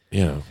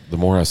the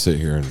more I sit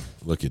here and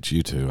look at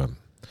you two, I'm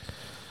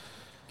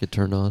Get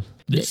turned on.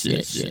 This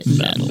is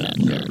Metal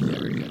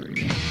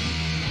Nerd.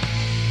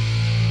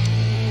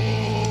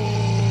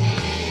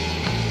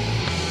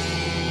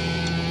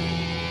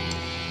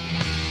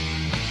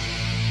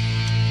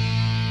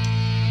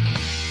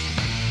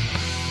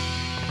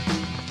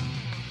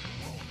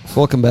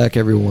 Welcome back,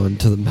 everyone,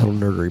 to the Metal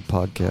Nerdery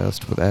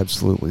Podcast with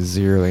absolutely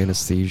zero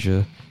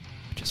anesthesia.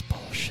 Just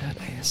bullshit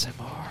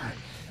ASMR.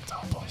 It's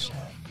all bullshit.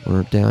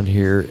 We're down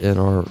here in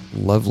our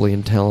lovely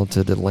and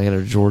talented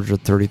Atlanta, Georgia,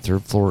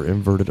 33rd floor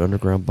inverted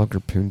underground bunker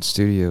poon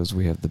studios.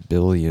 We have the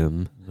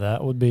Billiam.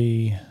 That would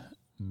be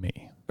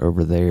me.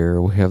 Over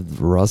there, we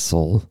have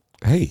Russell.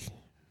 hey.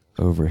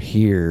 Over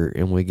here,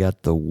 and we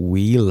got the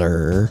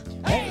Wheeler.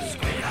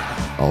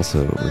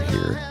 Also over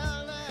here.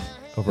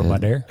 Over by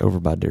there? Over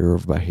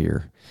by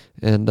here.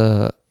 And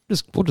we'll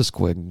just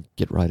go ahead and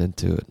get right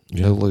into it.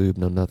 Yeah. No lube,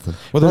 no nothing.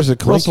 Well, there's a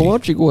clinky. Russell, why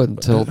don't you go ahead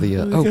and tell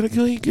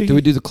the... do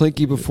we do the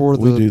clinky before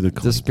We do the the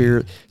clinky.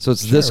 spirit? So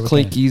it's Sure, this we can.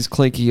 clinky's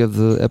clinky of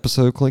the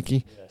episode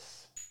clinky?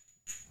 Yes.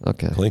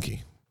 Okay.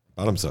 Clinky.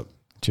 Bottoms up.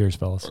 Cheers,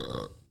 fellas.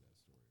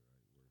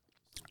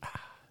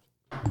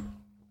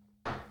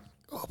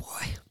 Oh,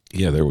 boy.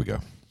 Yeah, there we go.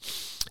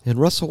 And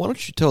Russell, why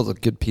don't you tell the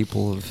good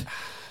people of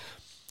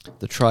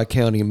the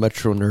Tri-County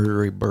Metro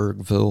Nerdery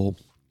Bergville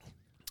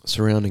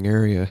surrounding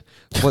area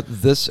what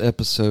this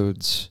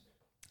episode's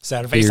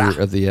beer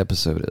of the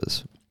episode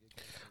is.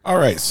 All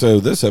right, so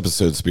this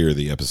episode's beer of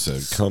the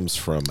episode comes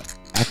from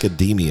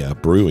Academia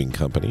Brewing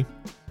Company.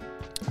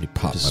 Let me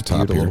pop my Just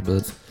top spewed a here. little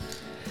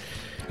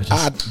bit.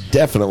 I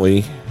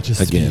definitely, Just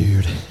again.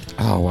 spewed.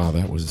 Oh, wow,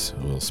 that was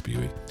a little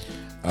spewy.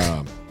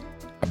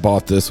 I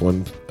bought this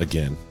one,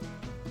 again,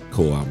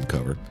 cool album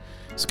cover.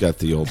 It's got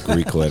the old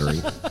Greek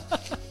lettering.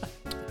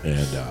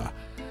 And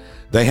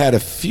they had a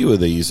few of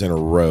these in a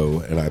row,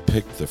 and I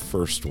picked the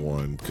first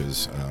one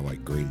because I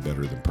like green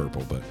better than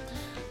purple, but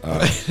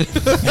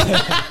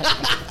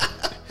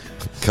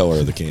color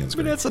of the can's I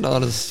mean, green. that's an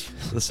honest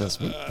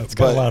assessment. It's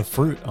got but- a lot of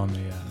fruit on the...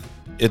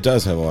 It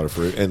does have a lot of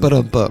fruit, and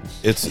But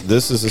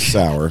this is a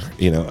sour.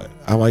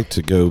 I like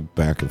to go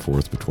back and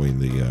forth between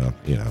the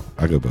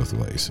I go both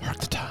ways.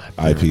 the time.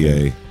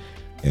 IPA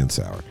and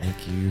sour.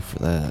 Thank you for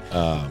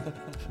that.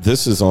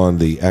 This is on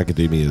the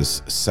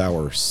Academia's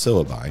sour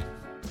syllabi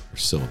or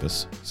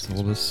syllabus.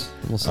 Syllabus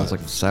almost sounds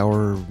like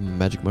sour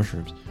magic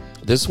mushrooms.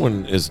 This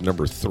one is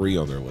number 3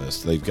 on their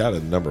list. They've got a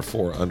number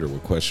 4 under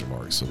with question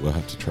marks, so we'll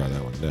have to try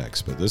that one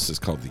next. But this is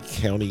called the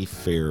County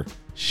Fair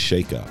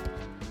Shake Up.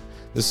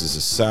 This is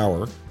a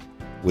sour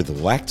with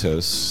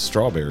lactose,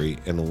 strawberry,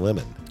 and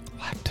lemon.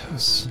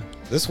 Lactose.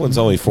 This one's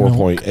only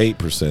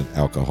 4.8%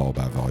 alcohol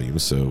by volume,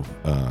 so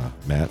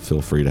Matt,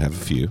 feel free to have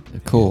a few.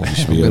 Cool. You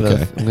should be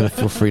okay. I'm gonna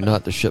feel free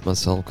not to shit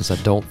myself because I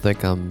don't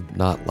think I'm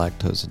not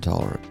lactose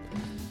intolerant.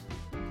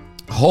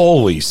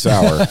 Holy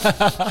sour.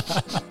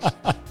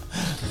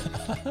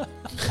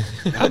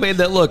 I made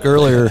that look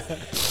earlier,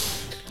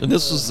 and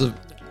this was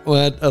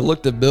when I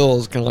looked at Bill. I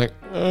was kind of like,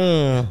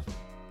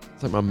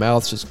 it's like my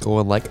mouth's just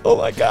going like, oh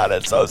my god,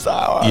 it's so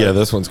sour. Yeah,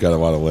 this one's got a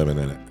lot of lemon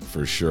in it,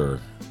 for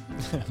sure.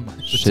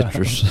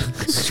 Citrus.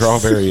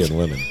 Strawberry and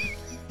lemon.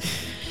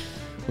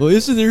 Well,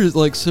 isn't there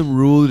like some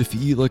rule that if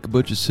you eat like a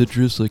bunch of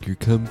citrus, like your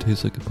cum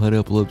tastes like a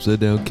pineapple upside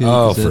down cake?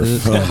 Oh,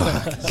 Is for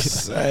that it? fuck's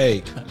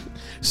sake.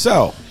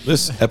 So,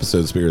 this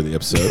episode's beer of the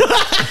episode.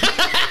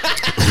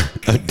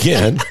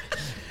 Again,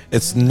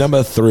 it's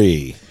number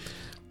 3.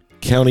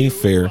 County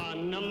Fair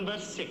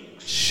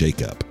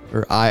Shake Up.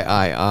 Or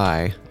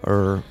I,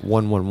 or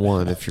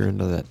 111 if you're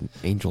into that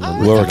angel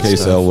number.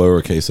 Lowercase L,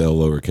 lowercase L,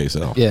 lowercase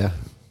L. Yeah.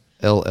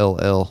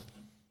 LLL.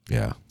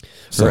 Yeah.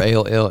 Or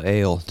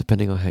ALL,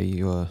 depending on how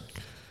you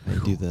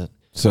do that.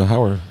 So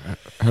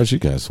how's you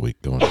guys'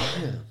 week going? Yeah.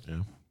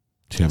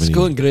 Do you have It's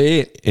going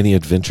great. any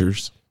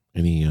adventures?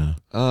 Any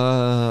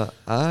I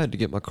had to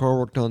get my car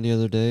worked on the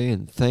other day,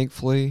 and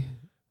thankfully,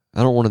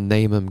 I don't want to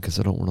name him because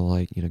I don't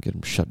want to get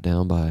him shut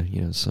down by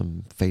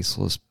some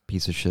faceless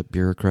piece of shit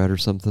bureaucrat or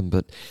something.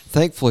 But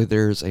thankfully,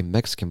 there's a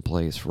Mexican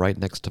place right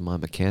next to my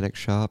mechanic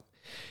shop,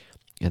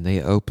 and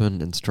they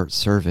open and start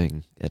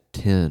serving at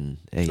 10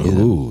 a.m.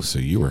 Ooh, so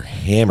you were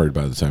hammered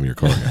by the time your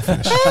car got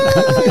finished.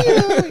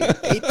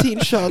 18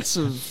 shots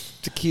of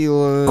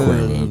tequila,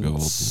 Cuervo and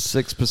Gold.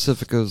 6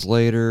 Pacificos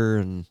later,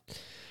 and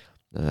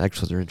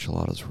actually their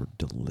enchiladas were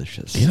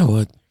delicious. You know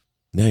what?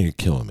 Now you're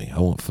killing me. I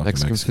want fucking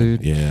Mexican Mexican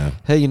food? Yeah.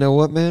 Hey, you know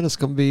what, man? It's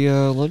going to be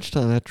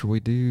lunchtime after we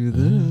do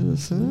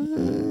this.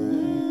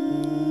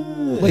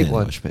 Late Yeah.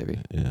 lunch, maybe.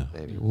 Yeah.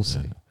 Maybe. We'll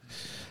see.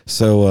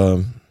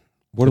 So,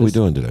 what are we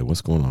doing today?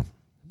 What's going on?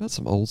 About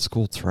some old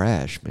school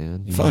trash,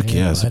 man. Fuck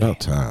yeah, it's buddy. about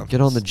time.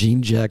 Get on the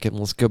jean jacket and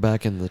let's go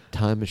back in the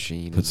time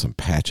machine. Put some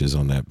patches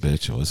on that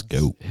bitch and let's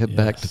go. Head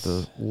back to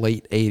the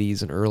late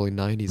 80s and early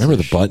 90s. Remember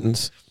the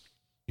buttons?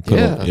 You put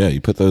Yeah.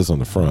 you put those on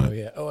the front. Oh,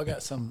 yeah. Oh, I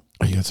got some.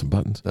 Oh, you got some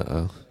buttons?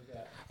 Uh-oh.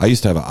 I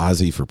used to have an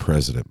Ozzy for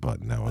President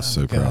button. I was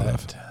so proud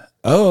of. Got-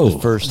 Oh,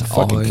 First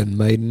fucking Iron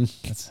Maiden.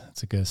 That's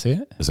a good. See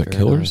it? is that Very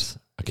Killers? nice.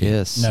 I can't-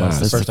 Yes. No, it's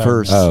that's the the first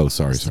first. album. Oh,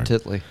 sorry, It's sorry.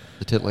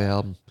 the Titley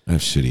album. I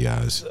have shitty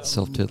eyes.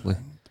 Self-Titley.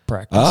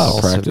 practice.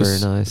 Also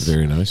practice. very nice.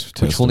 Very nice.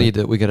 Which we'll Testament. need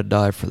to. We got to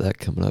dive for that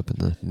coming up in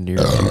the near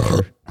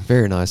future.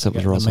 Very nice. That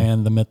was The Russell.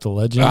 man, the myth, the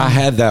legend. I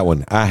had that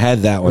one.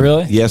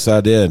 Really? Yes,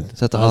 I did. Is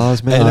that the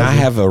Oz man? And I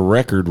have a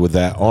record with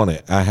that on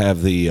it. I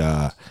have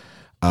the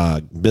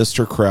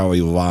Mr.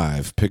 Crowley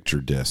live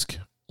picture disc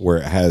where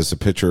it has a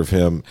picture of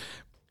him,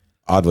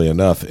 oddly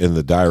enough, in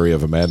the Diary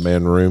of a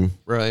Madman room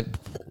right.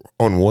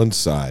 on one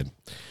side.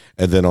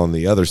 And then on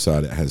the other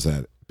side, it has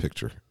that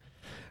picture.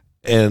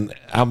 And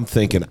I'm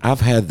thinking,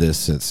 I've had this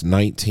since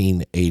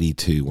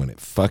 1982 when it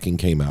fucking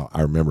came out.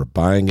 I remember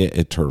buying it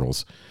at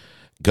Turtles.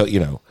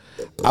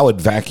 I would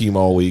vacuum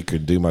all week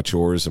and do my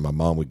chores, and my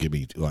mom would give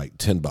me like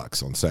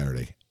 $10 on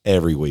Saturday.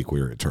 Every week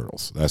we were at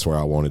Turtles. That's where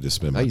I wanted to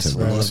spend I my used to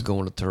 $10. love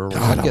going to Turtles.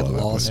 God, I'd get I love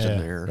that lost place. in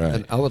Yeah. there. Right.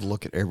 And I would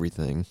look at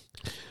everything.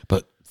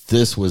 But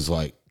this was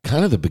like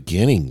kind of the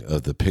beginning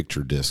of the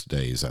picture disc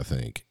days, I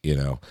think,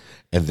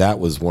 and that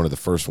was one of the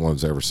first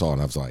ones I ever saw.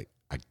 And I was like,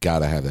 I got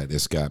to have that.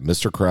 It's got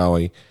Mr.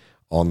 Crowley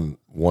on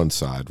one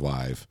side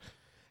live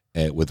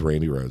with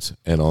Randy Rhoads.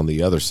 And on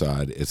the other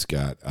side, it's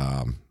got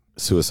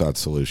Suicide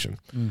Solution.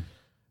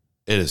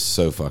 It is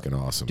so fucking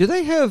awesome. Do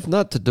they have,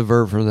 not to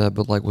divert from that,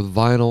 but like with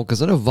vinyl,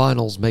 because I know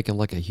vinyl's making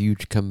like a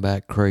huge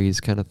comeback craze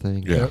kind of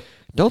thing. Yeah.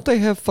 Don't they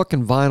have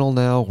fucking vinyl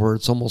now where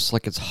it's almost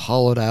like it's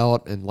hollowed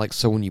out and like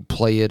so when you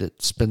play it,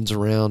 it spins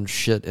around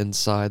shit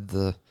inside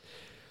the...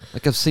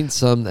 Like I've seen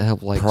some that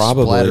have like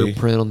Probably. splatter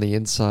print on the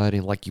inside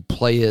and like you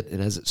play it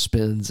and as it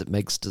spins it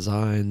makes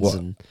designs Well,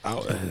 and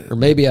or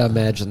maybe I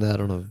imagine that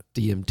on a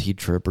DMT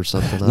trip or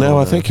something. No, don't I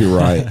know. think you're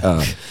right.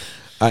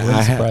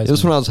 Surprise It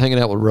was me. when I was hanging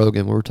out with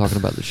Rogan. We were talking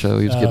about the show.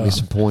 He was giving me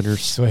some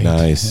pointers. Sweet.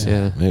 Nice.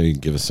 Yeah. Maybe you can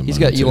give us some He's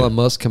money, got too. Elon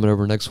Musk coming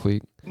over next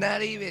week.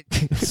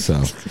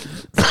 So,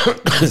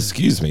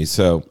 excuse me.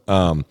 So,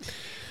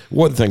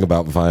 one thing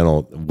about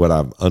vinyl, what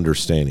I'm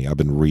understanding, I've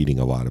been reading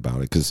a lot about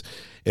it because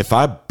if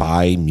I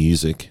buy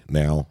music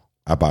now,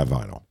 I buy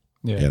vinyl.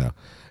 Yeah.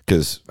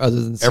 Because Other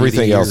than CD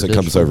everything or else it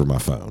comes digital. over my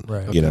phone.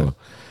 Right.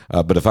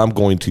 But if I'm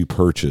going to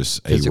purchase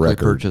a Physically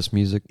record, purchase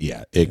music.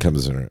 yeah, it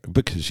comes in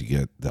because you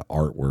get the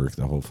artwork,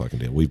 the whole fucking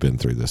deal. We've been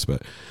through this,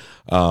 but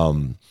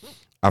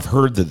I've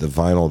heard that the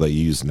vinyl they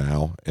use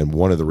now, and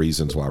one of the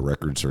reasons why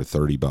records are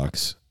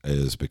 $30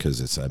 is because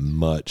it's a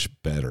much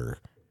better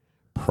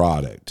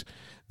product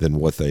than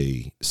what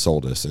they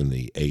sold us in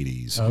the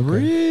 80s.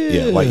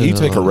 Okay. Yeah, like you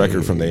take a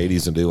record from the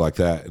 80s and do like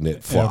that, and it Yeah,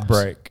 flops.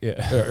 break.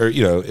 Yeah. Or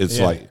it's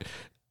Yeah. like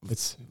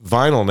It's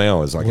vinyl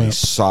now is like a Limp.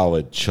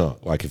 solid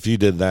chunk. Like if you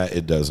did that,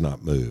 it does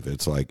not move.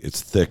 It's like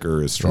it's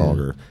thicker, it's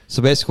stronger.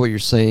 So basically, what you're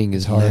saying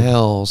is hard.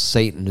 now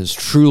Satan is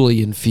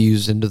truly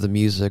infused into the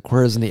music,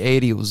 whereas in the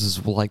 '80s it was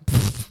just like,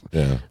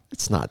 Yeah.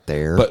 it's not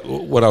there. But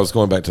what I was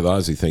going back to the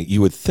Ozzy thing,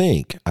 you would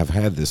think I've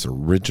had this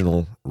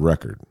original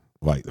record,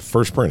 like the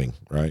first printing,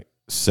 right?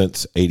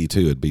 Since 82,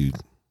 it'd be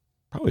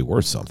probably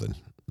worth something.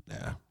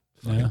 Yeah.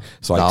 yeah.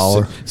 It's like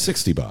 $1.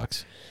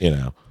 $60,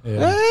 Yeah.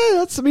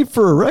 That's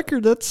for a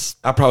record. That's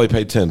I probably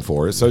paid 10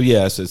 for it. So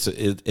yes,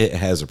 it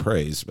has a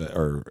praise, but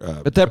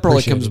that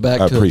probably comes Appreciated.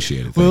 back I to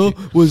appreciate it. Thank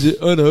you. was it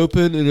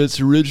unopened and it's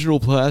original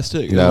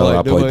plastic? No,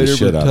 I played nobody the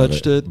shit ever out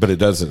touched of it, but it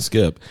doesn't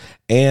skip.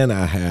 And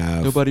I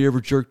have Nobody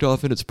ever jerked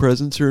off in its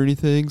presence or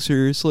anything.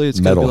 Seriously, it's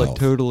gonna Metal be like Health.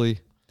 totally.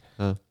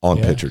 on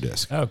Yeah. picture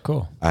disc. Oh,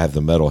 cool. I have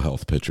the Metal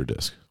Health picture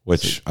disc,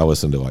 which I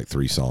listened to like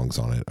 3 songs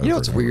on it. You know, over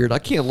it's and over. weird. I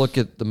can't look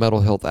at the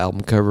Metal Health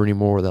album cover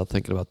anymore without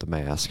thinking about the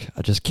mask.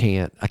 I just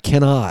can't. I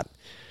cannot.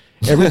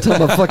 Every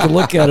time I fucking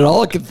look at it,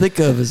 all I can think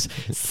of is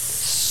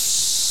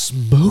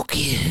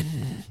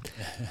smoking.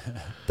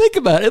 Think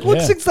about it. It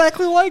looks Yeah.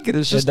 exactly like it.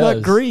 It's just It not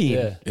does. green.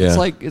 Yeah.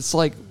 Yeah.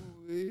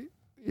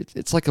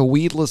 It's like a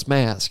weedless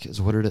mask is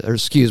what it is. Or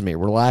excuse me,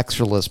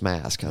 relaxerless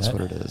mask. That's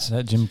what it is.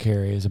 That Jim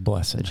Carrey is a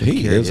blessing. Jim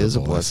He Carrey is a is a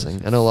blessing.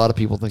 blessing. I know a lot of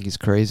people think he's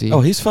crazy.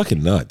 Oh, he's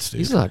fucking nuts, dude.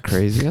 He's not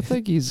crazy. I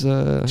think he's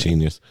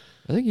Genius.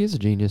 I think he's a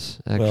genius,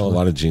 actually. Well, a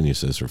lot of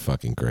geniuses are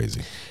fucking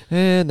crazy.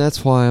 And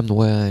that's why I'm the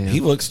way I am. He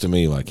looks to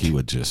me like he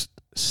would just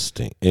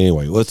stink.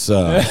 Anyway, let's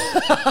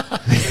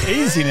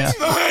Easy now.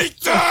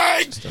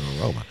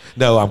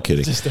 No, I'm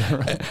kidding. Just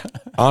I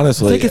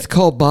Honestly, think it's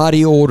called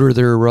body odor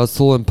there,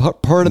 Russell, and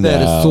part of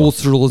that is No.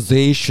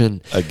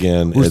 socialization.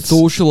 again, We're it's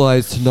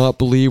socialized to not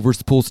believe we're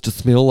supposed to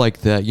smell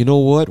like that. You know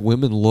what?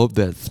 Women love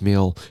that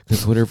smell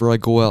because whenever I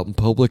go out in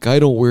public, I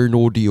don't wear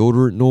no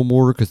deodorant no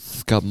more because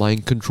it's got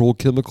mind control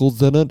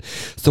chemicals in it.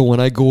 So when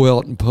I go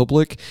out in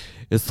public,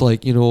 it's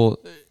like, you know,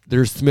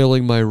 they're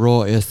smelling my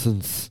raw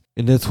essence.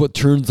 And that's what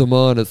turns them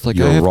on. It's like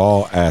your I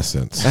raw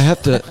essence.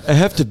 have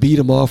to beat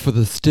them off with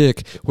a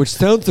stick, which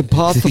sounds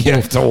impossible. You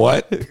have to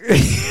what?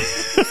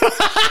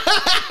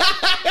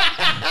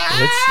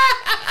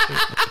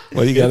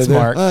 What do you got It's to do?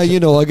 Mark. You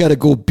know, I got to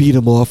go beat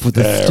them off with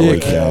a There we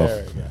stick.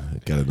 go.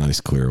 Got a nice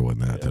clear one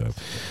that time.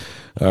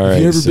 All right.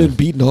 Have you ever so- been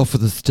beaten off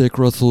with a stick,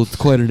 Russell? It's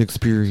quite an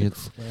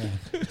experience.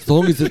 As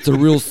long as it's a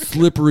real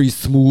slippery,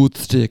 smooth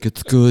stick,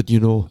 it's good, you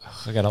know.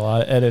 I got a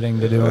lot of editing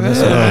to do on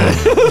this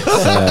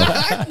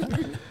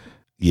one.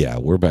 Yeah,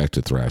 we're back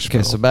to thrash Okay,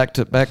 metal. so back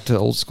to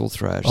old school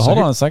thrash. Well, hold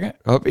on a second.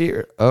 Up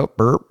here. Oh,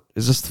 burp.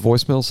 Is this the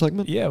voicemail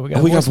segment? Yeah, we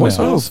got we got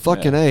voicemail. Oh,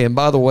 fucking A. And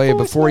by the way,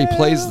 before he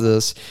plays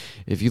this,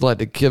 if you'd like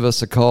to give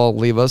us a call,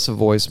 leave us a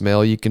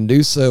voicemail, you can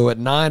do so at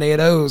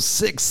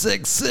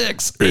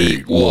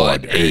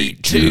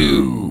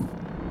 980-666-8182.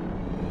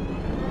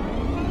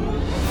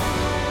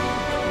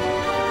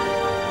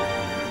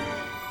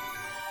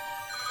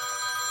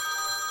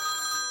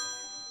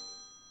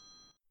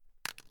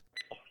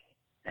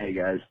 Hey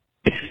guys,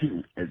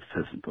 it's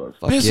Piss and Puss.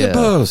 Fuck Piss yeah. and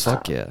Post.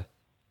 Fuck yeah.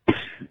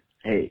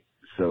 Hey,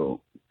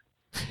 so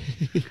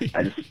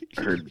I just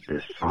heard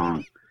this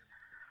song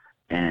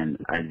and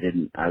I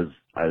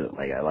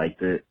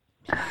liked it,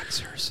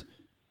 Relaxers.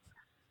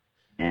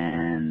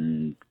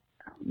 and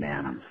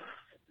man, I'm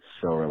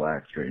so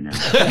relaxed right now.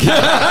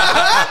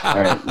 All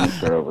right, let me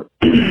start over.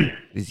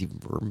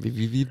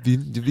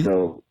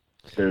 So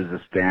there's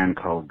this band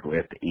called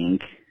With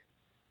Ink,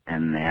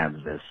 and they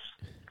have this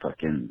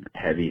fucking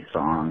heavy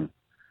song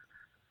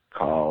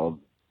called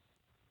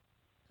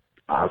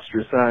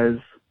Ostracize.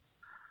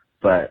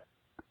 But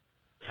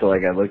so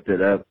like I looked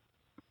it up,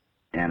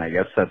 and I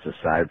guess that's a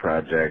side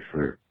project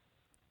for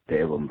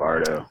Dave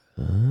Lombardo,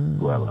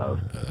 who I love.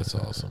 That's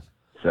awesome.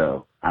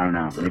 So I don't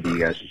know, maybe you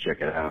guys should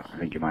check it out. I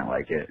think you might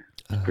like it.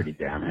 It's pretty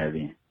damn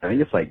heavy. I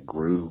think it's like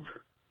groove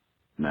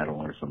metal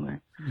or something.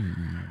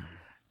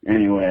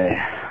 Anyway,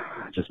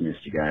 I just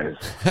missed you guys.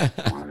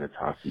 Wanted to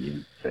talk to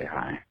you, say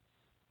hi.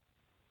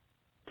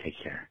 Take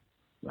care.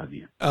 Love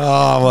you. Oh,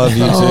 I love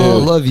you Oh,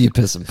 too. love you,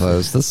 Piss and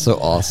Post. That's so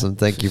awesome.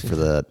 Thank you for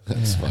that.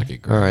 That's fucking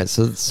great. All right,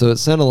 so it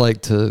sounded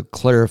like, to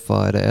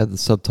clarify, to add the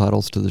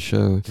subtitles to the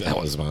show, That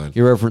was mine.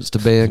 you referenced a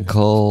band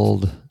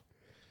called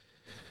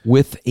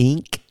With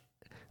Ink,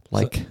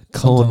 like something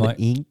Con like-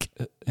 Ink.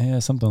 Yeah,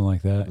 something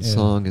like that. The Yeah.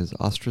 song is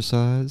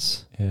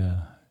Ostracize.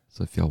 Yeah.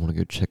 So if y'all want to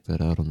go check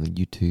that out on the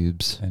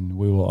YouTubes. And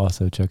we will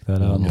also check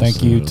that out. And Yes,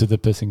 thank you sir. to the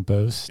Pissing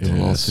Post. We'll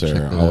Yes, also check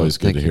sir. that Always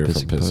out. good Thank to you, hear from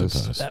Pissing Piss and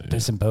Post. Post. That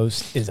Pissing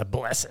Post is a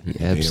blessing. He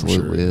Damn absolutely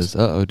sure is. is.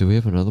 Uh-oh, do we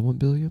have another one,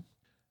 Billiam?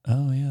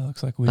 Oh, yeah,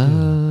 looks like we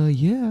do.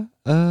 Yeah.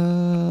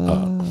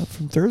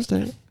 From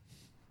Thursday.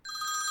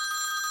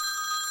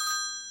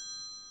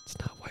 It's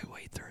not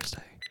Wait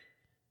Thursday.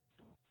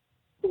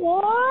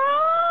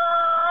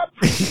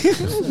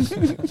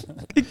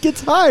 It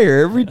gets higher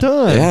every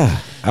time. Yeah,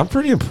 I'm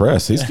pretty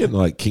impressed. He's getting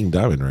like King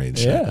Diamond range.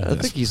 shit. Yeah. I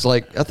think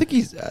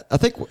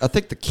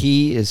the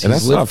key is and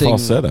he's that's not lifting.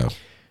 falsetto.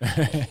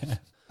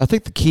 I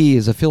think the key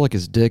is I feel like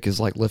his dick is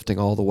like lifting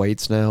all the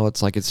weights now.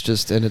 It's like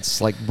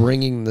it's like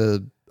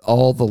bringing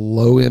all the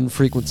low end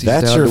frequencies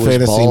That's down your to his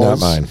fantasy, not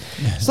balls. mine.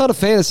 It's not a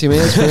fantasy,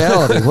 man. It's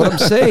reality. What I'm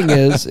saying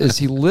is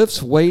he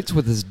lifts weights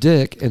with his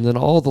dick, and then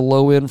all the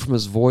low end from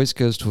his voice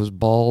goes to his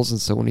balls.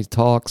 And so when he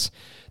talks,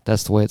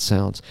 that's the way it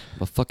sounds.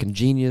 I'm a fucking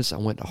genius. I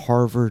went to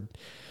Harvard.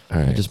 All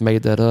I right. just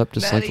made that up,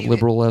 just like the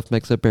liberal left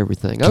makes up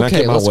everything. Can I Okay,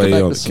 get my let's go way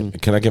back on? to some.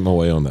 Can I get my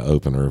way on the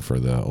opener for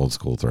the old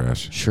school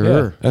thrash?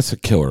 Sure. That's a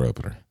killer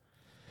opener,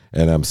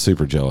 and I'm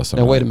super jealous.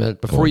 Now wait a minute.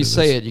 Before you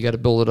say it, you got to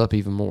build it up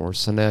even more.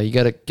 So now you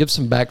got to give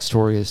some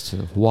backstory as to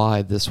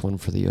why this one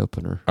for the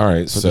opener. All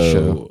right. for the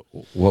show.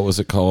 So what was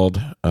it called?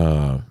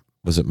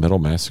 Was it Metal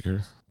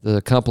Massacre?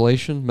 The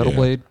compilation, Metal Yeah.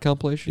 Blade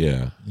compilation.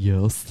 Yeah.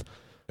 Yes.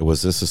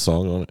 Was this a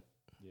song on it?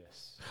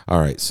 Yes. All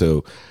right.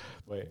 So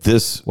Wait.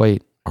 this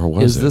Wait, or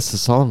was is it? this a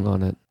song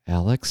on it,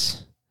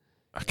 Alex?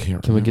 I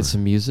can't. Can we get remember.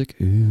 some music?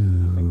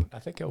 Ooh. I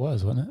think it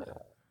was, wasn't it?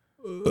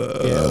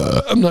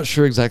 I'm not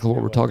sure exactly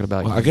what we're talking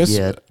about Well, I guess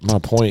yet. my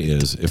point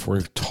is, if we're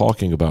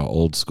talking about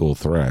old school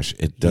thrash,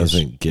 it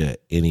doesn't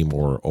get any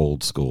more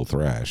old school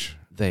thrash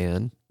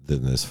Then.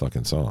 than this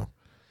fucking song.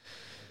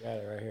 Got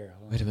it right here.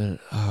 Wait a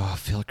minute. Oh, I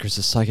feel like there's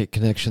a psychic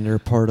connection they're a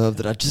part of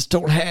that I just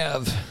don't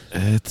have.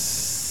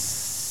 It's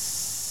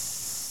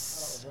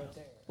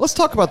Let's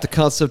talk about the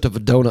concept of a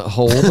donut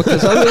hole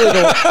because I really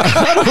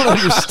don't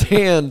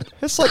understand.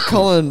 It's like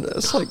calling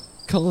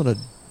a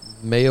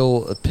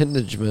male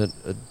appendagement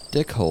a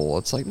dick hole.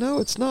 It's like, no,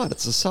 it's not.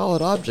 It's a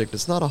solid object.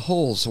 It's not a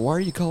hole. So why are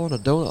you calling a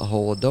donut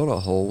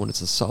hole when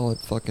it's a solid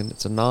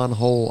it's a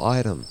non-hole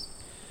item?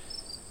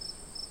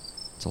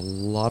 It's a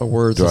lot of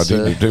words. Do I to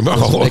need say. to do my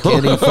Doesn't hole? make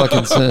any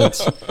fucking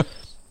sense.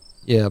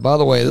 Yeah, by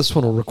the way, this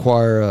one will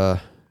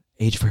require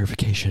age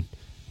verification.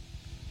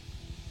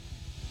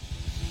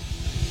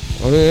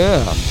 Oh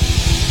yeah,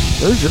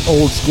 there's your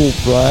old school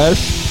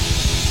thrash.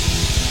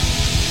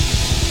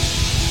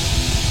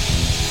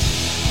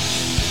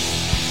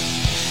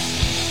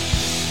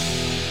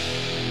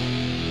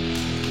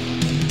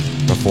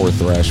 before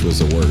thrash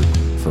was a word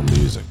for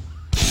music.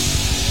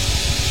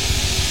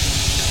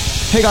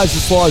 Hey guys,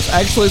 it's Lars.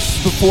 Actually,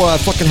 this was before I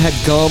fucking had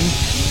gum.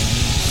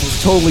 It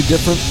was totally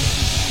different.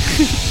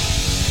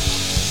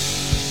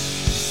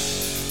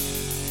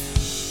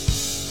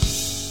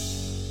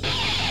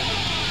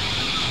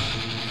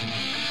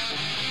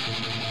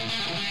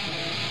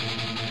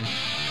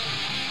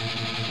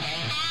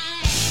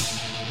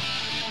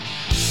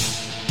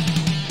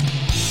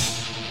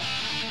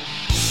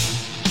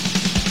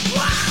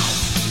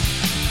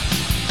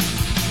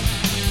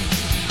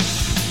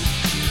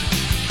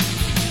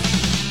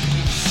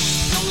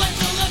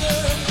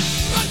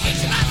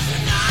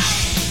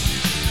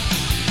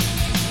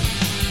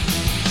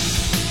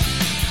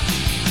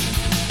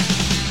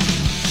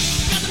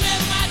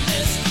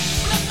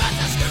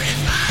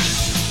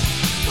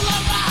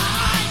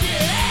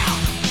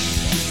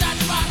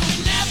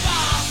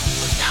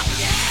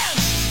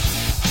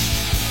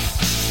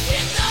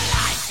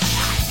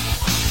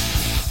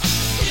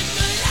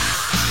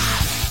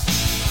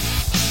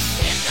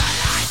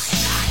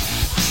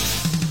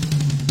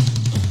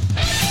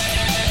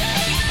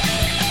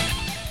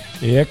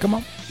 Yeah, come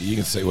on. You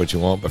can say what you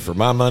want, but for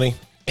my money,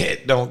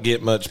 it don't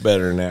get much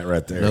better than that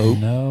right there. Nope.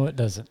 No, it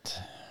doesn't.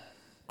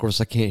 Of course,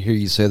 I can't hear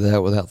you say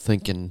that without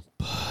thinking.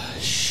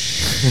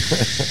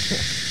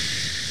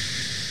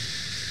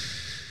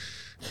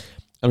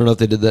 I don't know if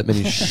they did that many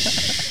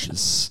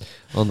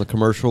on the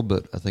commercial,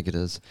 but I think it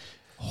is.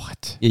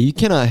 What? Yeah, you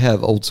cannot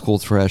have old school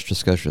thrash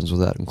discussions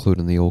without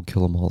including the old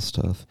Kill 'Em All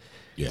stuff.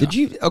 Yeah. Did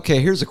you?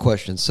 Okay, here's a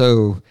question.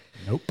 So,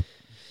 Nope.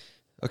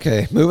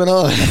 okay, moving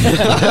on.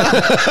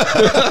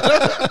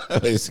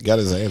 He's got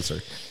his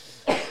answer.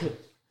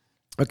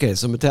 Okay,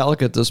 so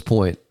Metallica at this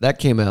point, that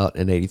came out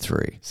in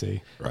 83.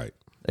 See. Right.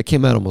 That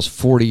came out almost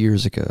 40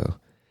 years ago.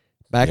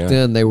 Back Yeah.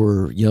 then, they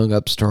were young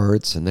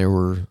upstarts, and they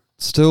were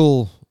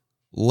still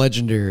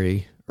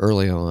legendary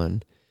early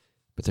on,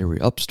 but they were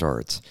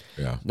upstarts.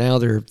 Yeah. Now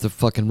they're the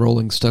fucking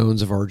Rolling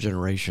Stones of our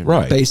generation.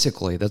 Right.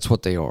 Basically, that's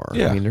what they are.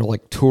 Yeah. I mean, they're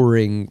like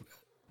touring.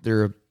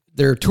 They're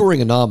a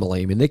touring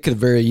anomaly. I mean, they could have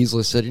very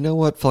easily said, you know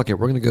what, fuck it,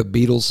 we're going to go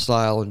Beatles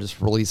style and just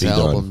release Be done.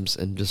 albums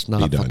and just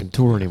not Be done. fucking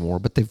tour anymore.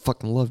 But they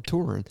fucking love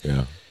touring.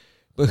 Yeah.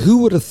 But who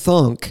would have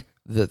thunk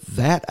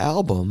that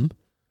album,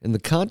 in the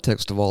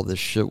context of all this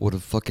shit, would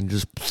have fucking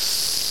just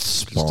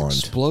Spawned.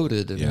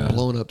 exploded and Yeah.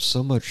 blown up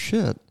so much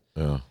shit?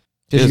 Yeah.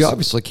 Because you It's-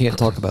 obviously can't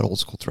talk about old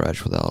school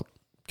thrash without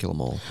Kill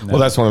 'Em All. Well,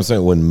 that's what I'm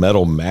saying. When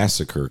Metal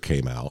Massacre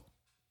came out,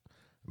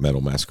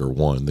 Metal Massacre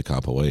 1, the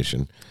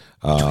compilation,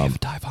 Which we have a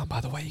dive on, by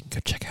the way. You can go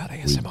check out we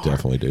ASMR.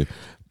 definitely do.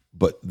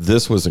 But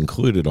this was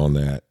included on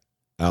that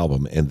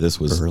album, and this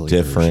was Early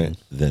different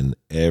than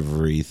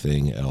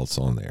everything else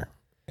on there.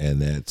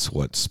 And that's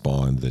what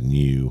spawned the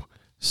new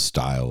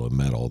style of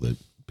metal that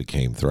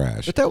became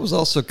thrash. But that was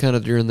also kind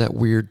of during that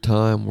weird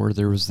time where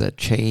there was that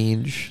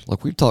change.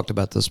 Like we've talked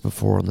about this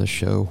before on this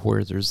show,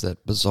 where there's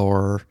that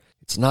bizarre.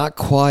 It's not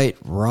quite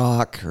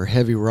rock or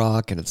heavy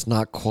rock, and it's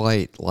not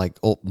quite like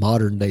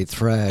modern day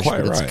thrash.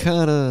 Quite but right. it's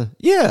kind of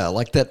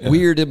like that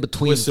weird in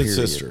between Twisted period.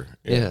 Sister.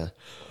 Yeah.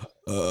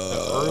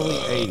 Early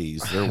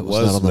 80s, there I was not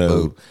was on the no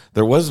boat.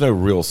 there was no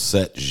real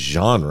set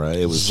genre.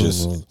 It was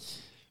just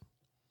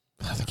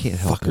I can't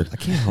help it. I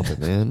can't help it,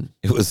 man.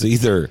 it was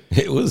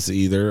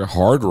either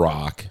hard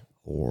rock,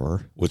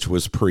 Or which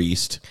was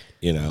Priest,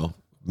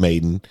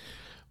 Maiden,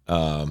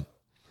 heavy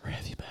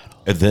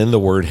metal. and then the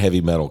word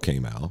heavy metal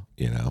came out,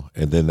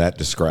 and then that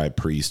described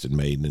Priest and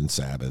Maiden and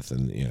Sabbath,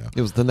 and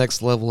It was the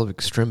next level of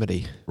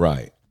extremity.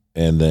 right,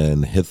 and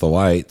then Hit the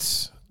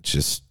Lights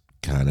just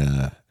kind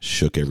of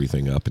shook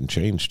everything up and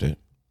changed it.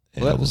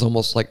 Well, that was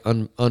almost like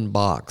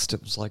unboxed.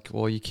 It was like,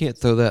 well, you can't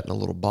throw that in a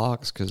little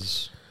box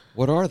because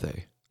what are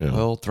they? Yeah.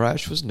 Well,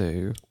 thrash was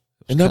new.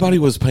 And nobody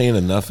was paying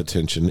enough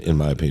attention, in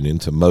my opinion,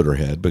 to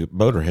Motorhead, but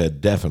Motorhead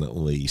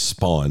definitely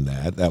spawned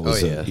that. That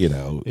was, yeah.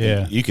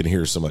 Yeah. you can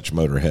hear so much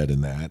Motorhead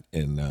in that,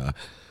 and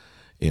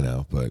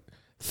but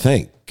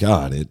thank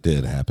God it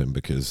did happen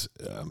because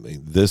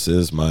this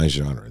is my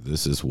genre.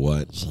 This is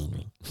what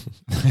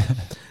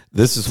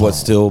this is what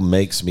still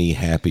makes me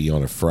happy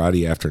on a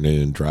Friday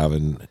afternoon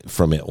driving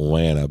from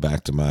Atlanta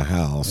back to my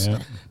house, Yeah.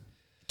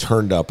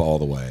 turned up all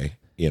the way.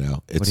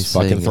 What It's he's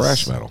fucking saying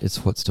thrash is metal.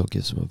 It's what still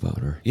gives him a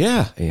boner.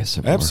 Yeah,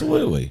 ASMR.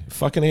 absolutely.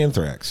 Fucking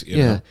Anthrax. You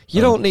Yeah. know?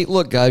 You don't need,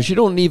 look, guys, you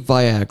don't need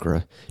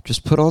Viagra.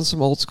 Just put on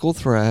some old school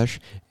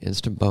thrash,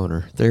 instant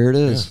boner. There it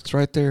is. Yeah. It's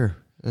right there.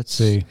 That's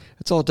See.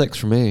 That's all it takes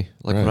for me.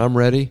 Like when Right. I'm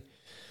ready,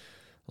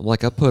 I'm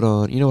like, I put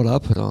on, you know what I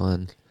put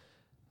on?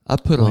 I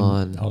put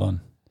on, Hold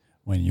on.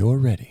 When you're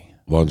ready.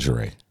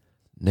 Lingerie.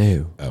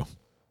 no. Oh.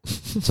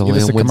 It's Give only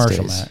us on a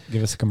commercial, Wednesdays. Matt.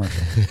 Give us a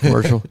commercial.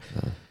 Commercial?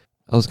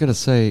 I was going to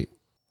say,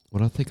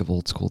 when I think of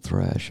old school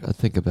thrash, I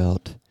think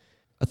about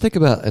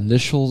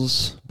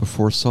initials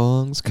before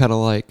songs, kind of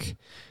like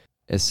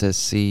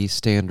SSC,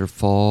 Stand or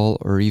Fall,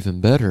 or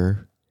even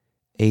better,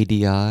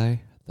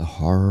 ADI, The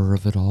Horror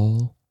of It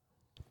All.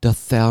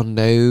 Doth thou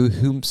know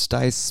whomst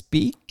I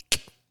speak?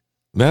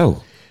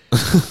 No.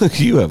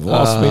 You have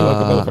lost me like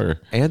a motherfucker.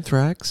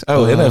 Anthrax.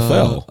 Oh,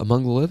 NFL.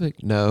 Among the Living.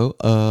 No.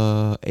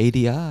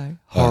 ADI.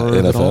 Horror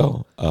of It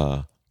All.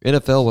 NFL.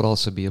 NFL would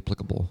also be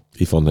applicable.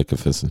 Ifon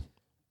Nickafissen.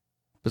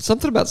 But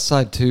something about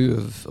side 2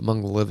 of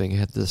Among the Living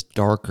had this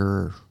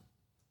darker,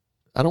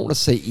 I don't want to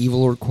say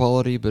eviler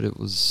quality, but it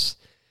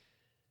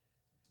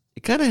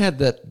kind of had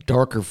that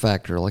darker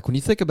factor. Like when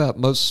you think about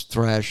most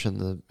thrash in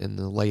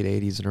the late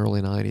 80s and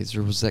early 90s,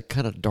 there was that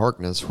kind of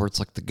darkness where it's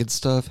like the good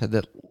stuff had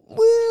that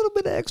little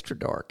bit of extra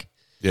dark.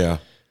 Yeah.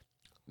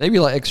 Maybe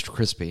like extra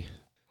crispy.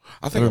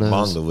 I think I don't know.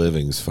 Among the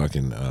Living's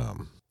fucking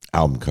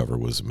album cover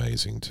was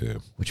amazing too.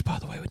 Which, by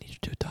the way, we need to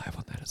do a dive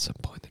on that at some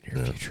point in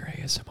the near future,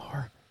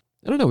 ASMR.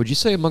 I don't know. Would you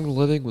say Among the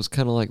Living was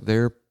kind of like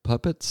their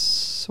puppets,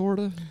 sort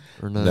of?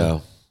 Or no?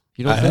 No.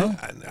 You don't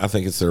think? I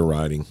think it's their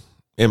writing.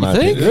 In my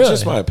think? opinion. It's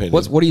just my opinion.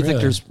 What do you think?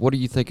 Really? What do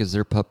you think is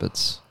their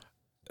puppets?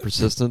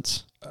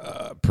 Persistence.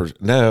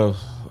 No.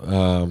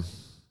 The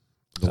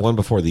one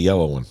before the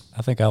yellow one.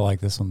 I think I like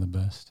this one the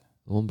best.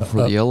 The one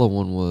before the yellow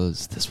one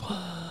was this one.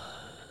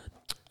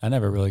 I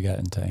never really got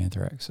into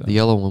Anthrax. So. The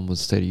yellow one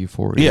was State of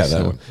Euphoria. Yeah,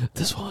 that one.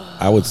 This one.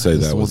 I would say This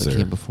is that the one was that their.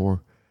 came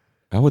before.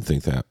 I would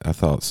think that. I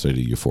thought State of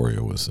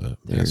Euphoria was There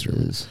it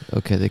is.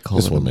 Okay, they call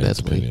This it a one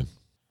man's medley. opinion.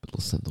 But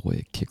listen, the way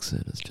it kicks in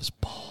is just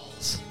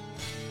balls.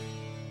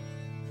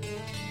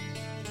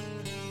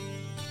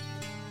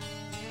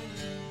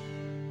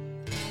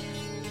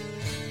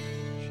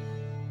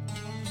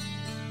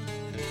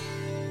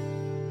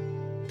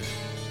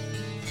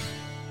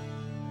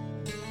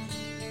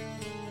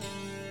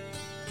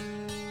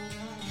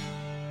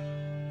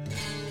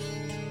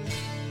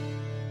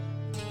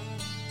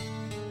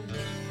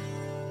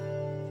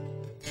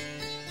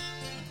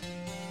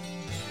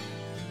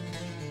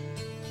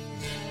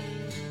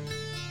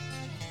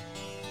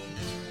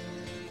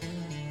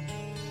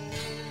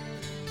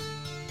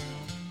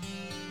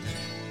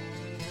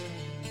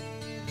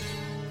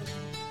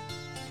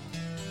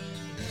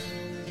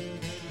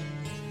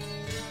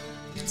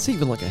 It's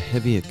even like a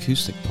heavy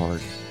acoustic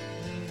part.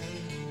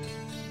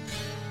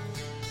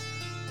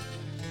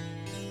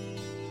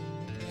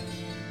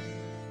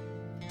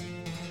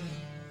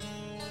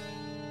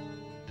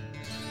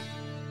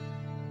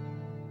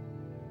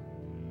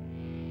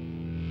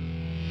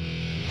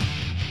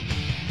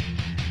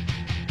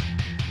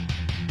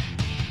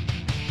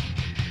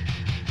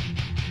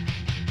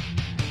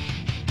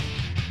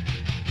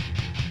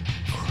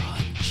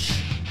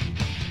 Crunch.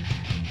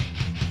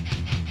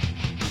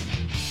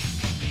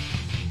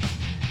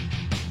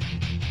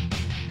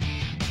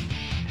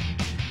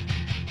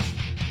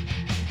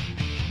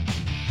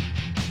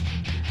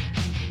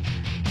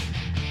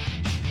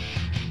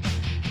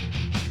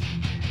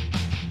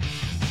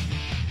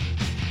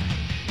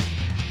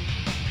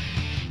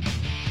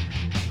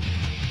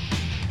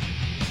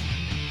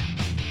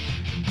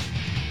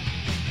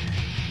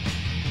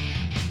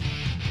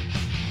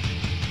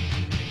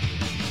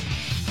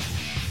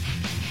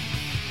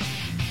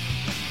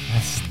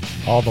 That's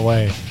all the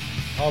way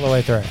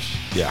thrash.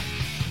 Yeah.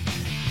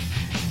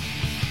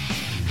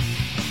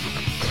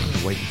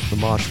 Waiting for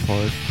the mosh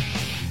part.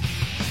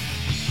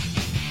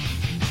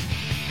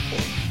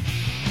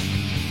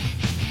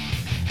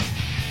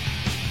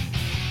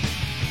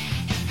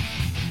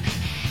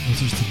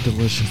 Those are some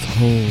delicious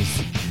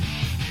holes.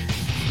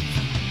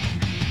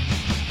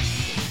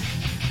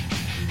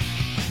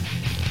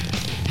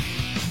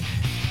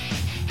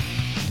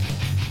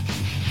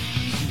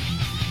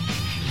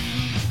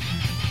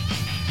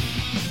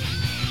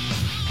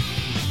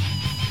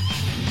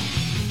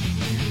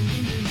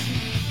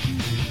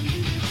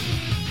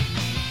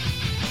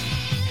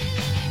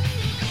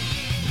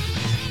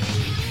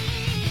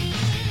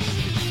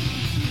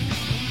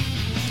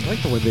 I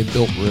like the way they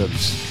built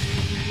riffs.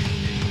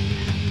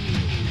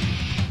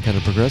 Kind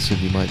of progressive,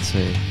 you might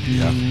say.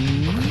 Yeah.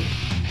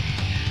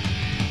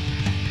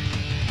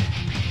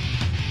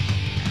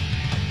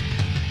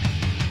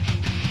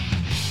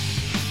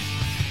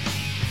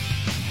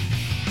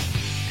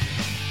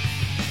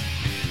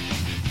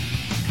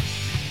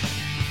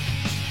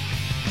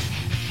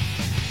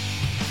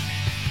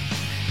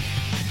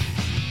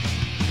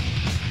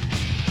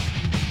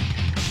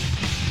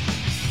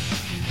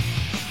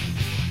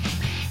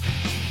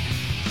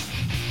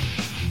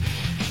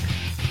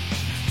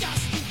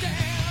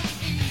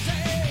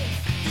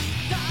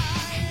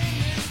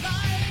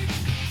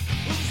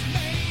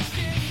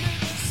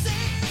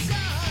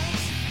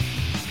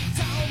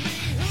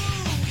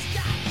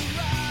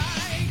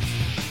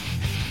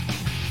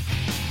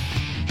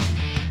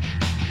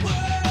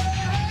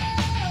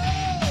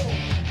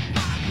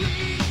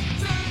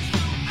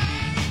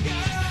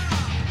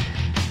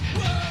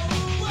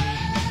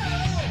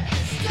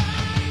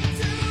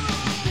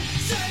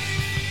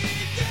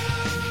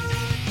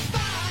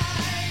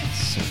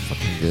 So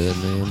fucking good,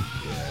 man.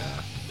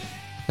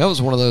 That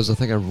was one of those I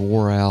think I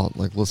wore out,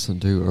 like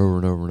listened to over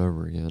and over and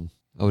over again.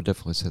 I would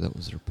definitely say that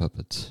was their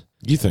puppets.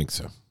 You think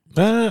so?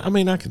 I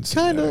mean, I can see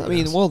Kind that, of. I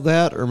mean, guess. well,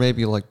 that or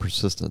maybe like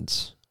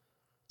Persistence.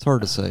 It's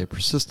hard to say.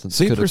 Persistence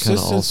See, could have kind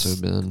of Persistence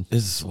also been.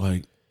 is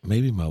like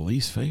maybe my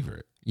least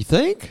favorite. You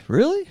think?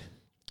 Really?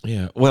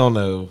 Yeah. Well,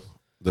 no,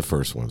 the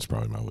first one's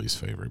probably my least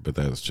favorite, but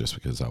that's just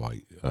because I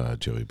like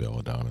Joey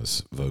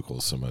Belladonna's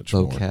vocals so much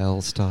more.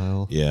 Vocal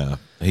style. Yeah,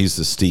 he's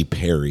the Steve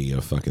Perry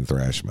of fucking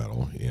thrash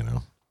metal, you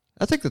know.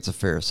 I think that's a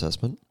fair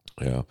assessment.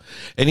 Yeah,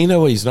 and you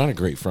know what? He's not a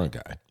great front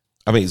guy.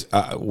 I mean,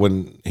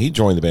 when he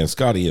joined the band,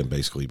 Scott Ian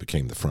basically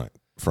became the front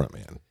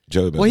man.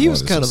 Joey Well, he Belladonna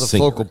was is kind a of the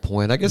singer. focal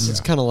point. I guess it's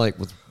kind of like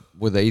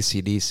with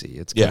AC/DC.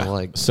 It's kind of Yeah,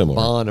 like similar.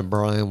 Bon and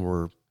Brian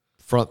were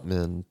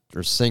frontmen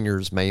or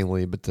singers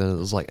mainly, but then it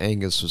was like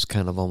Angus was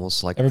kind of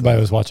almost like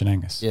Everybody was watching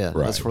Angus. Yeah,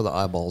 Right. that's where the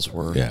eyeballs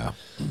were. Yeah,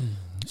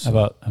 How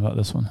about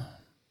this one?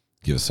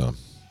 give us some.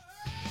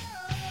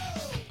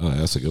 Oh,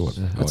 that's a good one.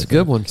 I That's like a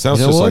good that. one. Sounds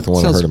You know just what? like the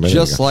one Sounds I heard a minute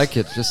just ago. like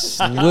it. Just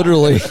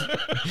literally.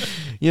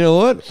 You know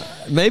what?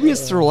 Maybe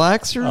it's the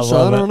relaxers. I I,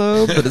 love don't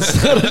know, but it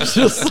sounded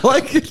just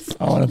like it.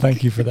 I want to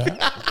thank you for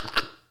that.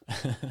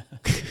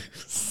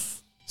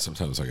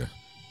 Sometimes I go,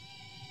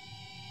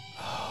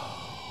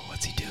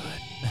 What's he doing?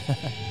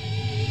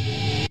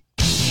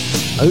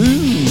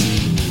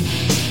 Ooh.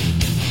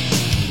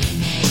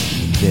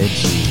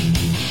 Veggie.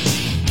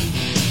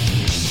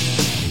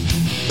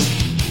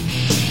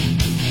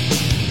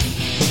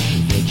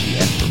 Veggie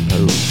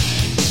apropos.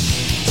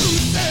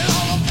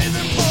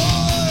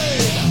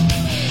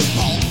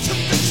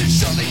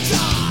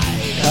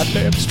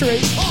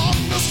 straight.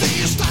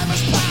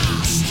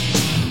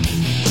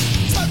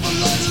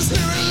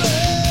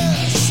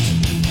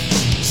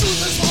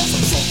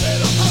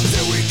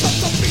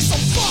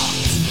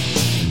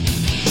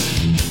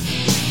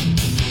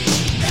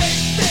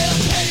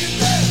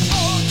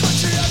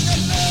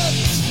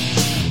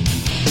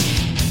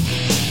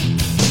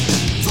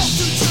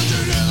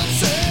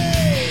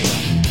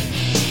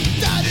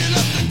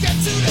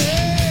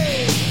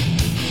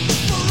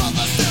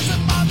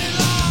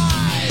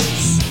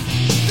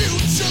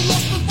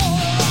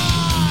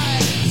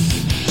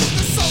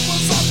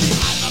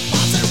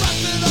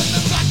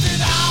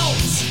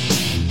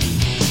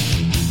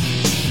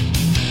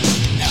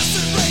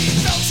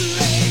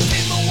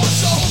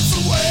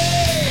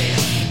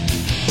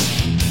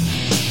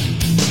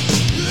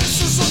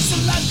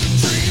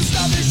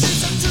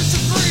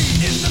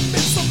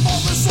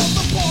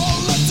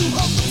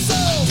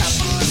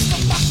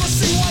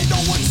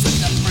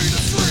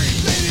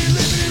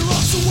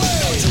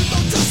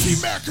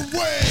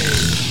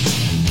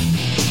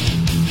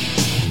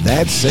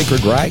 That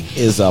Sacred Right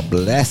is a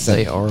blessing.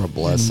 They are a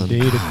blessing.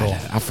 Indeed.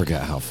 I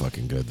forgot how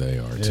fucking good they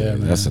are, too. Yeah,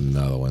 man. That's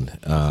another one.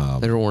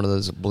 They were one of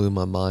those that blew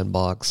my mind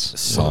box.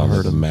 Song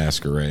of the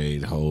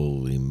Masquerade.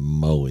 Holy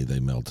moly, they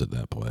melted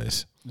that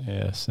place.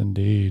 Yes,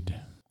 indeed.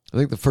 I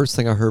think the first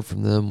thing I heard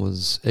from them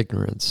was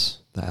Ignorance,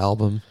 the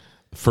album.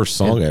 First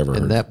song I ever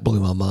heard. And that blew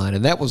my mind.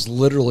 And that was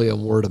literally a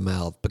word of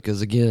mouth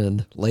because,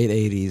 again, late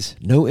 80s,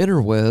 no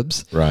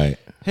interwebs. Right.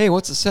 Hey,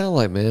 what's it sound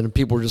like, man? And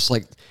people were just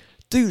like,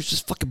 dude, it's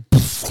just fucking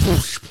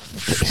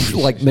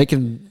like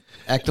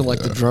acting like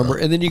the drummer.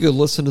 And then you go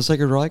listen to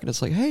Sacred Reich and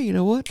it's like, hey, you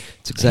know what?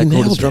 It's exactly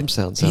what his drum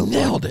sound sounds like. He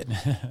nailed it.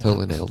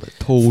 Totally nailed it.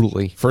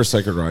 Totally. First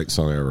Sacred Reich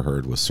song I ever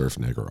heard was Surf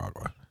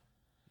Nicaragua.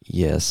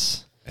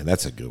 Yes. And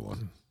that's a good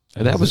one.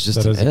 And that was just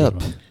that an is a good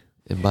EP. one.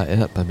 And by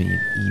EP, I mean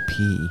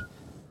EP.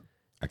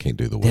 I can't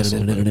do the whistle.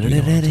 but we don't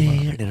have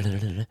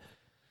to.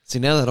 See,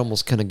 now that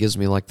almost kind of gives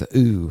me like the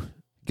ooh,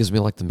 gives me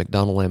like the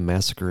McDonaldland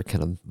Massacre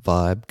kind of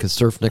vibe because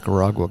Surf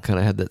Nicaragua kind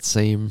of had that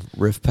same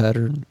riff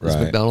pattern as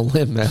Right.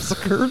 McDonaldland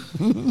Massacre.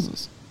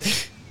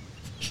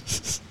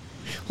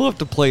 We'll have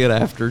to play it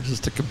after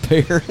just to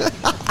compare.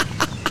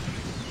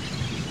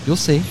 You'll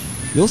see.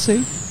 You'll see.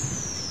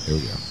 Here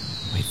we go.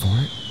 Wait for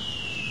it.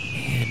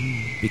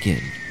 And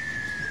begin.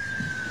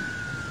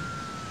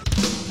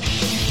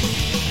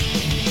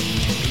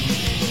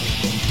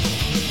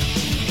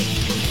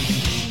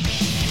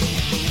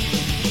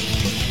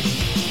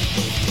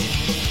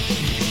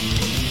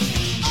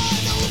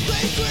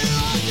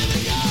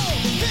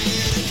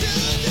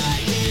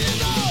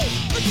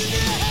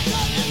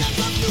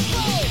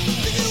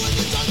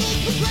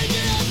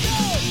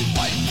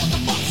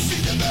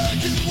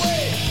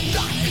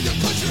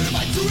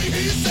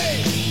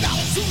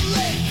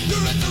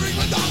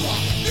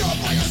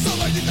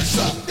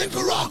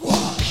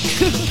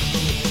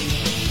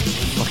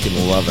 Fucking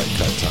love it,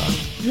 cut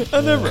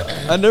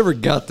time. I never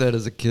got that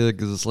as a kid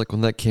because it's like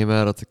when that came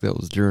out, I think that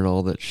was during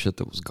all that shit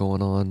that was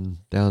going on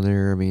down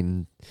there. I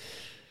mean,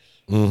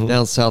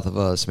 down south of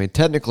us. I mean,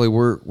 technically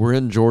we're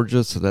in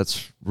Georgia, so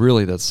that's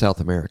South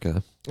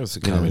America. It's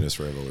the communist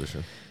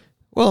revolution.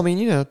 Well, I mean,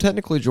 you know,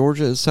 technically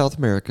Georgia is South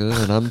America,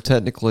 and I'm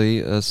technically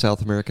a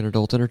South American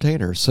adult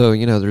entertainer. So,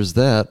 you know, there's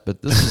that,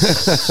 but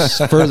this is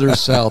further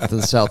south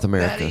than South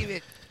America.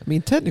 I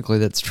mean, technically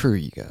that's true,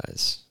 you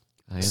guys.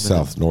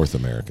 North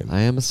American.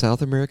 I am a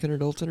South American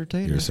adult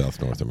entertainer. You're South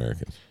North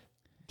American.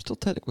 Still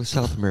technically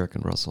South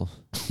American, Russell.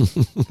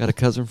 Got a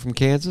cousin from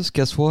Kansas.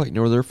 Guess what? You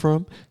know where they're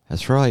from?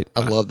 That's right. I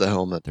love the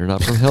helmet. They're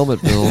not from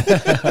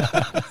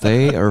Helmetville.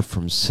 They are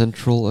from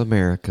Central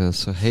America.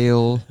 So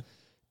hail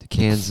to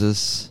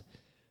Kansas,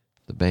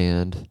 the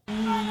band.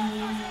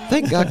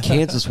 Thank God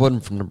Kansas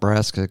wasn't from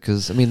Nebraska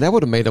because, I mean, that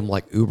would have made them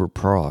like Uber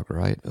Prague,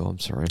 right? Oh, I'm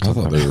sorry. I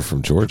thought they were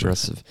from Georgia.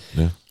 Progressive.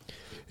 Yeah.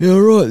 Yeah,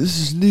 right. This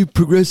is a new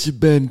progressive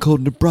band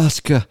called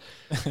Nebraska.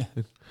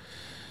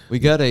 We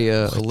got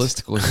a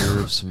listicle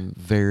here of some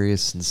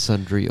various and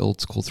sundry old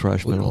school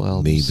thrash We metal don't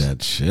albums. need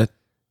that shit.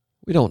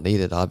 We don't need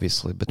it,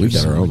 obviously, but We've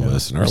there's got our some, own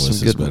list, and our there's list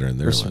some is good, better than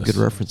their there's list. some good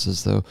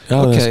references, though.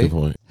 Oh, that's a okay, good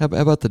point. how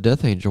about the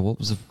Death Angel?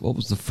 What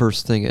was the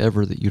first thing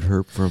ever that you'd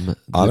heard from the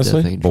Death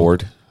Honestly, Angel?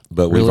 bored.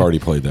 But we've Really? already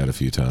played that a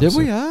few times. Did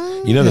we?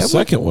 So- You know, the have we?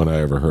 second one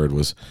I ever heard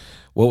was,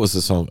 what was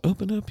the song?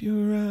 Open up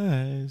your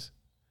eyes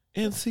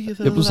and see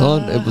the It was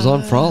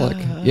on Frolic.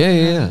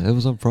 Yeah. It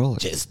was on Frolic.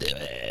 Just do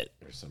it.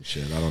 Or some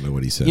shit. I don't know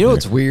what he said. You know there.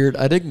 what's weird?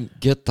 I didn't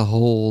get the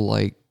whole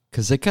like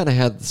because they kind of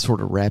had the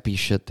sort of rappy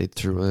shit they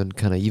threw in,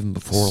 kind of even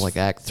before like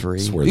Act 3.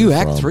 It's where Ooh, they're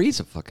Act from. 3 is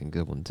a fucking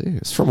good one too.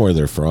 It's from where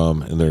they're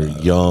from, and they're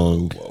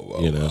young.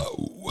 You know,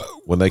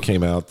 when they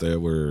came out, they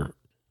were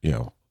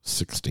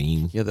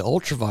 16. Yeah, the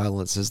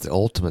ultraviolence is the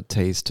ultimate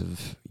taste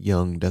of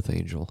young Death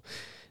Angel.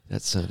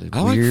 That sounded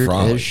I like weird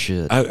Frolic. as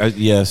shit.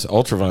 Yes,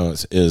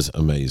 Ultraviolence is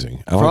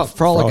amazing. I like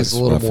Frolic is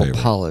a little my more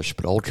favorite. polished,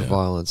 but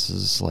ultraviolence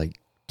is like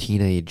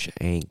teenage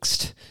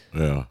angst.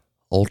 Yeah.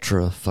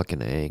 Ultra fucking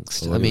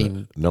angst. Look I at mean,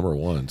 that. Number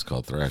one's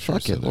called Thrasher.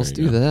 fuck so it. there Let's you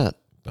do go. that.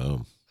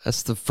 Boom.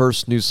 That's the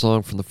first new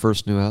song from the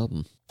first new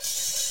album.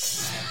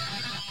 It's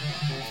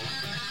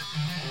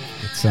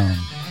some.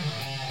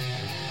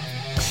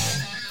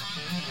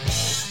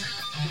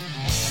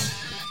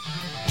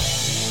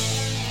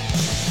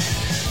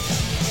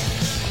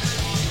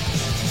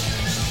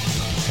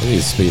 I need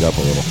to speed up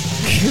a little.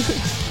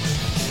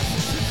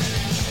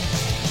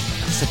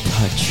 It's a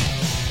touch.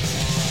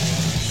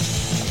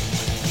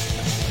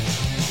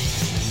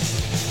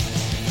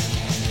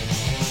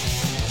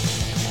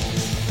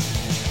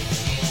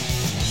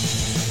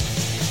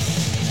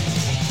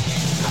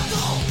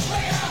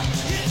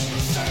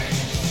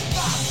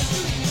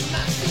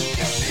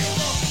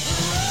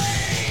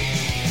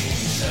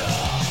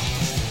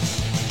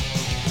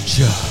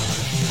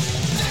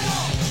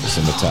 There's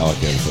some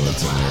Metallica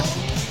influence in there.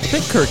 I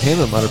think Kirk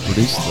Hammett might have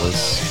produced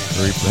this.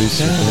 Or he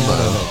produced it.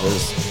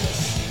 There's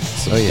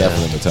some Oh, yeah.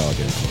 definite Metallica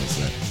influence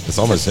there. It's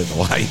almost hitting the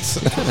lights.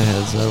 Kind of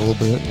has that a little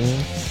bit,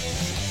 yeah.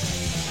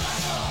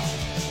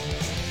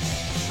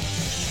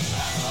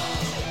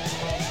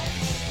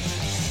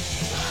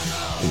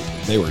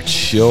 They were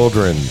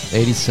children.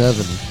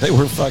 87. They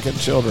were fucking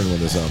children when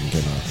this album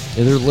came out.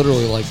 Yeah, they're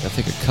literally like, I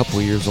think, a couple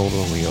of years older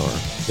than we are.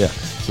 Yeah.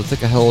 So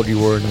think of how old you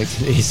were in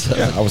 1987.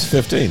 Yeah, I was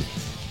 15.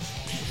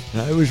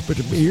 I was but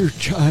a mere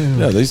child.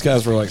 No, these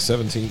guys were like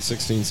 17,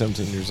 16,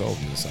 17 years old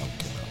when this album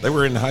came out. They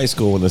were in high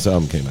school when this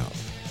album came out.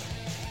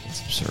 It's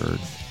absurd.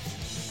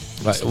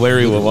 Like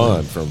Larry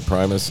Lalonde from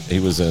Primus, he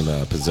was in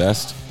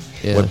Possessed.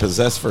 Yeah. When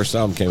Possessed first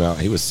album came out,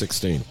 he was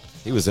 16.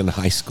 He was in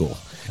high school.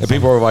 And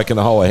people were like in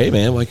the hallway, hey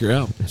man, like your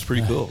album. It's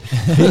pretty cool.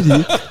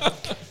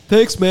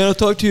 Thanks, man. I'll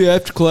talk to you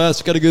after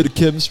class. I got to go to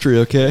chemistry,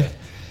 okay?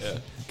 Yeah.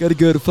 Got to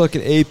go to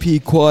fucking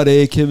AP Quad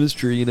A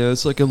chemistry, you know.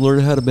 It's like I'm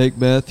learning how to make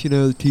meth, you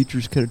know. The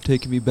teacher's kind of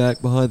taking me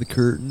back behind the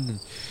curtain. And,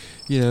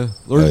 you know,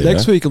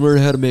 next week I'm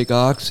learning how to make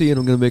oxy, and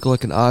I'm going to make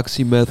like an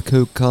oxy meth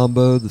coke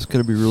combo that's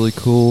going to be really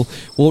cool.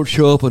 Won't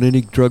show up on any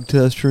drug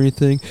test or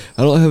anything.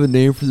 I don't have a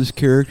name for this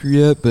character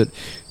yet, but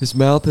his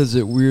mouth has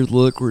that weird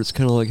look where it's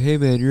kind of like, hey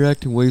man, you're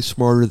acting way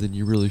smarter than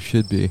you really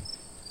should be.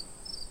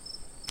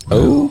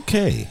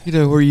 Okay. You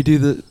know, where you do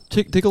the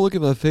take a look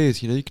at my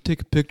face. You know, you can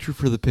take a picture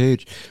for the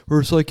page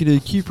where it's like, you know, you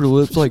keep your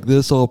lips like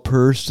this, all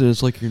pursed, and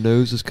it's like your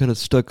nose is kind of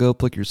stuck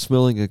up, like you're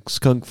smelling a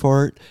skunk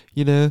fart.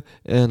 You know,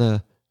 and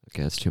okay,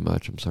 that's too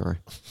much. I'm sorry.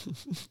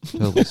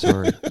 Totally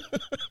sorry.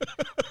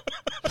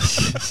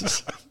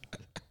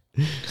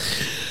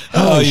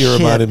 Oh, you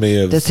reminded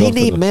me of Does he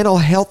something. need mental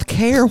health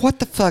care? What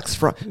the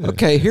fuck's wrong?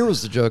 Okay, here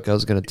was the joke I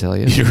was going to tell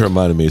you. You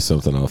reminded me of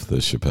something off the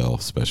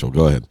Chappelle special.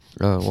 Go ahead.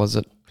 Was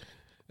it?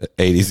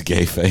 80s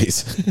gay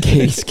face.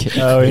 Gay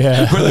Oh,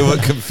 yeah. Where they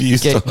look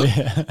confused. Gay,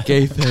 on.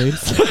 gay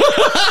face.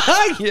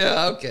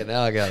 Yeah, okay,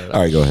 now I got it.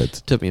 All right, go ahead.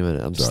 Took me a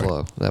minute. I'm Sorry.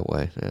 slow that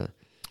way. Yeah.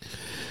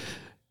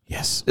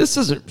 Yes. This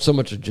isn't so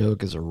much a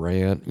joke as a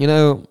rant. You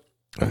know,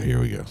 Oh, here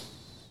we go.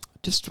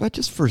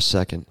 just for a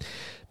second.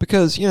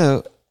 Because, you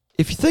know,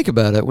 if you think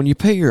about it, when you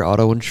pay your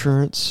auto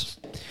insurance,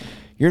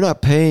 you're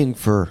not paying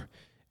for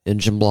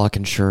engine block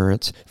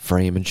insurance,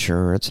 frame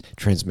insurance,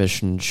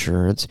 transmission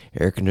insurance,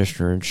 air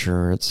conditioner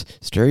insurance,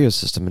 stereo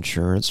system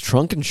insurance,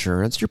 trunk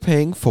insurance. You're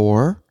paying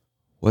for,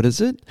 what is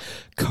it?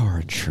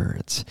 Car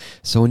insurance.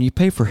 So when you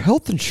pay for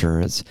health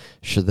insurance,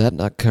 should that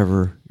not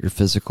cover your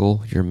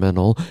physical, your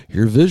mental,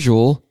 your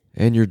visual,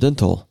 and your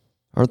dental?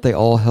 Aren't they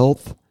all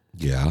health?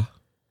 Yeah.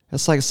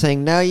 It's like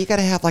saying, no, you got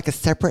to have like a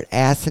separate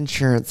ass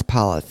insurance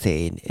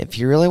policy. If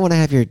you really want to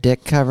have your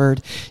dick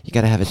covered, you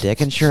got to have a dick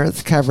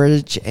insurance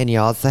coverage, and you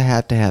also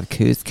have to have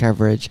coos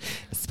coverage,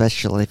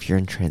 especially if you're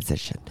in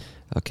transition.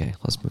 Okay,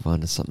 let's move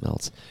on to something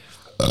else.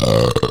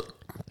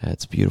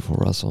 That's beautiful,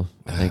 Russell.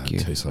 Thank you.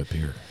 Tastes like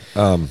beer.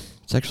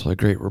 It's actually a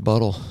great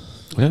rebuttal.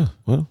 Yeah,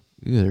 well,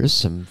 Ooh, there's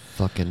some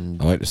fucking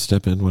I like to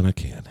step in when I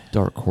can.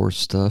 dark horse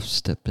stuff.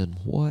 Step in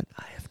what?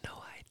 I have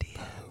no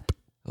idea.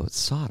 Oh, it's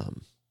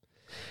Sodom.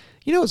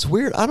 You know, it's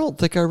weird. I don't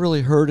think I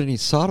really heard any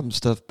Sodom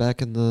stuff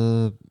back in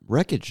the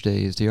Wreckage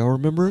days. Do y'all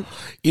remember it?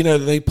 You know,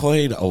 they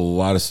played a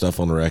lot of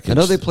stuff on the record. I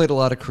know they played a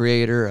lot of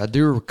Creator. I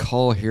do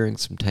recall hearing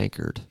some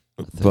Tankard.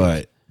 I think.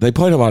 But they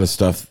played a lot of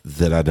stuff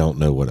that I don't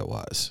know what it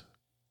was.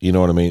 You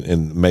know what I mean?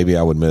 And maybe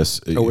I would miss.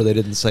 Oh, where they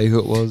didn't say who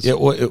it was? Yeah,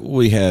 well,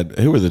 we had,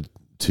 who were the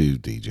two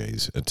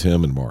DJs?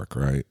 Tim and Mark,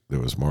 right? There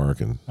was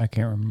Mark and, I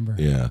can't remember.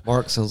 yeah.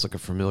 Mark sounds like a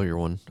familiar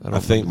one. I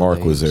think remember the Mark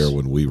was names. there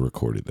when we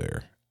recorded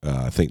there.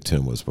 I think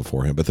Tim was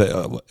before him. But they,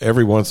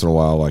 every once in a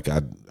while, like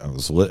I've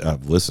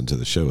listened to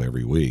the show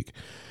every week,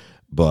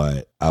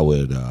 but I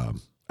would,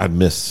 I'd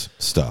miss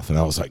stuff. And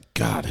I was like,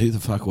 God, who the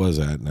fuck was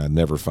that? And I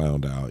never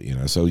found out, you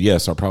know. So,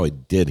 yes, I probably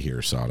did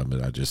hear Sodom,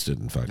 but I just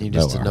didn't fucking You know.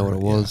 just didn't know I what it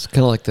heard was.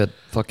 Kind of like that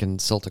fucking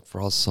Celtic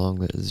Frost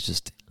song that is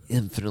just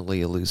infinitely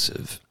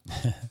elusive.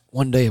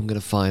 One day I'm going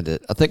to find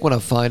it. I think when I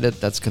find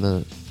it, that's going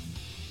to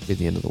be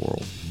the end of the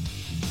world.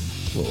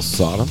 Yeah. Little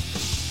Sodom.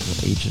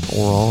 Agent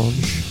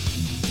Orange.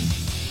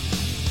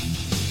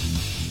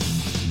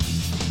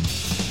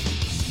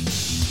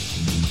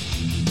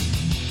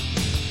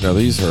 Now,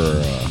 these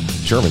are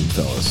German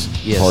fellas.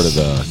 Yes. Part of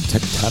the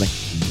Tectonic.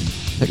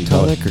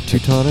 Tectonic or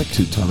Teutonic?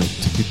 Teutonic.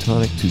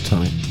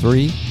 Teutonic.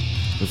 3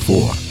 or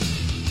 4?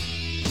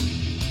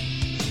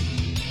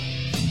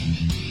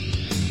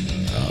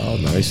 Oh,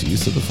 Nice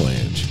use of the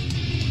flange.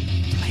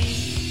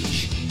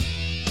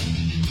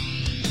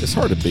 It's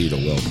hard to beat a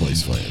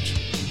well-placed flange.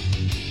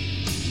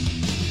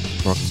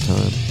 Rock's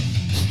time.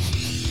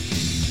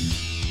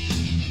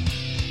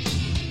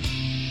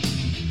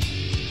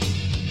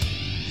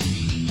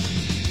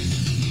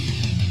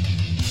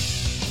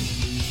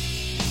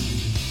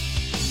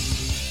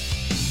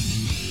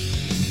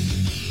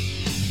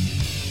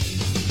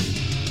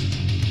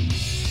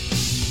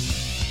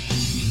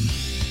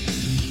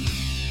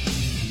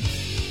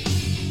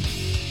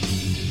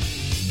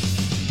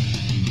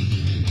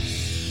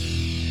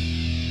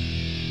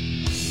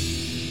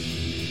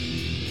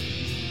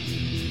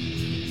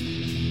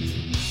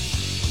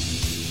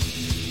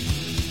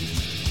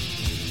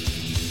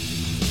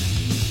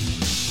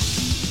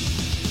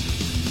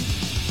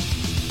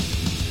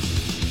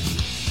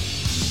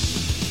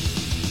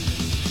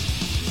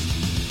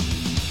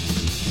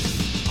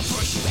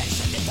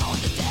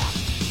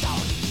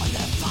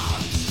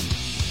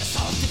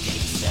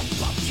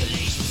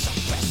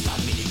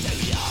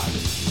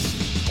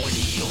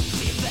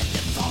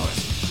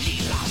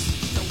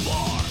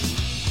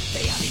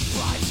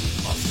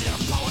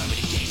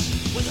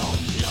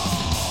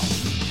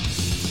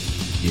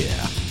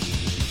 Yeah.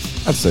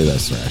 I'd say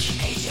that's thrash.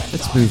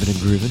 It's moving and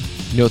grooving.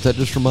 You know what that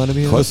just reminded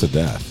me of? Close to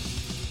death.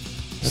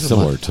 That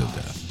Similar remind- to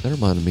death. That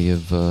reminded me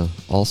of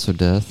also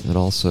Death and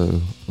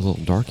also a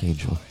little Dark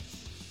Angel.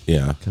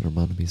 Yeah. Kind of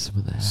reminded me of some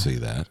of that. See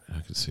that.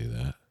 I can see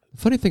that. The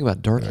funny thing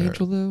about Dark Right.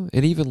 Angel, though,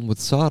 and even with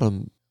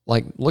Sodom,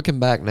 like looking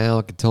back now,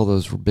 I could tell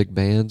those were big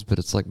bands, but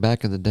it's like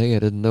back in the day, I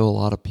didn't know a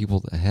lot of people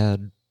that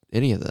had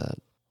any of that.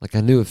 Like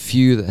I knew a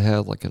few that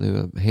had, like I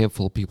knew a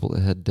handful of people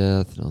that had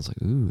Death, and I was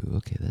like, ooh,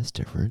 okay, that's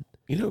different.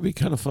 You know, it'd be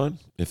kind of fun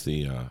if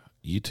the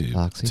YouTube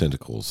Oxy?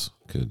 tentacles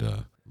could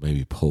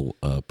maybe pull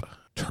up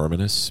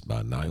Terminus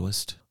by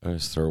Nihilist.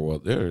 There's Third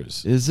World.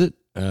 There's. Is it?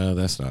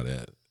 That's not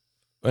it.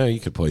 Well, you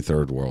could play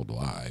Third World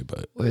Lie,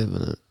 but Wait a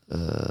minute.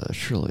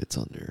 Surely it's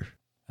on there.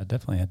 I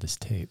definitely had this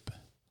tape.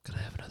 Can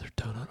I have another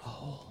donut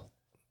hole?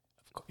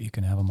 You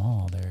can have them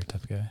all there,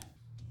 tough guy.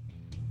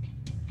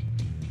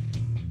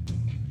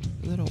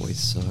 That always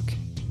suck.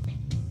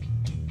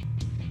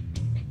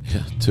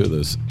 yeah, two of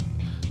those.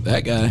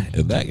 That guy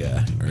and that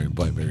guy are in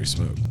Blackberry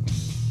Smoke.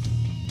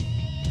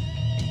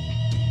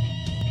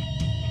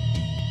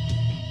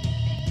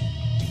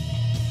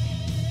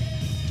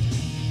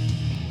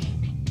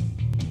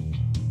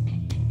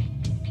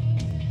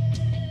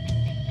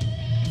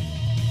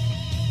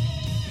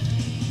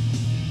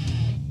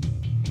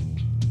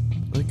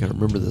 I think I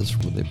remember this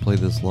when they played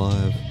this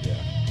live. Yeah.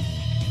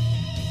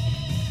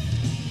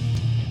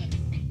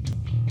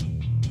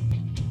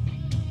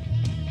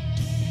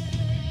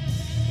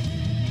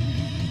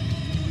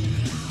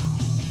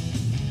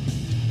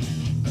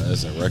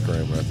 That's a rec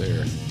room right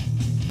there.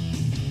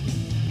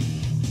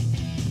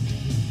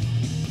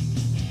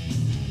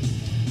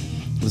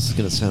 This is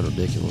going to sound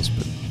ridiculous,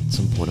 but at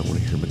some point I want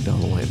to hear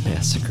McDonald Land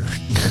Massacre.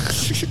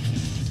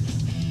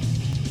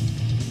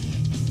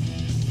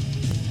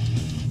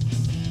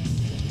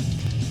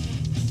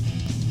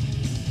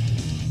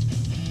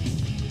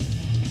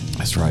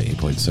 That's right. He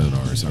played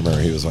sonars. I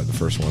remember he was like the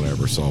first one I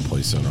ever saw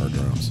play sonar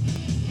drums.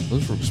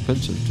 Those were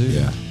expensive, too.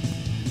 Yeah.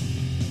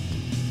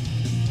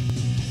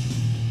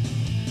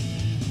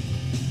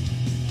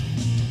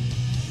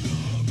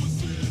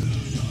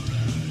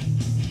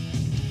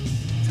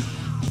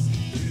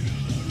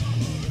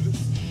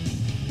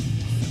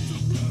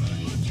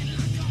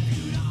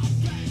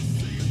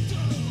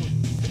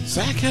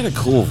 Zach had a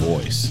cool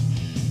voice.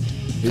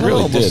 He Kinda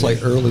really almost did. like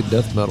early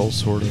death metal,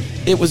 sort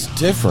of. It was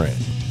different.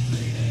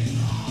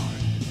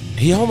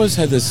 He almost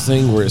had this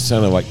thing where it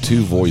sounded like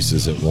two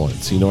voices at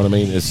once. You know what I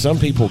mean? It's, some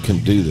people can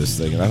do this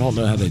thing, and I don't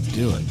know how they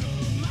do it.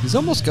 He's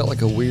almost got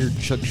like a weird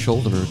Chuck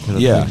Schuldiner kind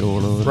of Yeah, thing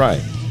going on.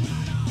 right.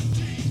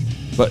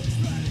 But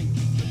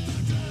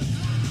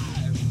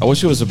I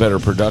wish it was a better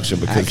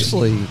production because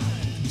Actually,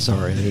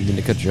 sorry, I didn't mean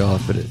to cut you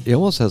off, but it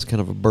almost has kind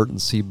of a Burton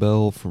C.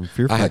 Bell from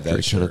Fear I had Factory that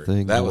kind shirt. of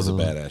thing. That was a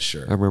going on. badass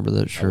shirt. I remember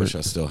that I shirt. wish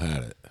I still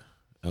had it.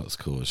 That was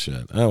cool as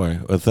shit. Anyway,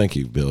 well, thank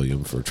you,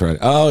 Billiam, for trying.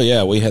 Oh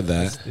yeah, we had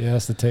that. Yeah,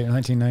 that's the tape,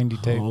 1990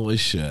 tape. Holy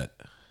shit!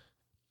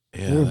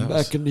 Yeah, We're that back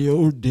was, in the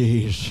old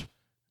days.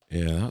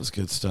 yeah, that was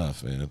good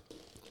stuff, man.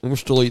 We're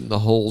still eating the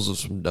holes of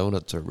some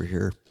donuts over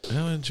here.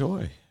 Well,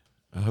 enjoy.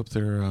 I hope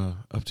they're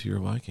up to your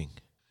liking.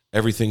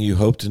 Everything you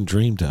hoped and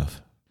dreamed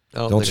of. I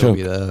don't Don't think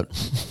it'll be choke.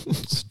 that.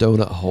 It's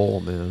donut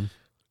hole, man.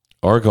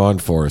 Argonne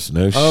Forest,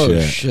 no Oh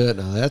shit. shit!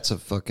 Now that's a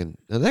fucking.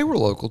 And they were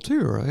local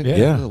too, right? Yeah.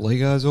 Yeah. The Lay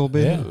Guys old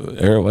band.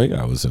 Eric Lake,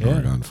 was in Yeah.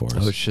 Argonne Forest.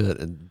 Oh shit!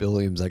 And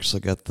Billiams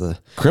actually got the.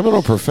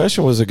 Criminal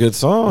Profession was a good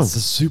song. It's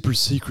the super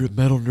secret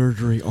metal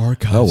nerdery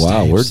archive. Oh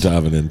wow, we're tapes.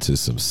 diving into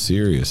some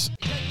serious.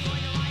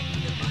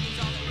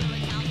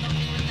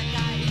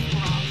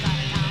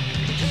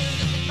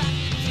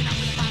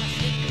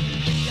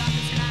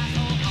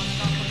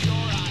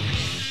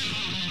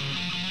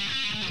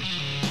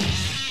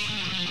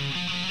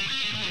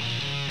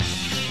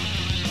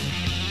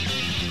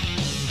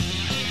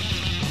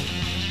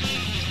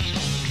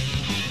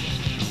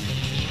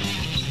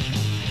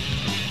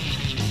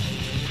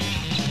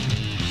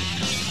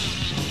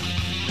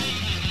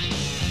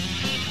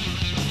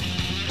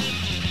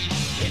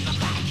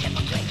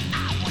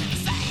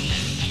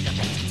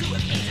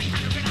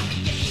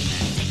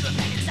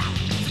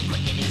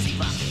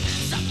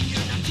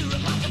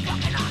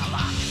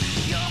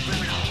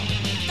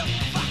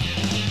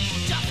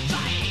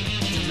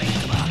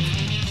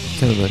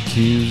 kind of an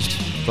Accused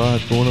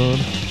vibe going on.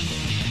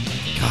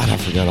 God, I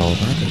forgot all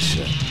about this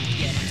shit.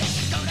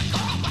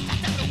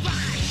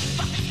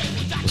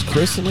 Was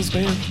Chris in this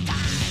band?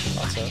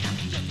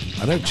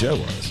 I know Joe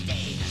was.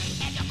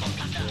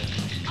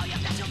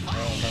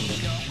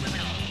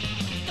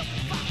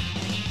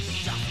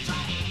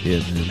 Yeah,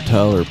 and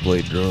Tyler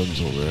played drums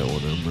on that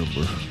one, I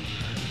remember.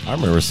 I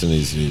remember seeing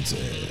these dudes at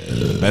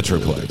the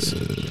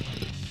Metroplex.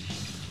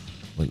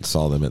 Went and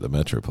saw them at the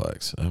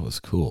Metroplex. That was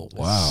cool.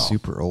 Wow.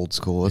 Super old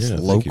school. That's Yeah,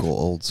 thank local you.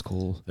 old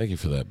school. Thank you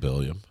for that,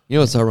 Billiam. You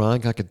know, it's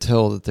ironic. I could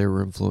tell that they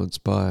were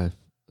influenced by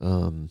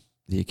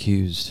The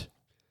Accused.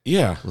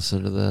 Yeah.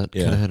 Listen to that.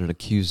 Yeah. Kind of had an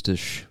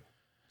Accused-ish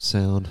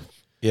sound.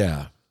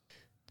 Yeah.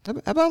 How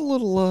about a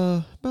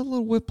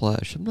little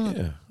Whiplash? I'm not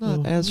Yeah.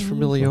 as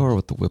familiar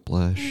with the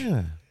Whiplash,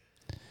 Yeah.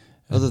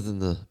 other than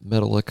the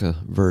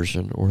Metallica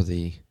version or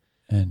the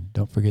And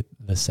don't forget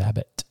the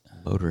Sabbath.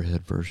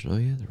 Motorhead version. Oh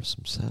yeah, there was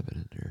some Sabbath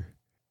in there.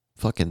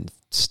 Fucking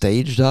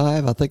Stage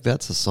Dive. I think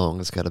that's a song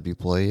that's got to be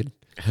played.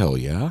 Hell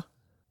yeah.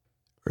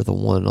 Or the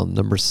one on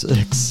number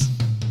 6.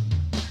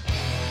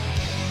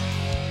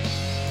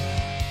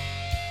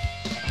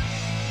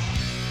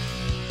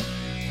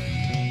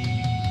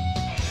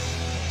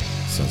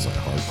 Sounds like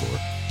hardcore.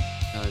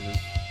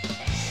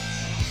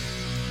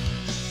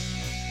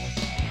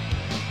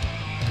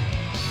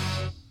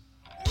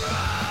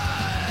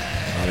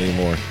 Not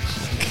anymore.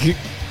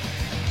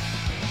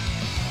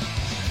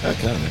 That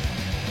kind of.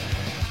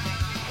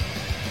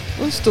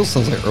 Well, it still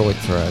sounds like early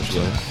thrash,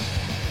 though.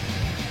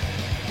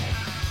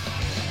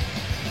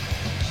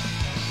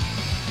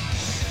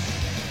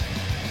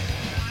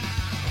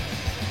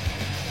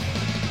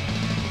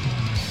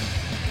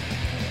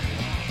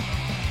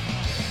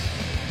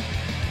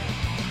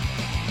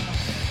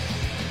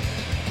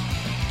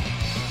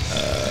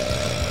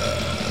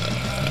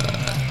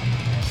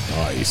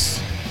 Nice.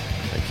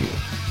 Thank you.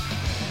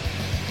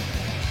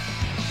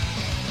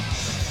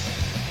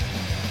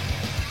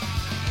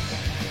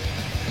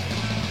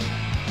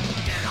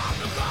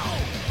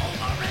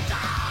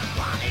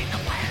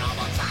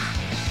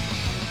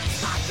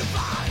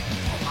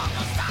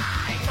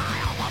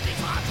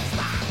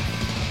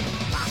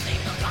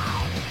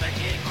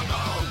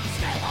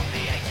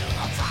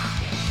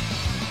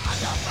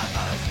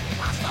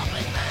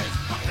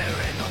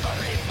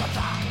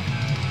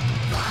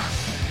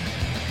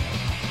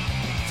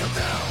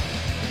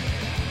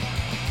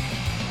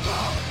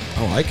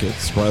 I like it.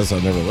 Surprised I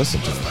never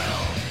listened to it.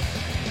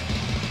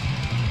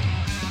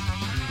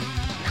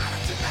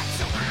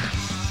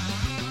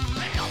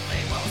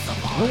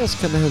 It almost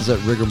kind of has that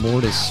rigor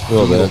mortis A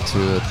little feel bit.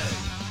 to it.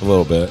 A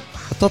little bit.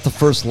 I thought the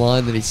first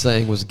line that he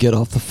sang was "Get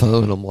off the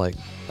phone." I'm like,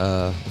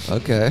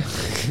 okay.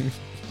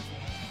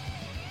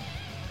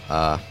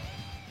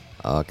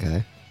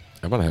 Okay.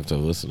 I'm going to have to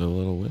listen to a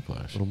little A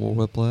Whiplash. little more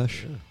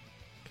Whiplash.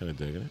 Kind of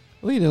digging it.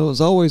 Well, you know, it was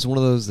always one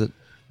of those that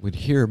we'd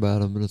hear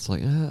about him, and it's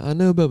like, I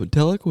know about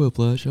Metallica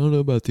Whiplash. I don't know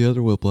about the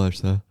other Whiplash,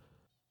 though.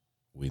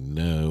 We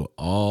know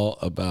all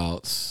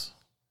about.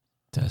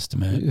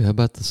 Testament. Ooh, how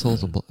about the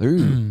Souls of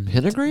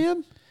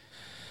Pentagram?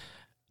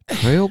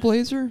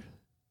 Trailblazer?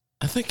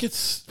 I think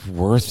it's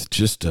worth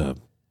just a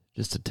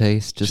Just a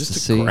taste, just to to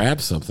see.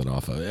 grab something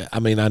off of it. I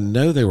mean, I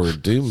know they were a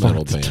doom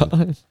metal Fuck the band.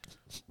 time.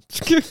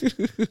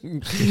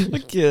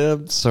 Like, yeah,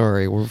 I'm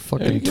sorry. We're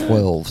fucking You're good.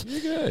 12.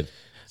 You're good.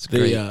 It's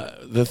great.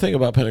 The thing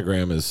about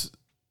Pentagram is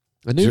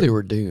I knew they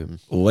were doomed.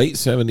 late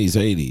 70s,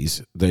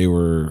 80s, they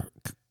were,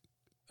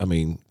 I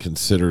mean,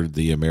 considered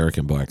the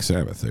American Black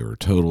Sabbath. They were a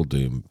total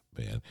doom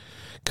band.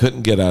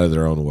 Couldn't get out of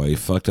their own way.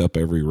 Fucked up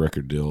every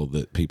record deal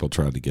that people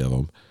tried to give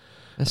them.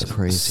 That's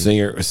crazy.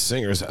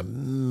 Singer's a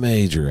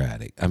major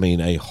addict. I mean,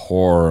 a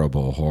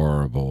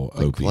horrible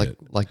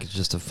opiate. Like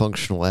just a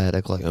functional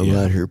addict. Like, I'm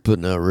Yeah. out here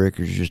putting out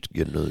records just to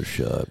get another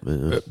shot,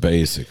 man.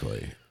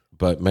 Basically.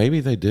 But maybe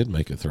they did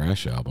make a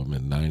thrash album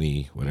in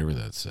 90, whatever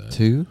that said.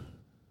 2?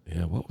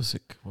 Yeah, what was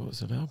it? What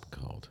was an album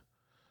called?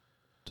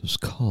 It was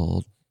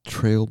called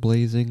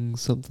Trailblazing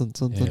something.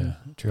 Yeah,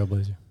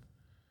 Trailblazer.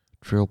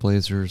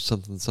 Trailblazer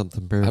something.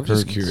 I'm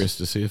just curious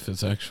to see if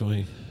it's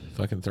actually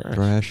fucking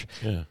Thrash.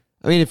 Yeah.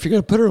 I mean, if you're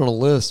going to put it on a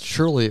list,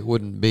 surely it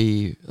wouldn't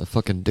be a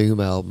fucking Doom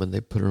album and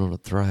they put it on a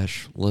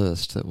thrash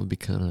list. That would be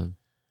kind of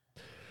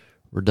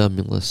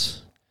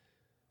redundant.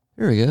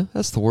 There we go.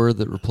 That's the word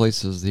that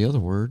replaces the other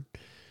word.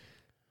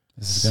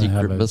 This is going to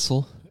have Secret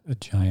missile. a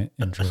giant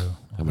intro.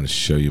 I'm going to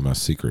show you my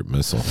secret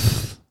missile.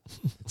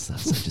 It's not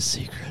such a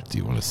secret. Do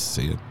you want to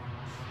see it?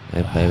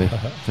 Hey, baby.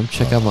 Come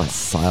check out my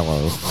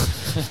silo.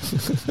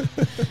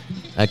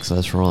 Actually,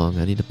 that's wrong.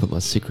 I need to put my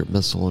secret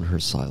missile in her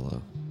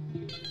silo.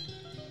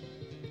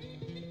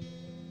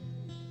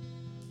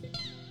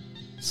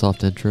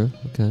 Soft intro.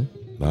 Okay.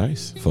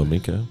 Nice.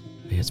 Flamenco.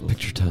 Hey, it's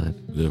picture time.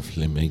 The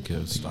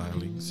flamenco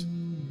stylings.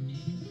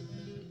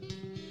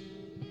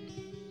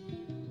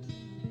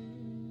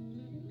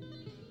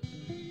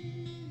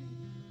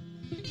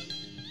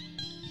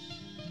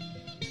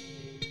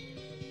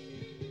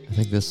 I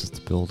think this is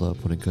the build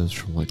up when it goes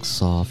from like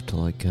soft to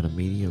like kind of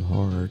medium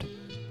hard.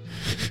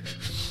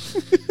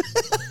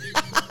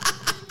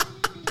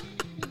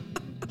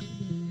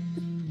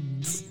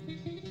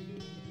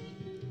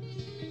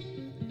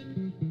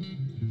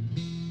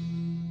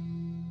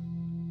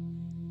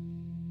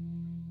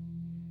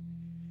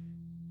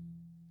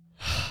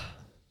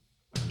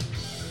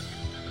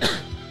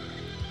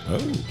 Oh,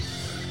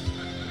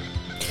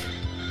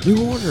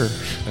 New Order.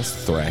 that's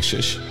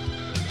thrashish.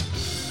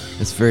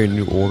 It's very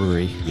New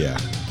Ordery. Yeah.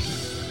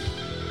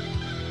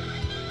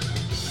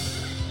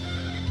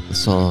 The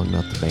song,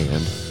 not the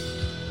band.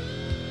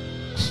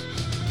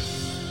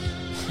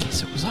 In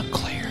case it was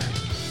unclear.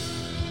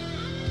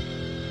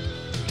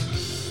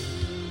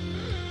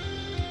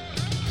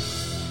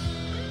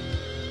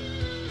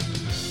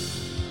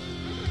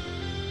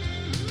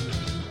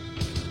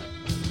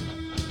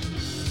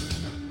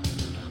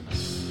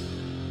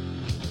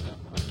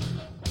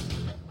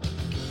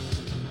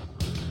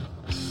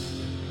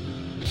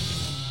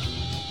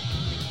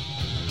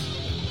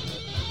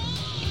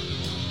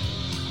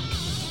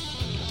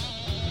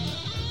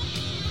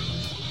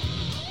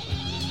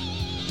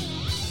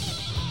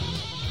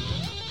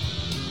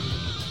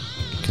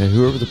 Okay,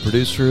 whoever the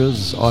producer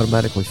is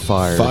automatically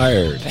fired.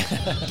 Fired.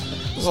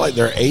 It's like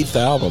their 8th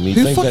album. You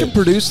Who think fucking that,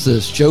 produced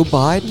this? Joe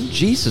Biden?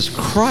 Jesus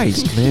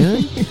Christ,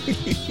 man.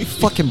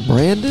 Fucking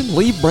Brandon?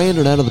 Leave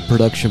Brandon out of the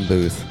production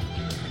booth.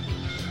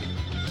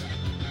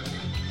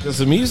 because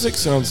the music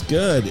sounds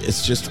good.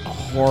 It's just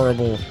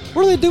horrible.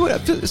 What are they doing?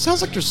 It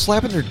sounds like they're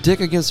slapping their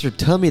dick against their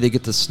tummy to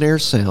get the snare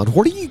sound.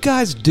 What are you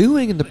guys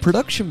doing in the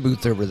production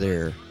booth over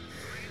there?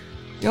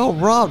 Y'all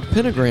robbed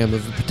Pentagram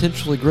of a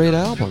potentially great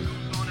album.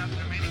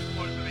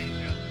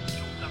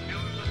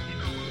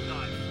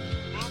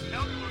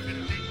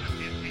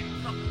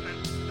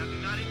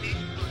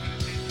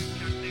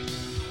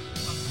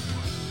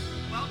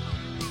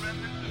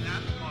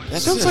 That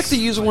sounds like they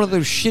use one of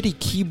those shitty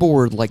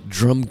keyboard, like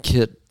drum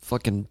kit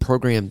fucking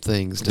program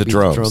things to The beat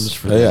drums. the drums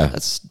for Oh, yeah. that.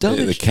 That's dumb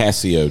The as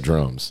Casio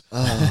drums.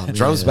 Oh,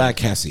 Drums man. by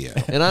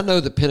Casio. And I know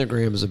that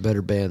Pentagram is a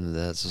better band than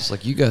that. So it's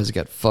like, you guys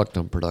got fucked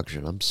on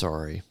production. I'm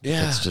sorry.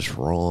 Yeah. That's just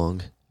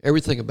wrong.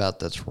 Everything about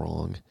that's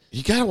wrong.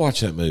 You got to watch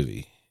that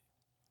movie.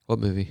 What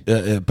movie?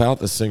 About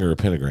the singer of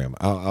Pentagram.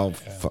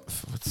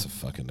 What's the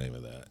fucking name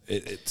of that?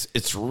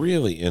 It's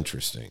really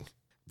interesting.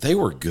 They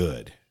were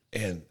good,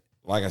 and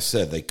like I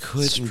said, they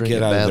couldn't String get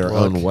of out of bad their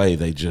luck. own way.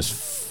 They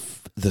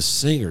the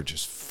singer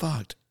just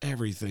fucked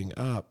everything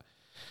up,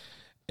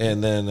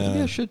 and then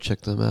Maybe I should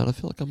check them out. I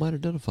feel like I might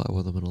identify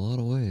with them in a lot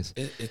of ways.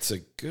 it's a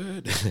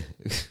good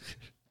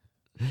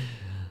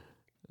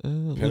A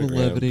little Pentagram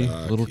levity,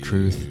 a little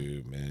truth.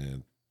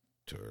 documentary.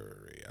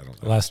 I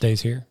don't know. Last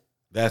Days Here.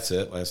 That's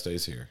it. Last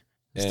Days Here.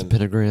 It's the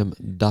Pentagram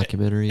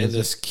documentary. And is it?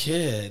 this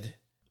kid,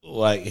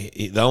 like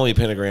the only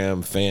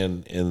Pentagram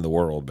fan in the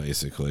world,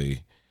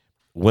 basically,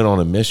 went on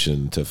a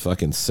mission to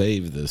fucking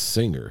save this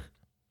singer,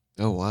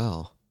 Oh,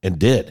 wow. and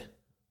did,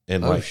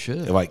 and Oh,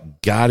 shit.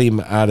 like got him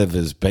out of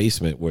his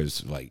basement.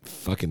 Was like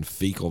fucking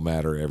fecal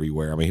matter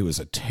everywhere. I mean, he was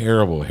a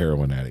terrible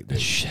heroin addict.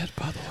 Dude. Shit,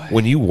 by the way.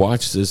 When you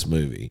watch this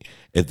movie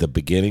at the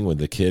beginning, when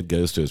the kid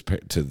goes to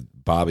to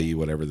Bobby,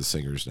 whatever the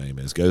singer's name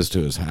is, goes to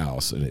his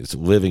house and is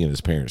living in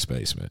his parents'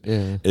 basement.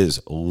 Yeah. It is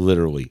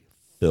literally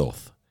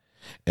filth.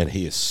 And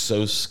he is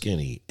so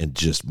skinny and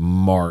just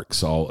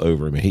marks all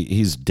over him.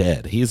 He's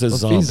dead. He's a Well, if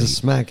zombie. he's a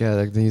smack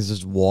addict, then he's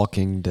just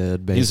walking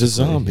dead, basically. He's a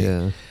zombie.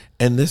 Yeah.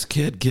 And this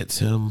kid gets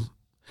him.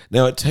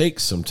 Now, it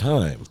takes some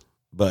time,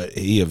 but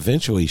he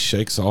eventually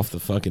shakes off the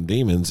fucking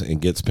demons and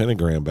gets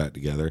Pentagram back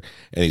together.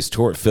 And he's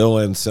toured. Phil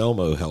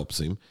Anselmo helps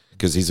him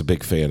because he's a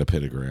big fan of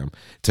Pentagram.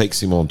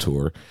 Takes him on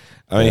tour.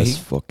 I mean, Best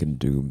fucking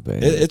doom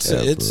band. it's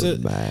ever,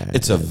 man.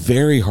 a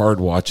very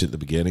hard watch at the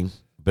beginning,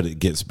 but it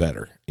gets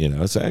better. You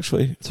know, it's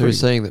actually So you're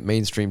saying that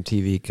mainstream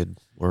TV could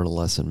learn a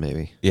lesson,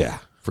 maybe, yeah.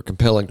 for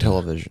compelling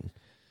television.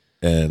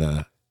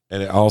 And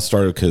it all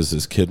started because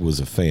this kid was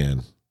a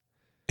fan.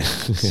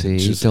 See,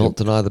 Just- don't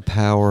deny the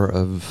power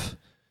of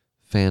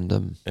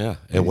fandom. Yeah, Ladies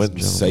and went and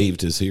and gentlemen.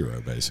 saved his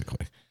hero,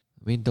 basically.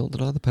 I mean, don't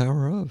deny the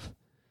power of.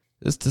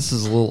 This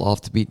is a little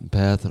off the beaten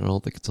path, and I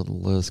don't think it's on the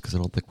list because I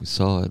don't think we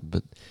saw it.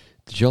 But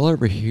did y'all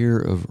ever hear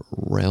of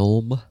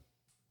Realm? back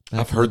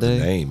I've in heard the day?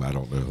 name. I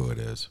don't know who it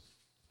is.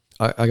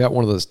 I got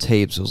one of those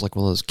tapes. It was like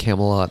one of those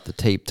Camelot, the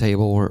tape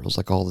table, where it was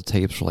like all the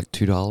tapes were like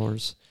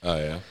 $2. Oh,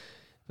 yeah?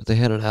 But they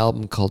had an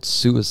album called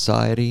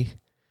Suiciety,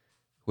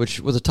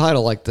 which with a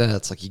title like that,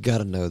 it's like you got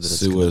to know that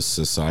it's gonna-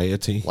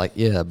 Society? like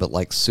but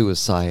like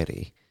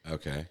Suiciety,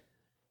 Okay.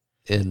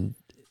 and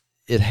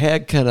it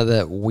had kind of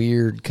that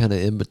weird kind of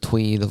in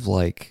between of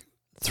like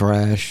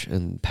thrash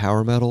and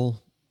power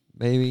metal,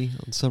 maybe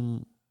on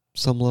some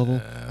level.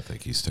 I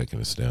think he's taking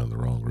us down the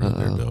wrong road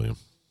there, Uh-oh. Billiam.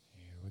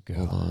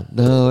 Hold on.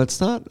 No,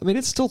 it's not. I mean,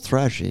 it's still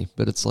thrashy,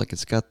 but it's like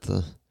it's got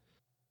the.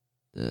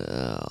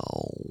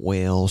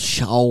 Well,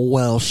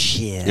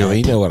 shit.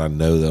 You know what I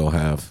know they'll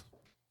have?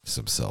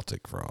 Some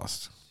Celtic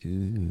Frost.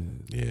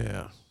 Ooh.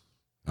 Yeah.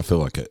 I feel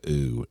like a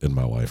ooh in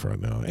my life right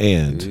now.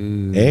 And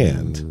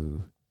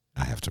Ooh.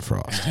 I have to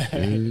frost.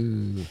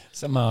 Ooh.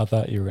 Somehow I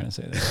thought you were going to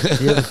say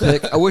that. You have a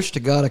pick? I wish to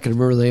God I could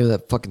remember the name of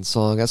that fucking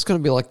song. That's going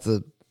to be like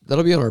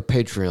that'll be on our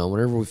Patreon.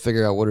 Whenever we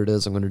figure out what it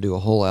is, I'm going to do a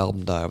whole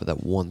album dive of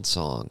that one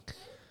song.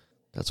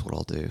 That's what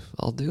I'll do.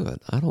 I'll do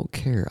it. I don't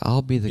care.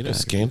 I'll be the You guy. know, to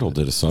do Scandal it.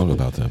 did a song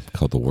about them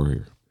called The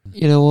Warrior.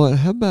 You know what?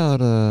 How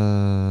about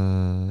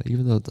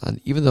even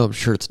though I'm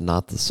sure it's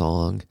not the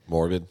song.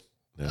 Morbid.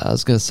 I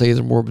was going to say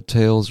either Morbid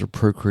Tales or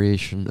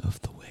Procreation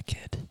of the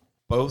Wicked.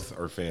 Both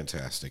are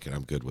fantastic, and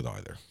I'm good with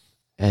either.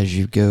 As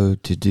you go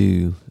to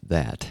do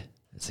that,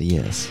 it's a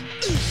yes.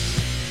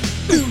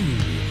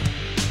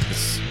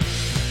 It's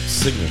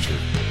signature.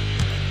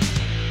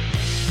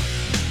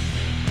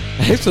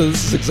 Actually,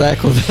 this is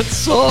exactly that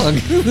song,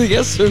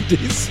 the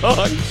SOD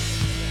song.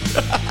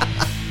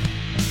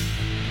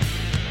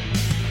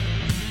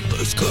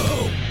 Let's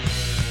go.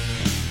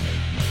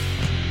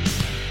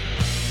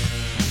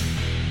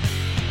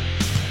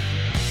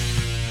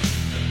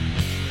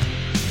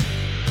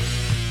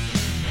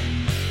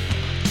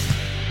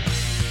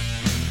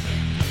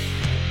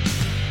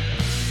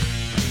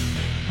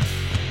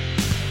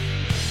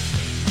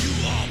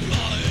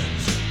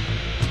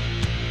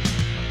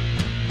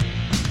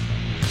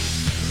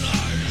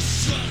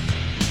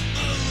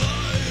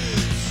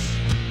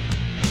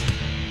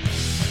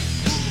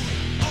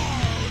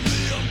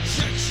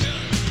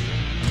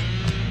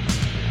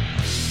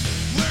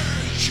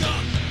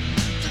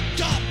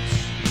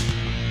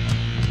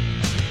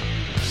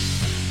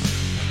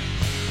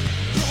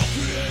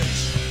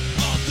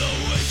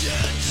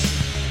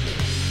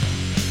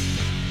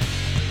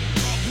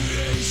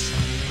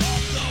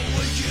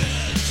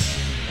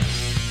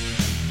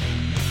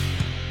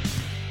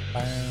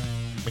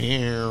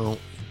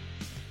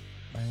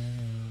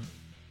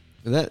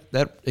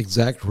 That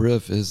exact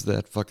riff is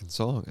that fucking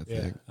song, I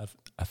Yeah, think.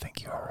 I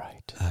think you are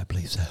right. I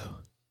believe so.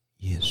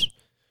 Yes.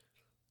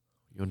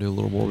 You want to do a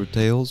little Morbid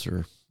Tales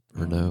or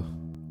no?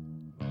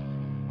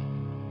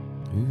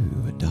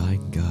 Ooh, a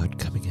dying god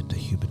coming into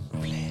human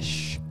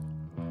flesh.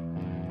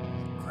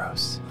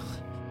 Gross.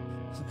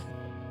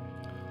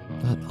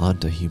 Not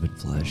onto human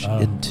flesh, Oh.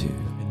 into.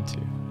 Into.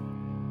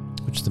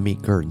 Which the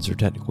meat curtains are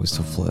technically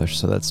still flesh,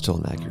 so that's still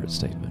an accurate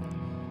statement.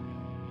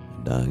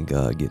 A dying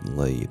god getting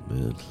laid,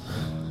 man.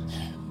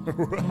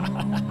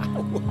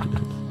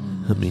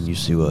 I mean, you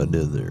see what I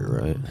did there,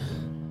 right?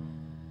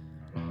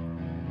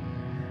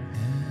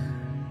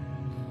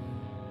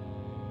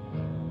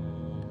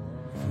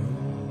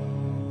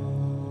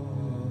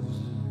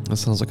 That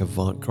sounds like a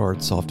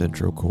avant-garde soft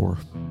intro core.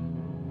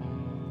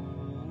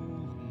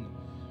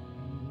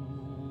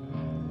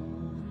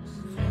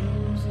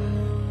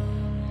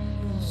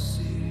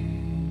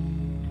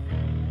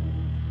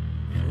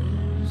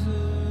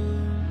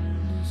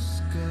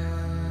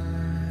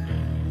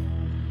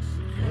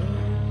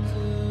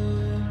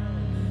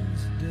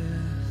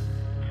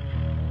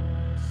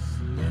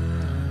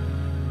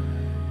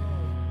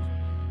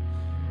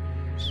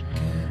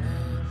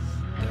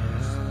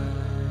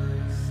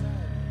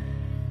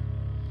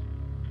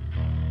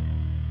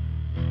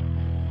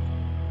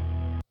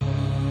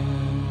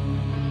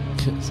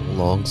 It's a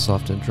long,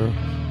 soft intro.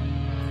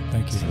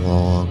 Thank It's you.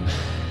 long.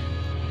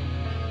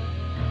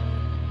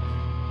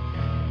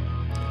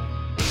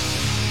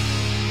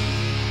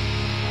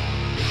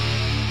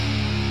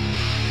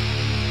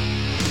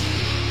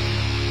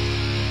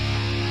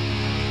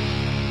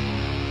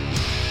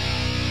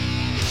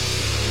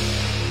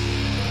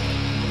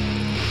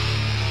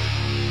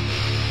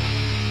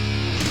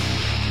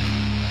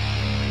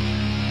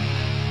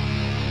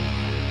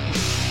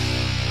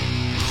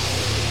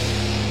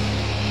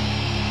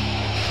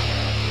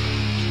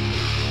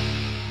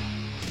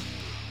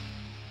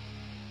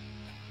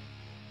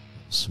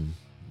 Some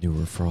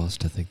newer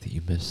Frost, I think, that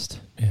you missed.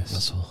 Yes.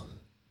 Russell.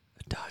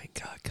 A dying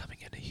god coming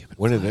into human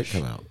When did it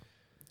flesh. come out?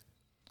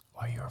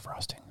 While you were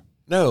frosting.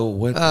 No,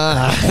 when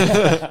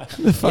Yeah,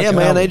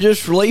 man, they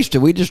just released it.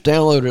 We just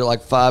downloaded it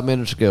like 5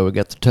 minutes ago. We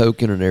got the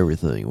token and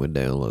everything. We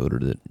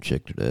downloaded it and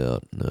checked it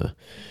out. And,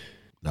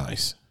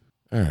 nice.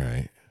 All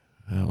right.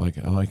 I like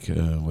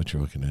what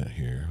you're looking at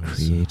here.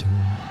 Creator.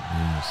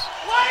 Yes.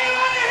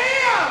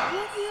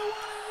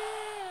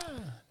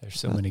 There's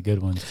so many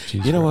good ones to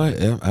choose You know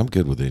from. what? I'm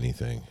good with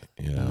anything.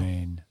 You know, I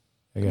mean,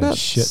 they got a That's-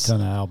 shit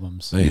ton of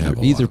albums. They have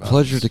a Either lot of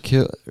Pleasure albums. to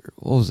Kill,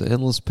 what was it?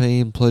 Endless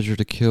Pain, Pleasure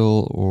to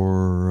Kill,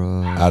 or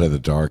Out of the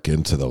dark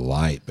into the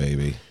light,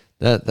 baby.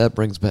 that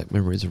brings back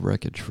memories of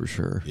Wreckage for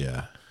sure.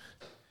 Yeah.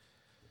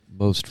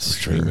 Most for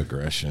Extreme sure.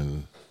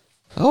 aggression.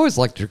 I always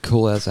liked their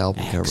cool ass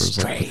album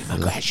covers, like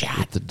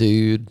with the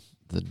dude,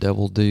 the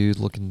devil dude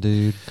looking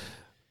dude.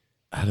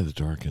 Out of the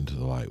dark into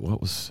the light.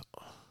 What was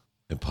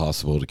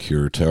Impossible to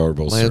Cure?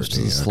 Terrible. Lamps to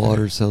Certainty. the Okay.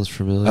 Slaughter sounds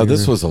familiar. Oh,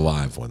 this was a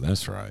live one.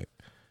 That's right.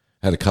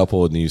 Had a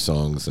couple of new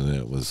songs, and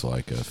it was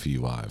like a few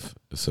live.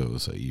 So it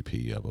was an EP,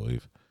 I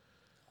believe.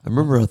 I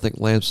remember. I think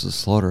Lamps to the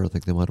Slaughter. I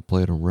think they might have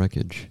played on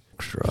Wreckage.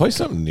 Play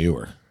something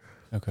newer.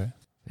 Okay.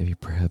 Maybe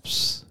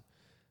perhaps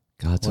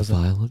Gods Was of it-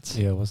 Violence.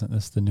 Yeah, wasn't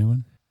this the new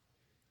one?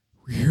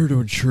 We're here to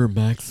ensure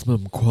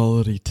maximum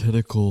quality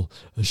tentacle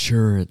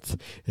assurance.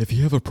 If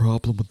you have a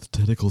problem with the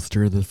tentacles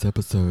during this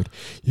episode,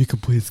 you can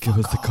please give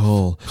us a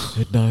call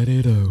at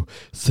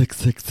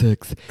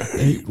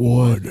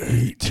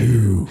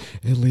 980-666-8182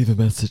 and leave a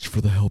message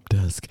for the help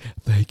desk.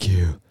 Thank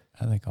you.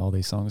 I think all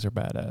these songs are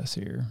badass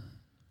here.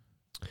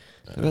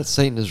 What about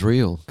Satan is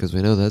real? Because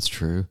we know that's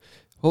true.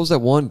 What was that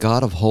one?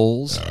 God of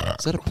Holes?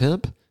 Is that a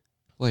pimp?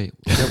 Wait,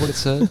 is that what it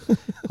said?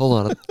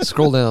 Hold on.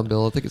 Scroll down,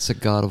 Bill. I think it said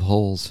God of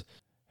Holes.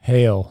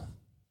 Hail.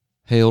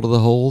 Hail to the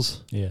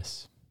holes.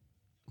 Yes.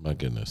 My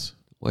goodness.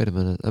 Wait a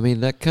minute. I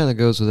mean, that kind of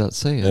goes without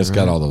saying. And it's right?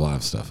 got all the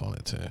live stuff on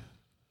it, too.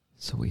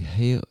 So we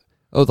hail.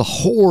 Oh, the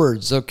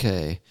hordes.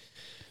 Okay.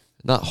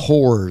 Not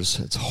whores.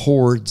 It's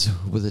hordes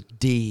with a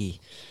D.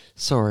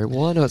 Sorry.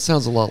 Well, I know it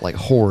sounds a lot like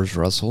whores,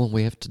 Russell, and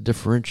we have to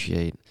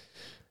differentiate.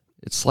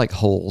 It's like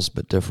holes,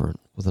 but different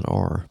with an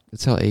R.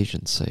 It's how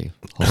Asians say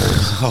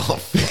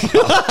holes.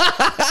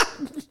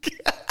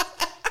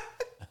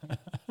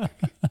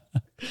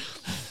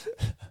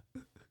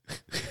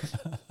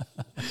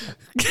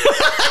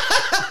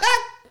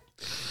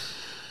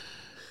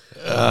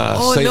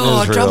 Satan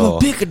Israel.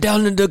 picker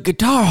down in the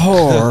guitar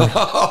hole.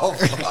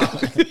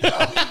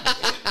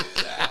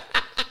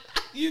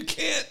 You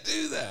can't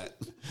do that.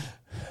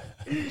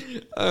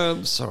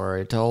 I'm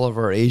sorry. To all of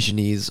our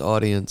Asianese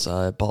audience,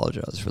 I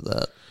apologize for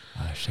that.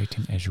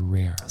 Satan is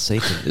rare.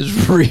 Satan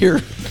is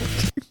rear.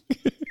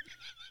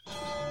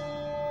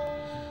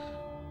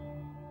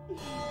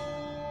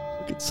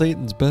 Look at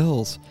Satan's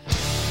bells.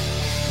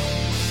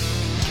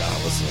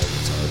 God, listen to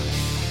that guitar.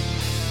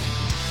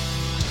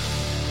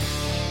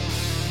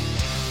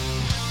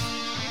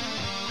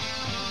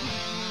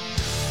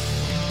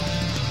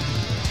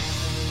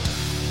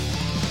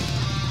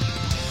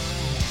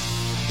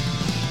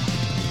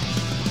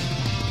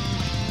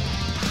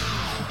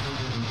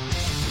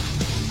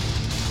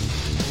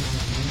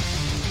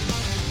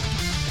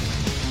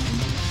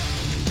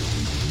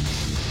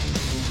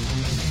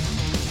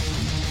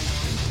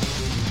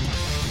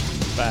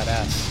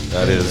 Badass.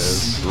 That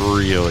is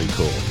really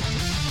cool.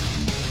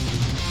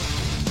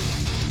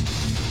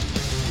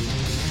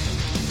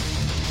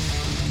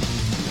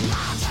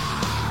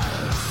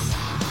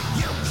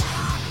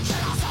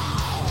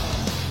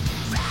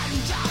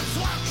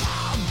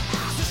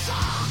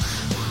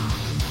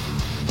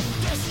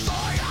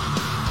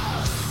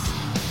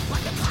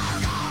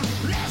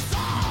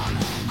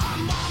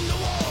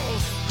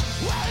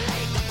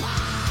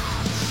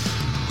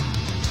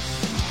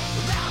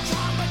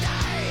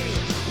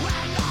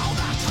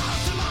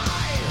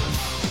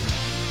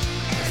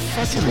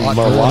 Lot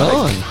going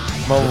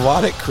on.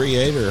 Melodic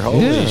creator.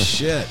 Holy Yeah.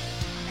 shit.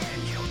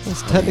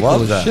 That's I technical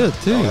love as that. shit,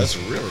 too. Oh, that's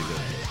really good.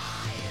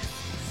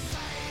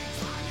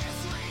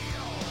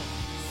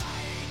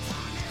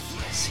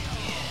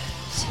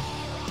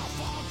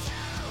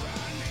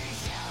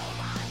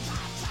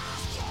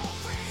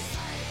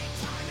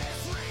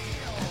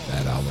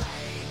 That album.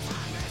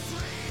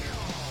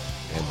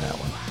 And that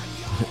one.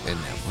 And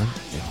that one.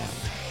 And that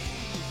one.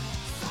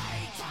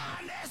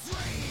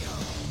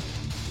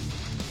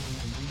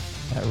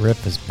 That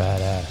riff is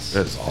badass.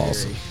 That is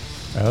awesome.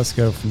 All right, let's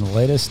go from the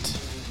latest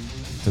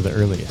to the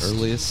earliest.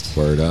 Earliest.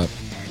 Word up.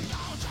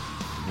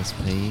 Miss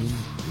Payne.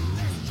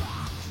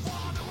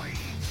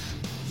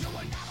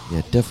 Yeah,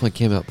 it definitely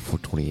came out before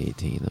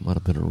 2018. That might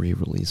have been a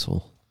re-release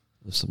of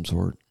some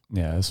sort.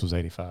 Yeah, this was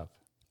 85.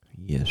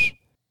 Yes.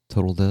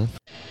 Total Death.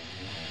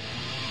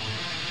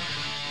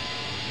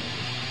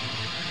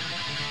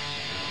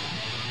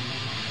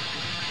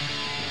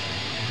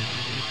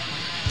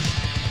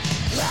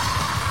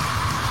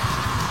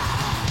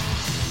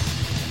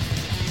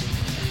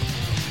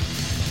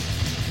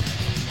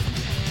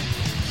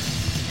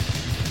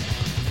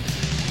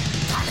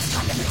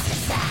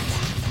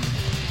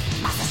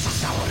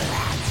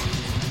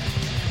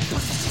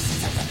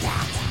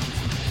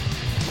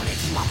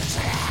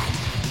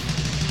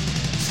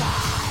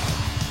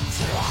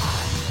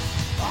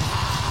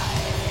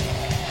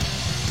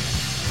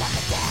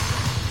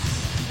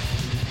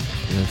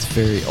 Yeah, it's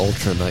very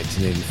ultra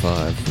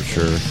 1985 for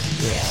sure.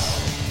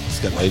 It's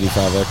got an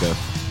 85 echo.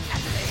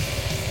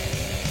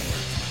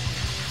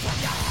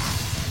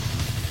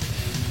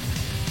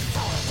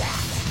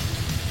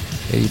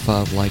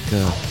 '85 like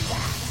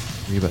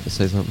were you about to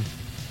say something?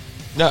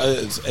 No,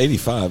 it's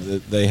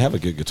 85. They have a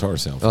good guitar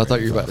sound. Oh, I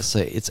thought you were about to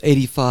say it's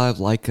 '85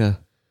 like a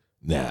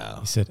No.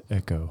 He said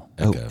echo.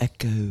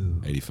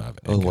 Echo. 85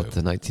 Oh, echo. what,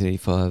 the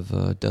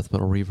 1985 death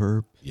metal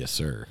reverb? Yes,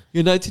 sir.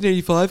 Your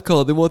 1985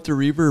 call. They want the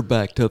reverb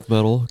back, death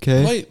metal.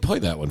 Okay. Play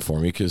that one for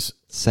me, because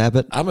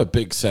Sabbath. I'm a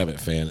big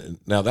Sabbath fan.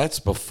 Now, that's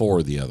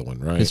before the other one,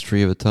 right?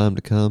 History of a Time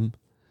to Come.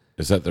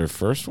 Is that their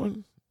first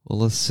one? Well,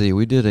 let's see.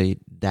 We did a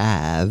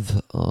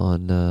dive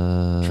on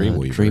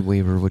Dreamweaver.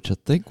 Dreamweaver, which I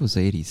think was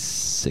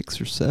 86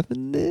 or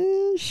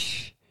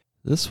 7-ish.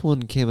 This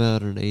one came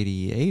out in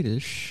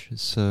 88-ish,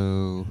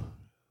 so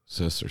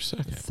So it's their I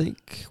second.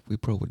 think we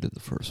probably did the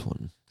first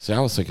one. See, I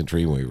was thinking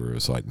Dreamweaver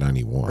was like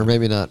 91. Or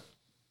maybe not.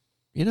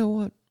 You know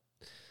what?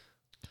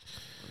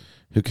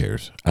 Who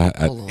cares? Hold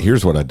on.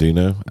 Here's what I do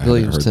know. I haven't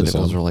Billions heard this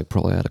tentacles album. are like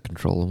probably out of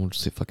control. I want to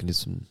see if I can do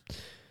some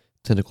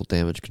tentacle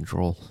damage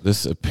control.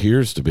 This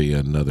appears to be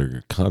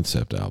another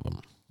concept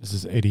album. This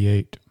is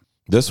 88.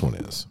 This one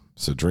is.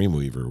 So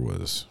Dreamweaver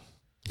was.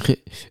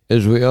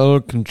 As we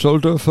all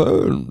consult our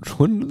phones,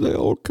 when did they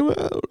all come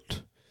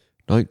out?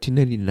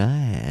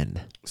 1989.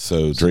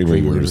 So So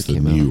Dreamweaver Dreamweaver is the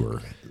came out.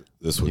 newer.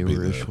 This would be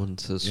Newer-ish the. one.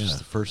 So this yeah. is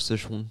the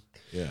first-ish one.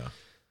 Yeah.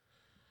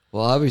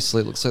 Well,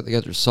 obviously, it looks like they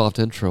got their soft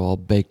intro all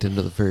baked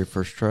into the very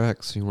first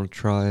track. So you want to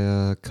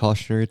try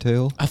Cautionary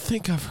Tale? I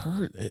think I've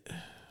heard it.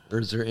 Or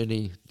is there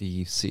any, do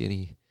you see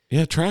any,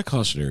 Yeah, try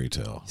Cautionary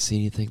Tale. you see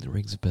anything that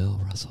rings a bell,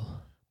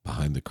 Russell?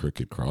 Behind the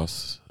Crooked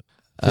Cross.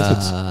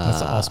 That's an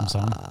awesome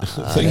song. I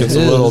think it's a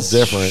little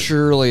different.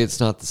 Surely it's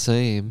not the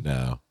same.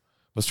 No.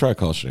 Let's try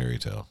Cautionary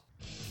Tale.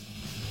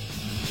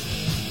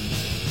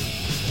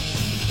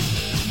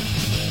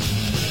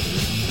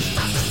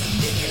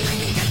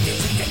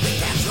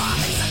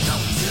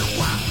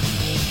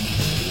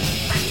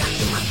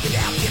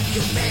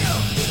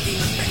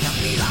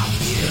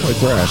 Boy,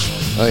 thrash.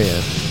 Oh,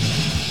 yeah.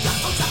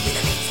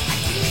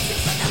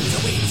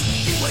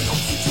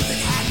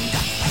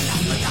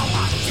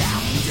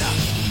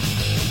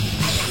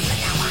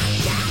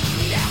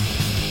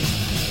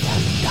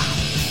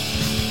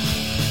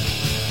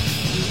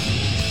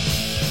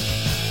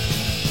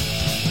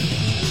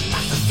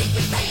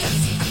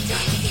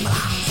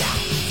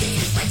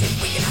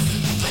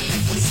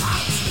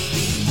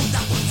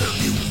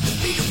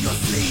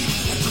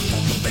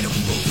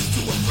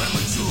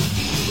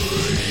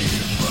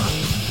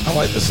 I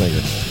like the singer.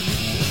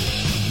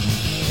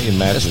 He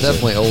matches That's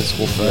definitely old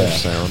school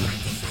thrash Yeah. sound.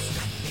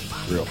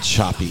 real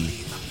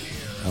choppy.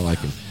 I like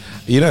him.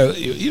 You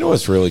know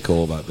what's really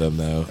cool about them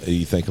though?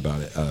 You think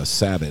about it.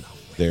 Sabbath,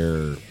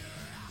 their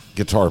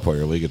guitar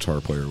player, lead guitar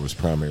player, was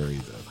primarily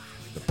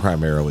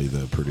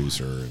the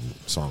producer and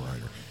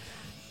songwriter.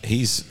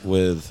 He's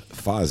with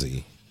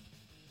Fozzy,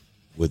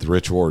 with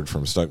Rich Ward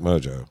from Stuck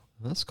Mojo.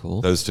 That's cool.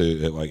 Those two,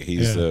 like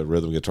he's the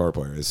rhythm guitar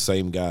player. The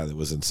same guy that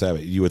was in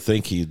Sabbath. You would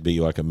think he'd be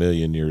like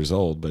 1,000,000 years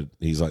old, but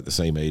he's like the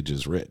same age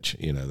as Rich.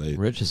 You know,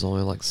 Rich is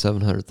only like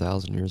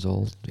 700,000 years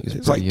old.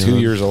 he's like 2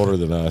 years older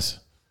than us,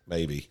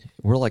 maybe.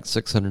 We're like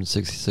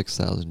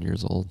 666,000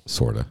 years old.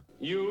 Sorta.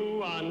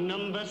 You are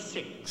number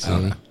 6.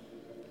 See?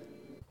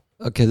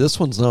 Okay, this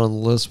one's not on the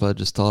list, but I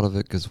just thought of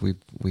it because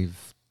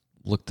we've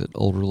looked at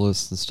older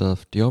lists and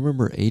stuff. Do y'all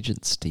remember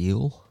Agent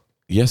Steel?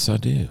 Yes, I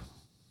do.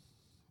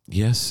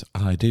 Yes,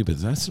 I do, but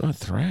that's not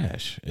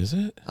thrash, is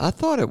it? I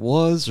thought it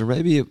was, or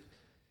maybe it.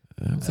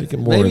 I'm thinking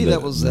more. Maybe of the,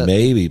 that was that-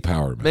 maybe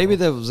power metal. Maybe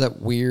that was that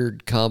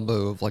weird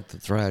combo of like the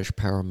thrash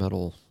power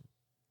metal.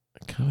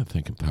 I'm kind of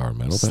thinking power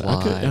metal, but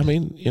I Slide.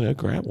 mean,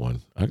 grab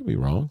one. I could be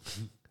wrong.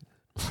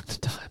 Fuck the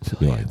time.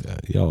 You like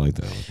that? Y'all like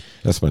that one?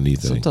 That's my neat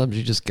thing. Sometimes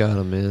you just got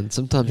them in.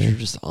 Sometimes you're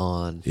just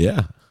on.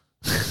 Yeah.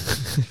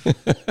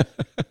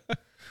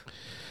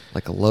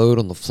 Like a load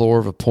on the floor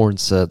of a porn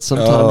set.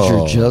 Sometimes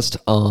you're just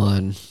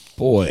on.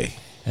 Boy,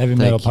 Heavy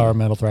metal, Thank you. power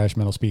metal, thrash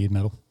metal, speed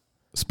metal.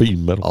 speed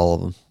metal. All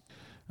of them.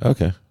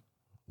 Okay.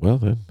 Well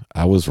then,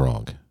 I was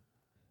wrong.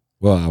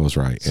 Well, I was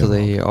right. So and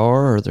they wrong.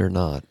 are or they're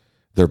not?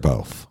 They're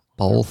both.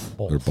 Both?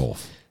 They're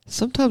both.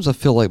 Sometimes I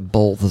feel like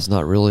both is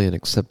not really an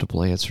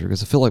acceptable answer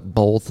because I feel like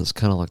both is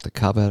kind of like the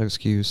cop-out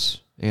excuse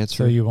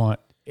answer. So you want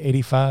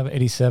 85,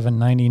 87,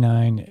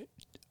 99,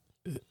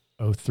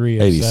 03,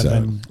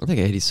 87. I think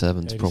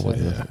 87 is probably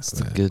 87. Yeah, that's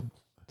the yeah. good.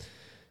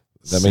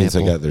 That means they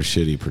sample. got their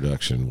shitty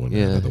production one out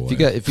Yeah, of the way.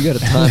 if you got a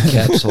time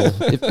capsule,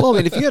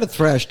 if you got a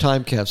thrash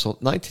time capsule,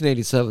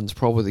 1987 is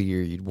probably the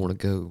year you'd want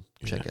to go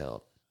check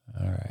out.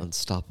 All right.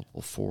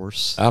 Unstoppable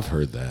Force, I've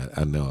heard that.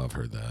 I know I've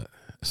heard that.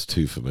 It's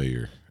too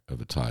familiar of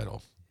a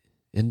title.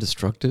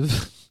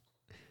 Indestructive.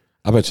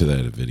 I bet you they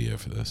had a video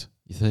for this.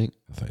 You think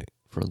I think.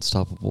 for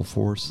Unstoppable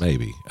Force?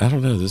 Maybe. I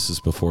don't know. This is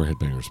before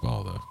Headbangers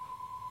Ball, though.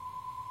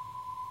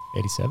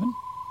 87?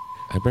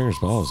 Headbangers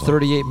Ball is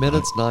 38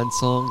 minutes, 9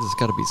 songs. There's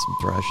got to be some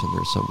thrash in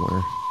there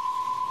somewhere.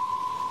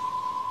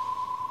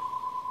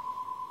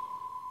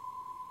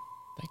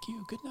 Thank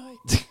you. Good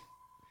night.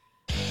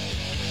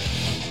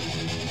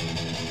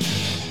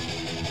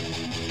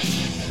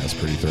 That's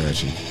pretty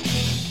thrashy.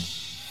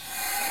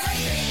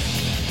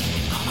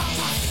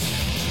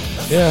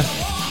 Yeah.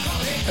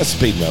 That's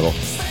speed metal.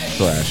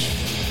 Thrash.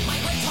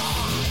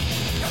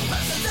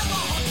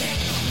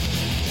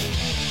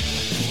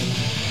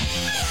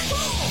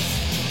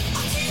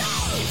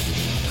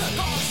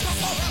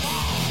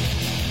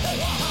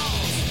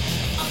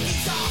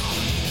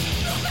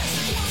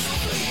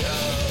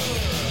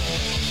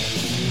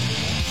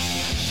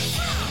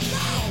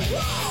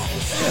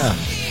 Yeah.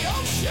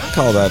 I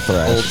call that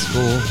thrash. Old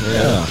school.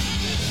 Yeah. Yeah.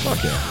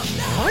 Fuck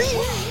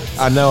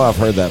yeah. I know I've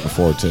heard that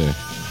before too.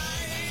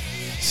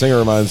 Singer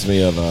reminds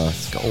me of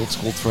It's got old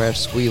school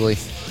thrash squealy.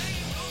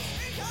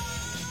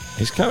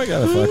 he's kind of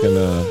got a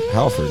fucking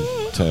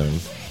Halford tone.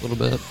 A little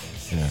bit.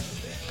 Yeah.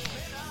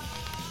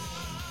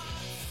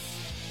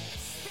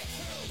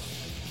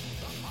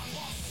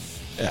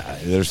 Yeah,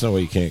 there's no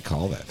way you can't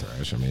call that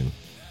thrash. I mean,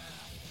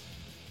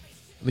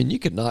 You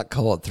could not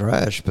call it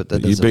thrash, but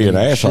that You'd doesn't be an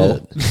mean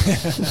asshole.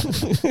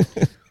 shit.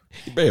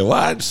 you be a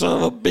white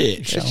son of a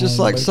bitch. It's just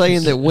like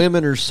saying that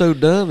women are so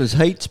dumb is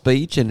hate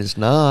speech, and it's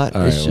not.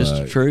 All It's right, just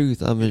well, the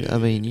truth.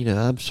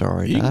 I'm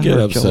sorry. You I can get hurt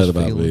y'all's upset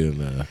about feelings.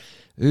 being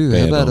Ooh, how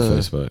banned about on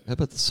Facebook. how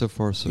about the so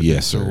far so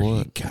Yes, good, so sir. You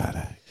what?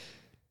 gotta.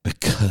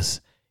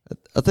 Because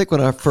I think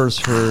when I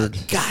first heard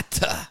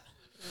gotta.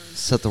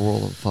 "Set the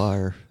World on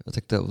Fire," I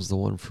think that was the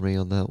one for me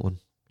on that one.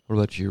 What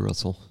about you,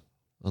 Russell?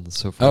 on the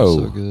So Far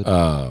So Good?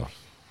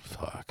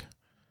 Fuck.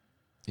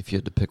 If you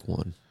had to pick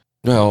one.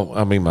 Well,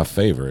 I mean, my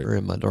favorite. Or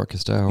In My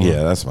Darkest Hour.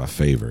 Yeah, that's my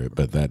favorite,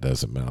 but that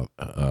doesn't mount.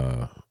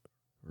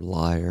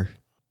 Liar.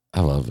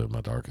 I love it,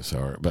 My Darkest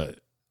Hour, but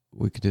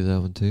We could do that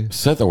one too.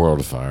 Set the World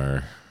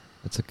Afire.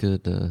 That's a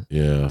good,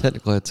 Yeah.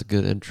 technically that's a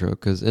good intro,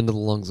 because Into the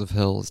Lungs of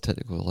Hell is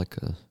technically like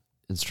a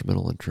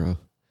instrumental intro.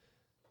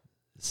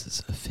 This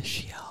is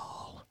official.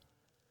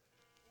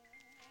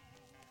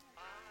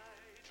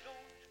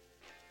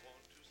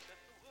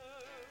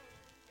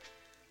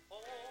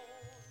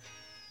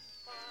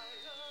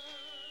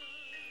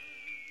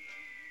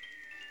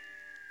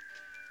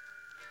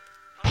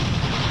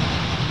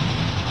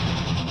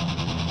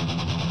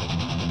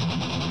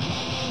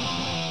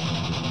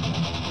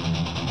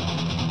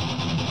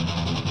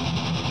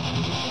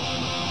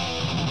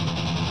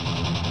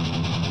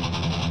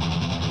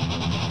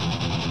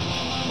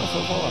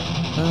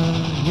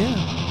 Yeah.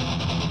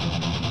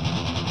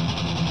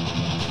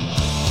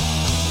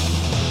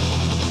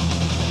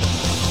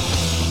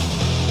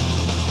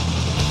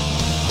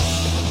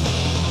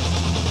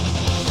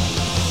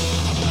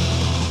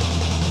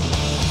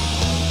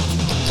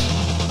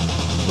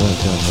 Well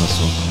done,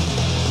 Russell.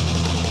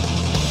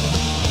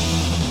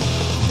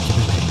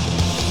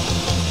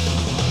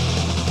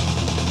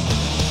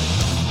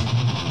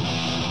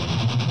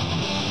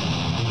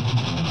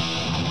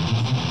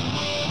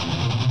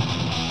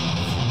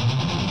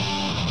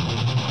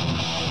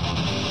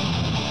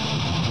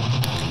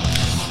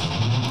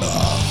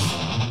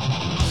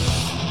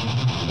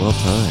 Well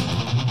timed.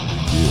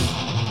 Thank you.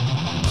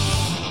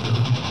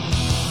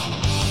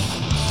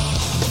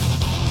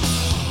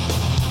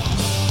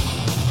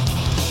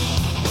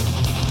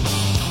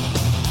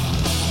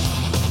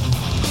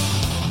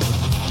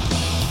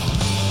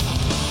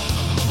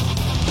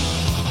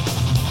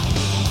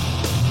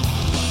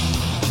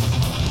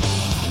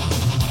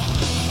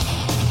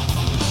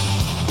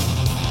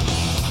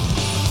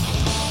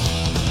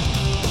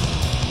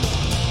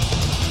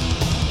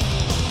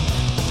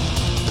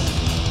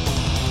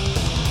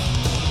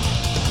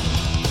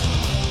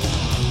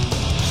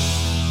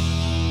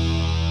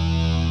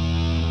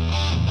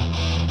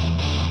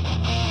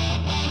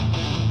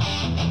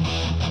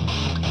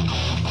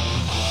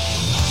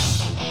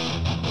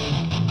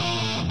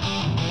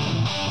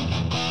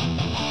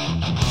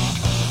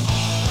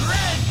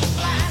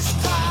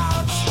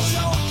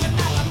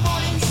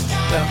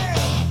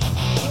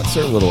 What's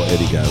their little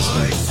Eddie guy's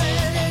name?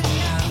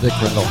 Thick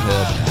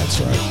Rattlehead. That's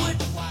right.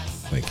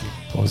 Thank you.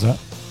 What was that?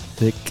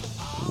 Thick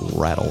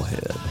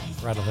Rattlehead.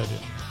 Rattlehead.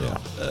 Yeah.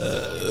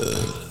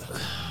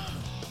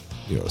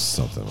 It was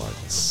something like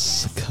this.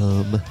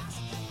 Succumb.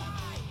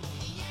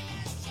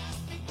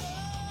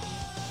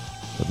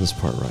 But this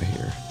part right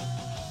here.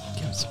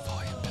 Give it some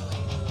volume, Billy.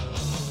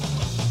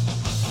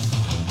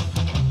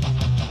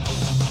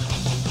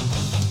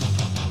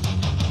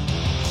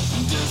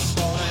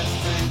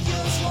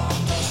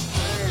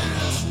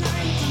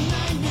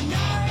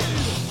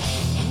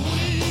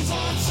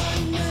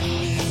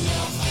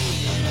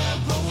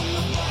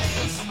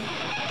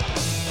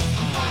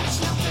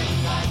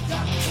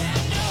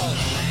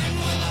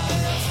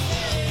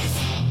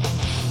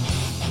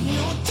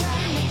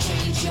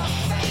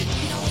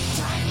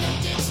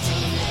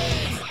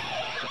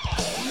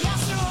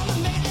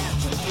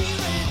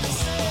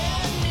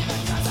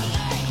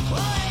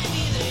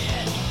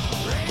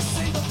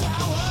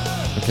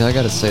 Okay, I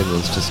gotta say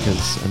this just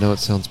because I know it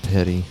sounds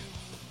petty,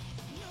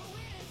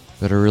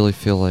 but I really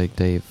feel like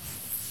Dave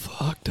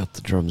fucked up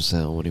the drum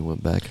sound when he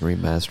went back and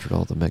remastered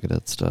all the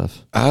Megadeth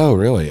stuff. Oh,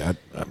 really?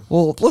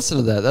 Well, listen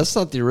to that. That's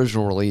not the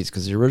original release,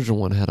 because the original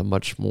one had a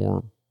much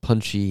more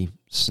punchy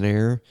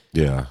snare.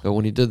 Yeah. But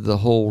when he did the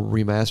whole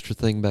remaster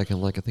thing back in,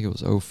 like, I think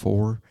it was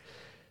 04,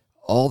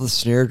 all the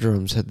snare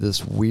drums had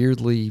this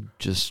weirdly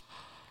just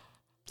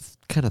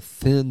kind of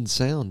thin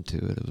sound to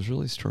it. It was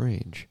really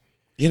strange.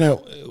 You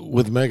know,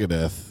 with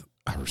Megadeth,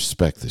 I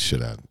respect the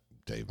shit out of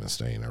Dave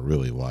Mustaine. I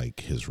really like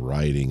his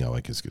writing. I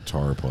like his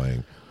guitar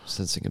playing.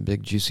 Sensing a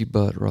big juicy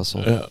butt,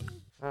 Russell.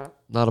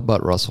 Not a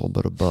butt Russell,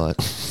 but a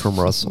butt from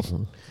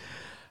Russell.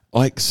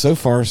 Like, So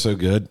Far So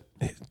Good.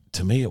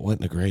 To me, it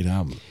wasn't a great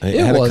album. It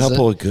It had wasn't. a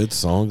couple of good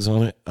songs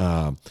on it.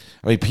 I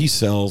mean, Peace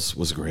Sells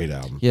was a great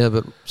album. Yeah,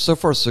 but So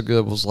Far So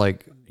Good was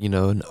like, you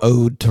know, an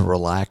ode to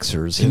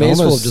relaxers. He It may as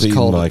well have almost just seemed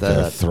called like it a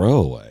that.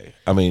 throwaway.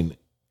 I mean,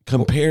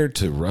 compared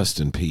to Rust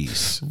in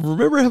Peace.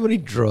 Remember how many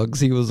drugs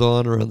he was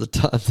on around the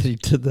time that he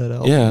did that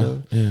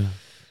album? Yeah, yeah.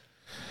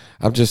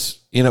 I'm just,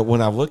 you know,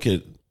 when I look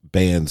at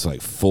bands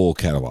like full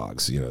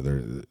catalogs, you know,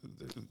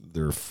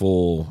 they're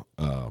full.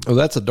 Oh,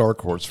 that's a dark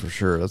horse for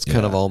sure. That's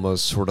kind of Yeah.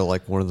 almost sort of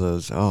like one of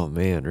those, oh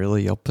man,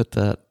 really? Y'all put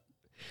that,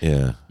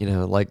 Yeah. you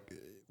know, like,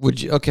 would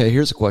you, okay,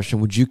 here's a question.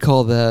 Would you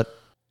call that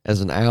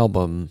as an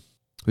album?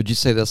 Would you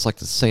say that's like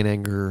the Saint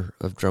Anger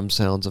of drum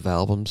sounds of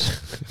albums?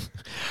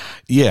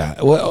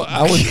 Yeah. Well,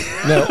 I would,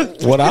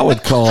 no, what I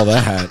would call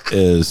that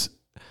is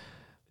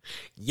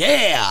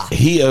Yeah.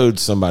 he owed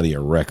somebody a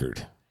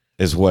record.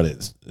 is what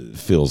it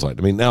feels like.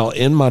 I mean, now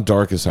in my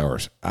darkest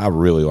hours, I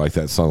really like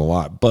that song a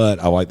lot, but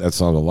I like that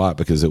song a lot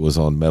because it was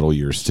on Metal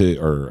Years 2,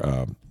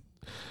 or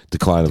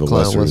Decline of the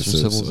Western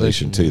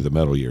Civilization 2, the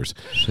Metal Years.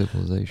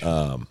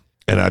 Civilization.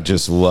 And I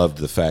just loved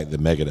the fact that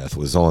Megadeth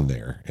was on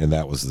there, and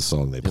that was the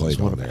song they It was played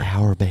one on of there.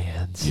 our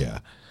bands. Yeah.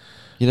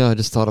 You know, I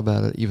just thought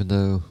about it, even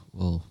though,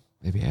 well,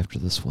 maybe after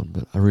this one,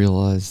 but I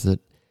realized that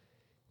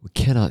we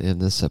cannot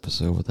end this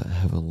episode without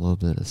having a little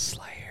bit of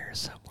Slayer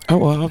somewhere. Oh,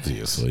 well,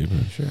 obviously.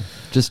 Sure.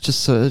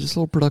 Just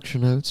little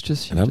production notes,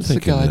 just, And I'm just the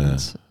thinking,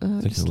 guidance.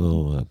 Think a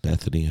little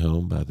Bethany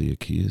Home by The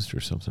Accused or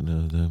something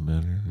of that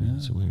matter. Yeah.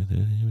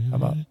 How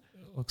about,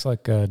 looks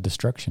like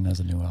Destruction has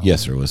a new album.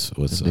 Yes, sir. What's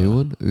the new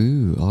one?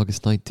 Ooh,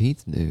 August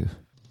 19th new.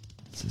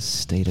 It's a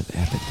State of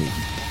Apathy.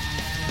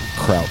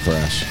 Kraut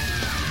Thrash.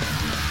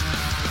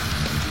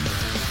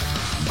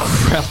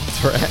 Kraut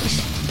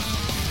Thrash.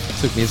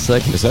 Took me a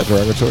second. Is that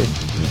derogatory?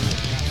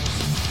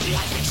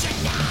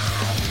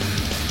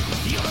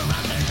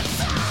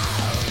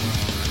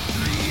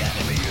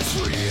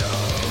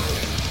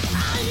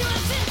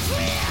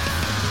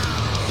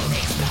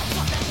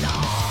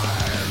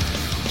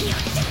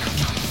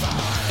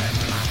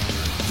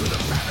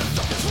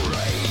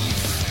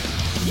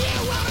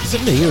 Is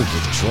it me or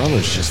the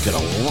drummers just get a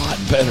lot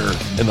better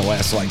in the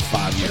last like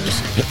 5 years?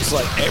 It's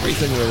like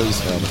everything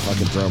released now, the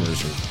fucking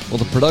drummers are. Well,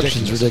 the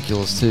production's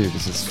ridiculous too,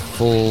 because it's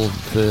full,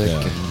 thick,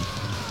 Yeah. and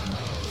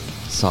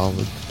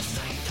solid.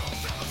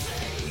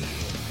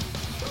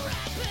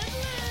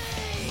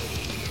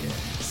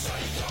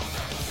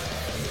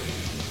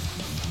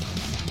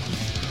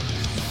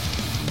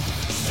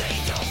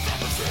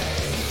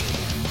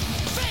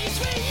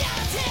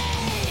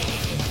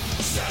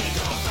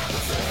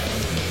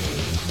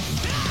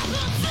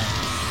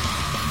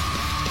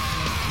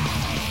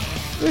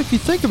 If you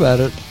think about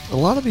it, a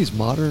lot of these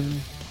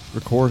modern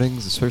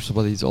recordings, especially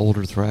by these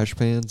older thrash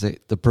bands,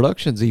 the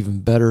production's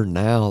even better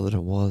now than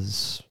it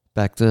was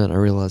back then. I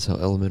realize how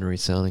elementary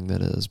sounding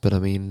that is, but I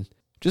mean,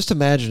 just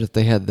imagine if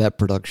they had that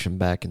production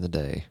back in the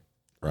day.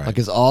 Right. Like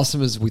as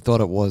awesome as we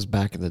thought it was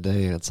back in the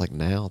day, and it's like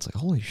now, it's like,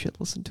 holy shit,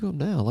 listen to them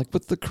now. Like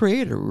with the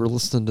Creator, we were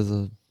listening to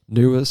the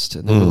newest,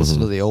 and then we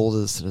listened to the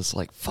oldest, and it's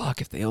like,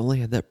 fuck, if they only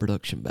had that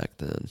production back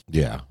then.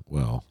 Yeah,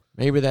 well.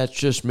 Maybe that's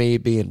just me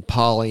being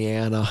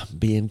Pollyanna,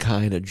 being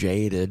kind of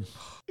jaded.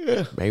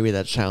 Yeah. Maybe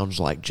that sounds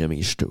like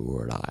Jimmy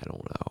Stewart. I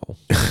don't know.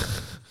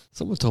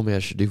 Someone told me I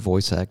should do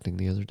voice acting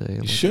the other day.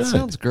 I'm like, should. That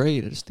sounds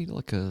great. I just need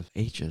like a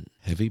agent.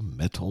 Heavy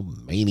metal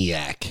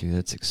maniac. Dude,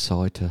 that's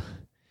exciting.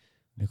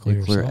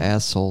 Nuclear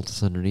Assault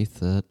is underneath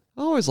that.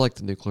 I always liked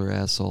the Nuclear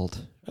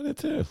Assault. I did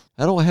too.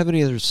 I don't have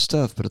any other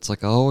stuff, but it's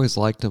like I always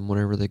liked them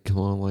whenever they come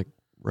on, like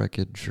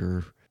Wreckage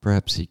or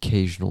perhaps the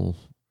occasional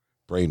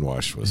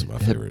Brainwashed was my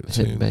favorite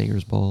tune.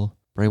 Headbangers Ball.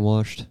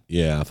 Brainwashed.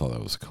 Yeah, I thought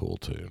that was cool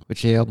too.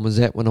 Which album was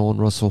that one on,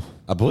 Russell?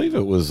 I believe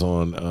it was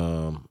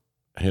on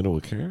Handle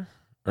with Care.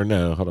 Or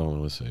no, hold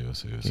on. Let's see.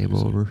 Game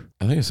Over.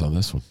 I think it's on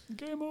this one.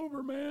 Game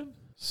over, man.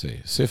 See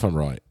if I'm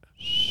right.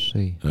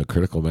 See.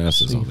 Critical Mass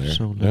is on there.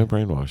 So No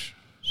Brainwash.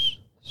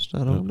 It's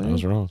not on No, there. I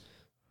was wrong.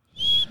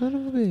 Son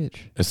of a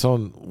bitch. It's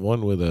on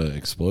one with an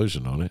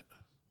explosion on it.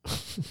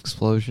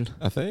 Explosion.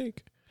 I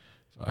think.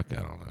 Fuck,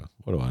 I don't know.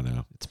 What do I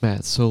know? It's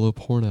Matt's solo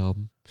porn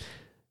album.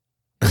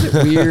 Is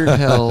it weird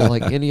how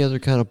like any other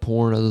kind of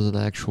porn other than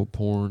actual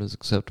porn is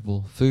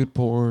acceptable? Food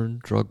porn,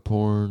 drug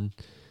porn,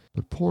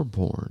 but porn,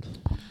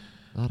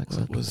 not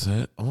acceptable. What was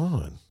that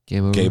on?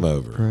 Game Over. Game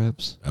Over.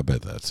 Perhaps. I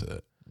bet that's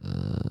it.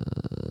 No.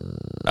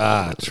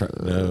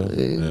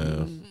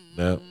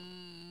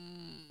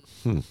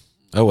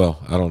 Oh,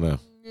 well, I don't know.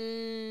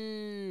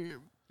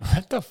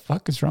 What the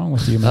fuck is wrong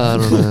with you, man? I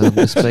don't know. I'm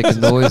just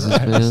making noises,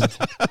 man.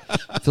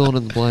 Filling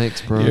in the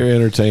blanks, bro. You're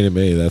entertaining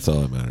me. That's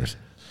all that matters.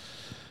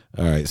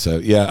 All right. So,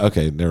 yeah.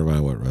 Okay. Never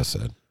mind what Russ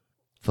said.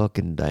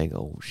 Fucking dang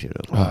old shit.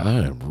 I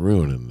am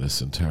ruining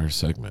this entire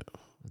segment.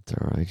 It's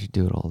all right. You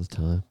do it all the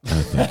time.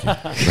 Thank you.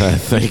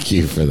 Thank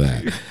you for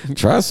that.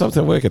 Try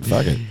something wicked.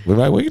 Fuck it.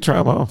 We can try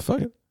them all.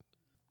 Fuck it.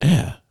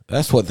 Yeah.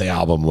 That's what the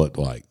album looked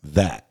like.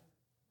 That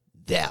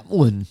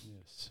one.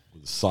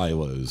 the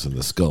silos and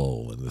the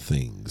skull and the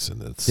things and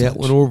the That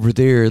one over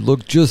there, it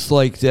looked just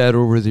like that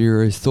over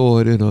there. I saw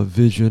it in a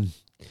vision.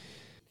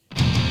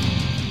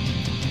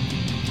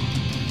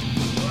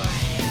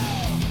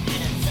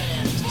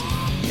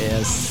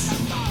 Yes.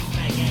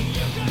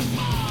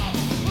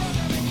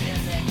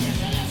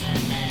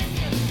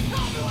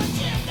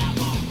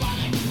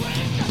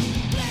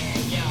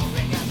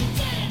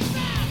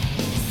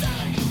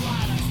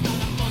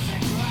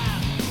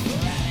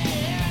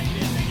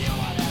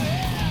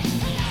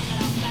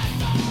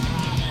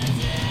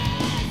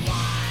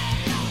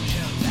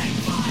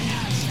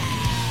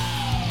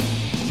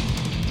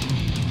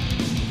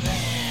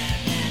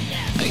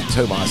 I think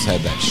Tomas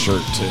had that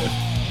shirt too.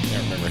 I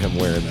remember him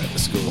wearing that to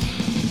school.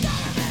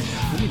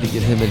 We need to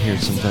get him in here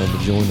sometime to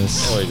join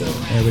us. Oh, he did.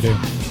 Yeah, we do.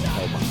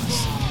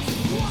 Tomas.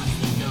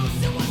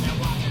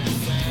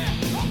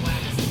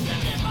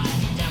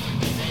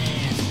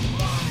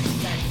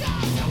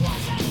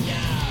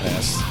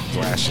 That's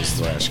thrash as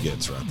thrash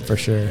gets right there. For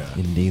sure. Yeah.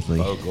 Indeedly.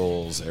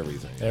 Vocals,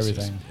 everything. It's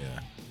Everything. just- yeah.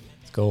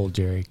 It's gold,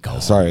 Jerry.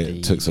 Gold. Sorry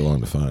it took so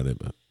long to find it,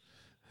 but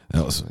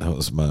that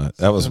was my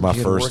Sometimes my you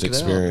gotta first work it out,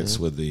 experience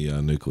man. with the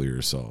Nuclear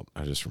Assault.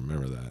 I just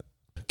remember that.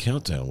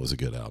 Countdown was a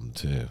good album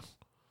too.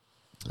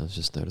 I was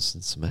just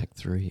noticing some Act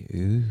 3.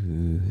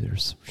 Ooh,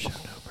 there's some Show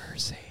No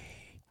Mercy.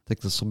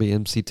 Think this will be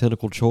MC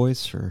Tentacle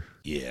choice, or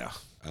Yeah,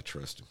 I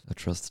trust him. I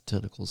trust the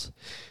Tentacles.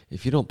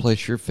 If you don't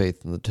place your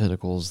faith in the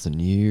Tentacles, then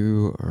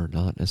you are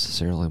not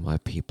necessarily my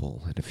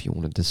people. And if you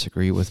want to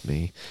disagree with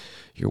me,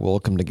 you're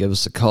welcome to give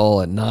us a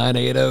call at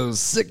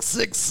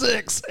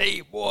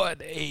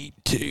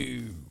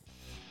 980-666-8182.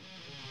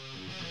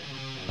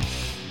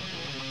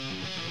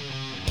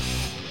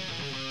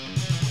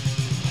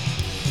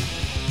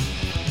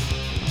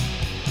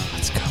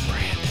 Let's go,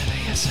 Brandon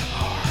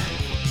ASMR.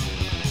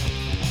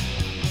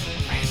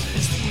 Brandon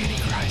is the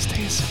Antichrist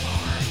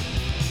ASMR.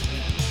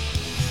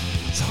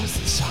 So is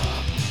the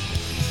song.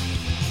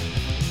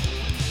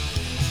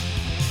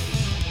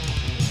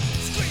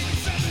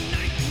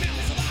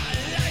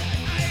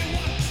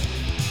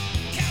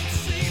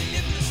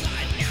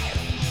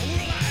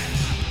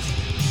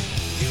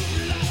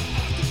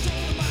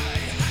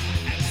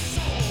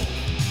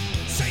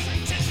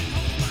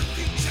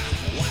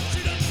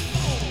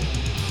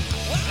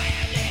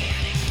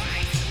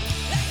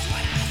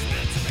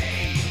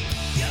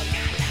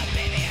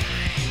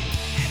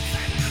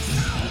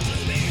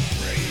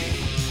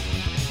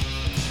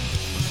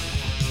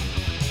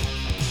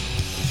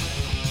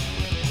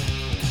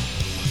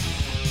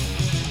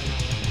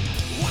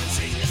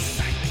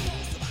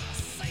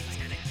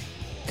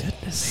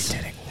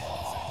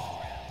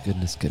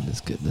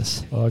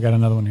 Goodness. Well, I got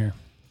another one here.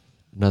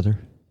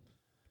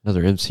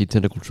 Another MC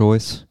Tentacle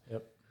choice.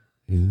 Yep.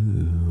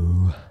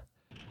 Ooh.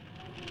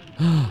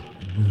 Ooh.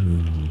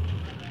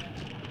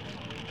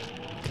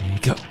 Okay,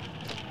 go.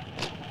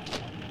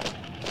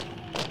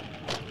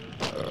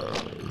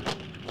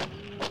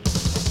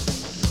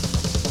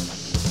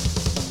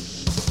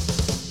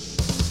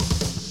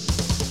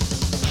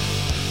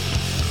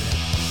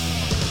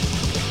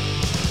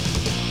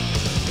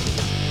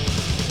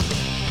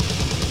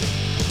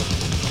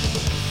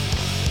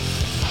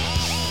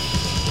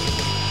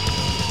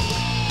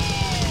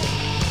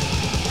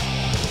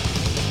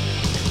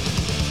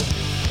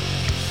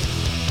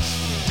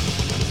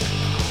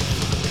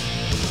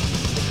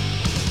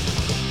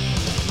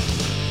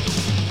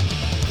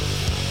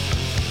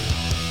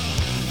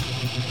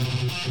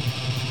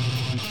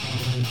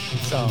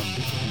 Song.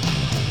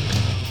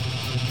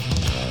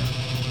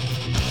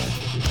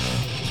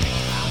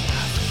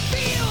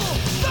 Feel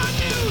the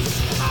noose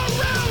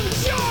around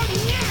your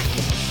neck.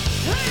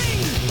 Hang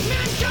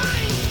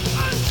mankind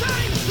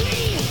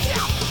untimely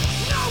death.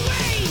 No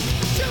way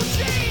to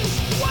change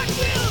what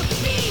will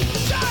be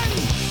done.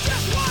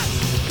 Just watch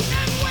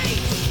and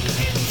wait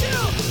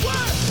until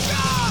we're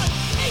gone.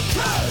 A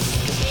curse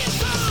is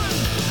on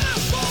our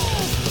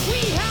souls.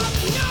 We have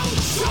no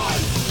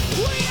choice.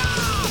 We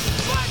are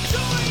but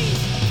toys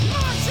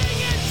marching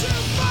into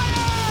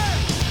fire.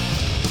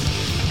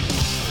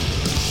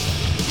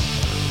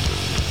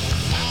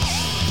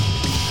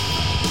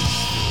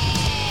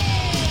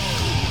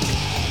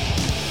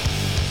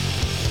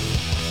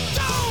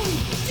 Don't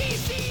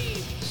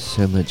deceive.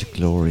 So much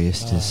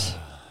gloriousness.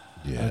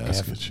 Yeah, Okay,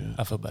 that's good shit.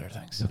 I feel better,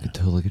 thanks. You can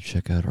totally go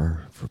check out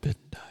our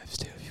Forbidden Dives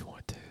too if you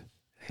want to.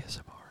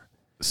 ASMR.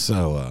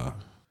 So,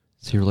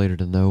 See you later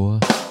to Noah.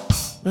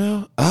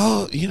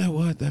 you know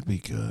what? That'd be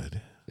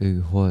good.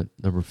 Ooh, what?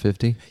 Number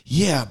 50?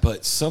 Yeah,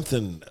 but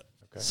something.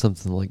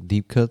 Something like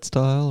deep cut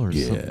style or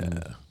Yeah,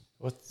 something?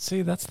 Well,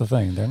 see, that's the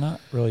thing. They're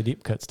not really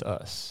deep cuts to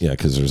us. yeah,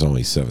 because there's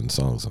only 7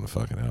 songs on the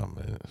fucking album.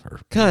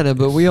 Kind of,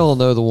 but we all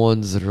know the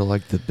ones that are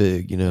like the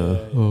big, you know.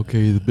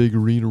 Okay, the big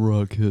arena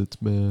rock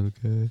hits, man,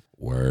 okay?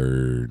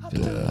 Word.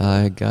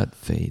 I got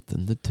faith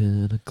in the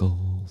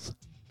tentacles.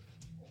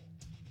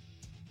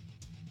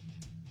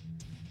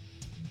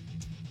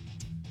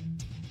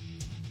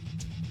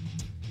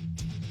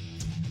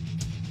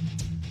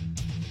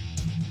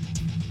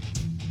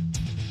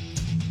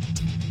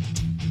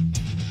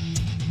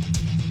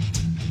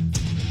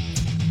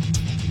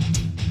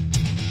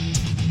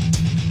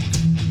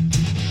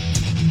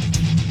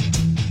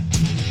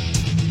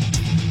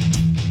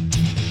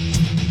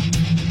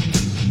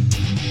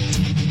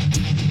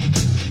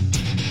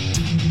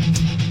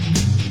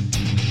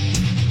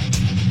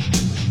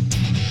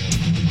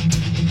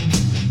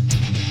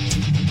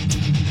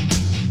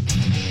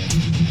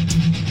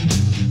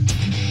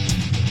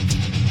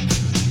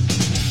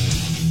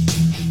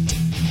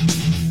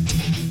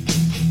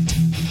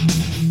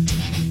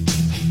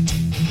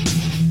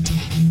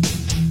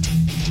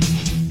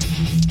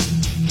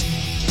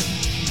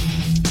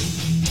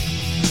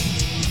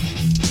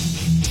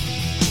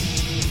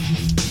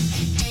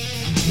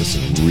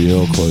 Listen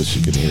real close,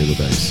 you can hear the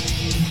bass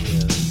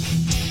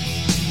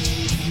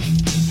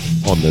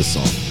on this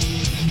song.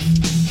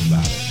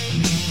 About it.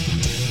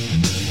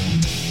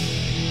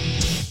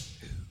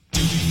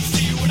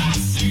 See what I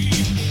see.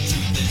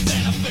 Truth is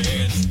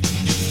benefits.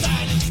 Use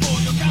silence for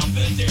your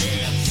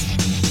confidence.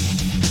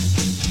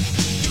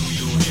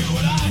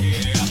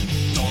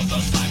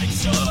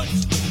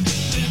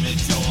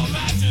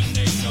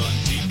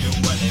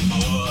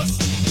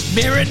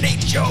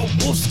 Marinate your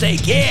wolf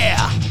steak,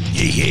 yeah.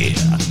 Yeah.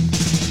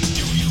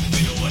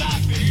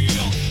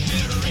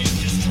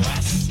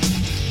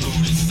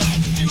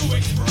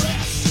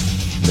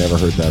 Never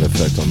heard that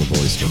effect on the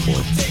voice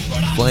before.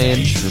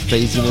 Flange or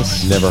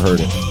phasiness. Never heard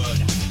it.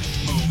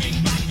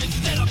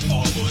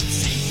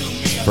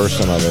 First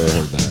time I've ever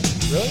heard that.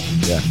 Really?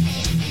 Yeah.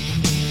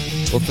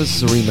 Well, if this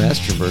is a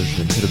remastered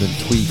version, it could have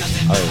been tweaked.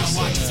 I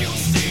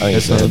think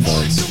it's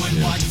headphones.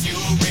 Yeah.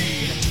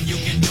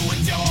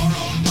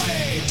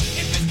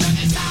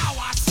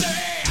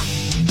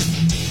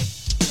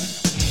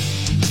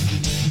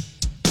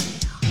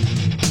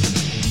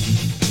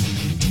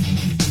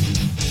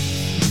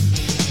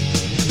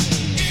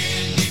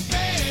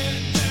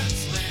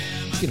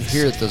 You can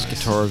hear that those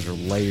guitars are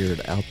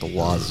layered out the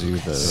wazoo,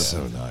 though.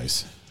 So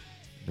nice.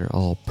 They're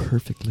all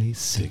perfectly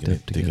synced Digging up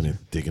it, together.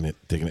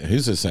 digging it.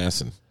 Who's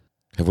Assassin?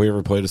 Have we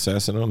ever played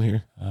Assassin on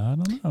here? I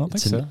don't know. I don't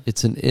think so.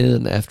 It's an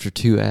N after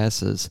two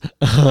asses.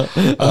 That's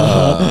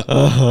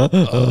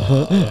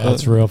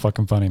real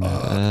fucking funny,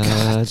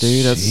 man.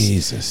 Dude, that's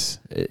Jesus.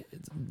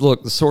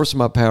 look. The source of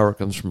my power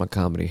comes from my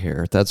comedy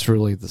hair. That's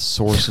really the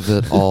source of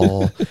it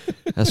all.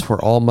 That's where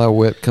all my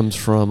wit comes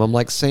from. I'm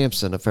like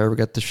Samson. If I ever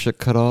got this shit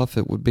cut off,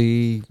 it would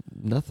be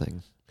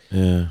nothing.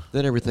 Yeah.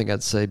 Then everything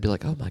I'd say would be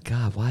like, "Oh my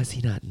God, why is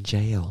he not in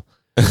jail?"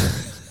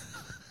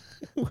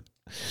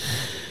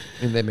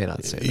 And they may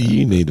not say that.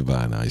 You need to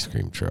buy an ice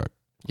cream truck.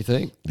 You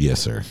think?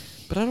 Yes, sir.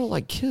 But I don't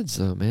like kids,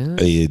 though, man.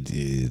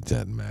 It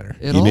doesn't matter.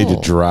 At You need to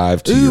all.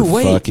 drive to Ooh, your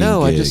wait, fucking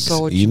no, I gigs. just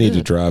saw what you you need to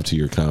did. drive to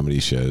your comedy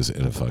shows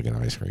in a fucking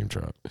ice cream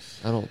truck.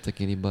 I don't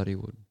think anybody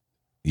would.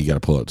 You got to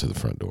pull up to the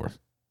front door.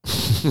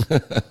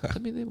 I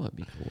mean, they might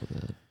be cool with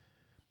that.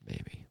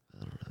 Maybe. I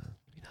don't know.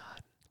 Maybe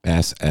not.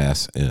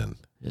 Ass in.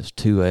 There's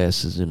two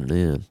asses in an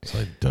N. It's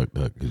like duck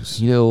goose.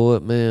 You know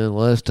what, man?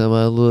 Last time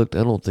I looked,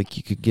 I don't think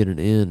you could get an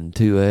N and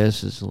two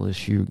asses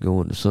unless you were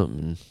going to something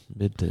in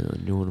Midtown.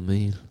 You know what I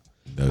mean?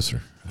 No,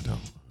 sir. I don't.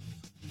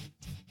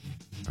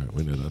 All right,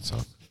 we know that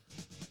song.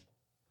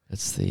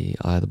 That's the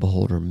Eye of the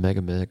Beholder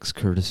Mega Mix,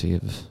 courtesy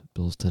of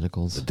Bill's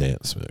Tentacles. The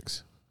dance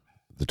mix.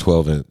 The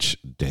 12-inch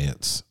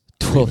dance.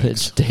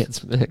 12-inch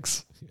dance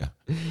mix. Yeah.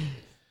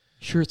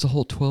 Sure, it's a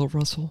whole 12,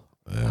 Russell?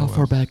 Yeah, How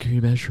far back are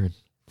you measuring?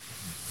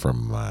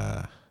 From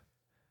my...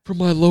 From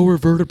my lower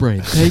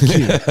vertebrae. Thank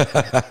you.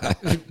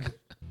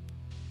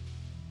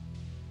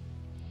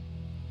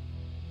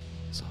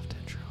 Soft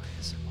intro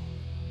ASMR.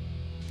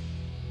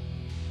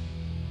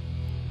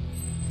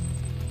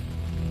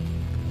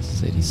 This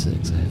is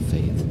 86. I have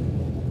faith.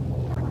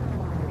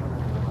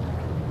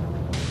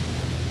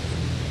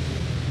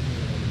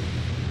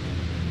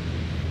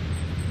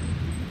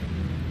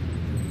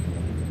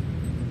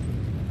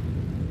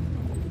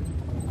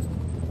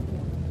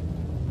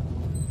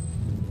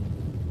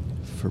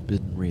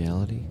 Forbidden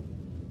reality.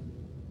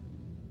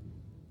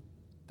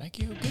 Thank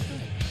you. Good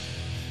night.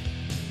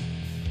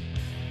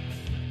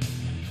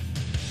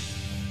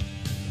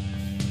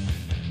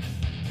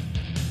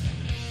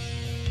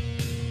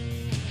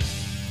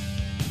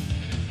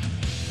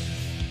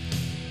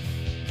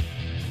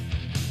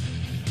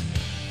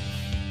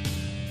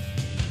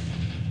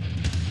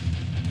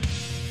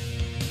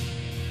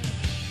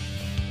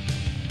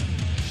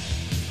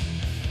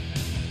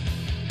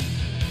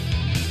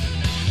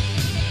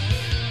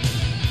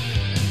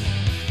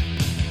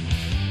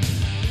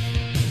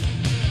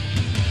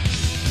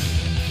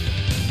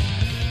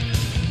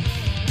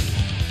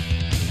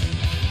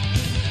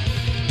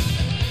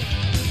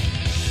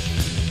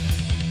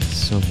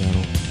 So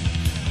metal.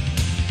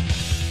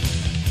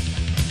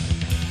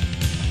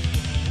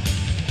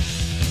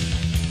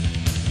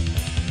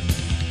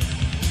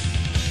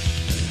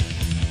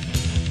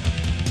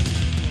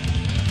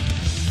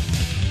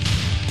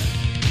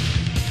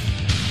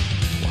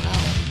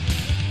 Wow.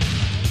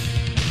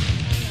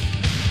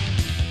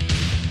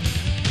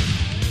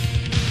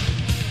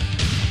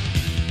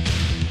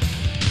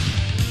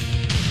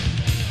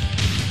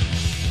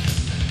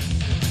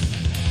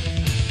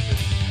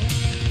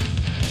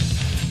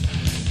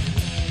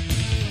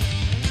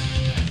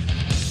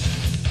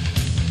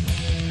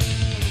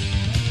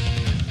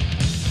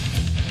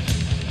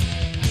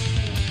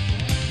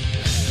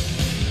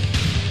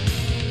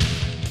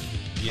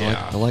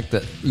 I like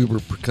that uber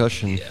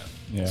percussion.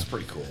 Yeah. It's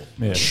pretty cool.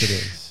 Yes, it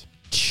is.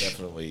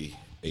 Definitely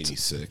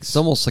 86. It's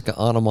almost like an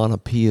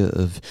onomatopoeia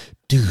of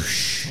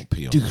douche, Don't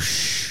pee on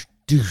douche,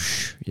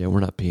 douche. Yeah, we're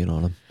not peeing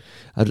on them.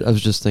 I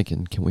was just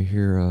thinking, can we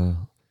hear a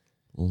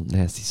little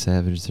Nasty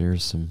Savage?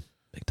 There's some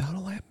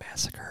McDonald Land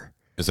Massacre.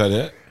 Is that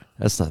it?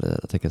 That's not it.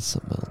 I think it's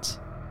something else.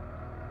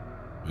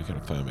 We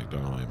gotta find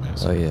McDonald Land Oh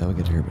Massacre. yeah, we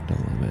could hear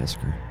McDonald Land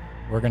Massacre.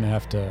 We're going to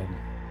have to,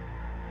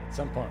 at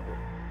some point,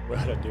 we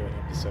ought to do an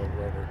episode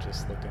where we're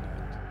just looking at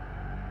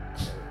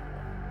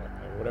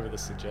whatever the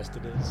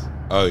suggested is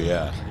Oh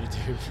yeah. on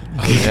YouTube.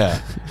 Oh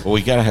yeah. Well,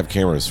 we gotta have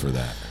cameras for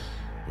that.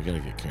 We gotta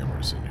get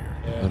cameras in here.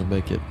 Yeah. To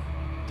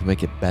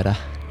make it better.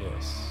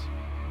 Yes.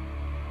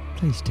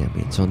 Please tell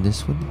me it's on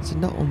this one. Is it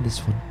not on this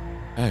one?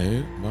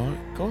 Hey,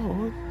 Mike, go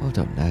on. I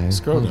don't know.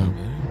 Scroll Hold down, on.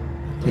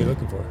 man. What are you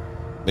looking for?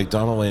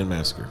 McDonald Land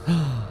Massacre.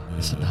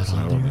 Is it Yeah, not it's on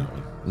on there? that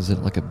one. Was it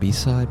like a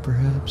B-side,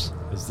 perhaps?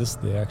 Is this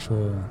the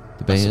actual?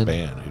 The That's the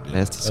band? band who did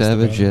Nasty it. the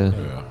Savage, yeah.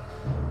 band? Yeah.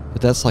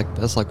 But that's like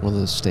one of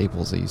those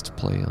staples they used to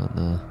play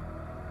on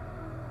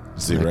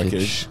See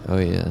Wreckage? Oh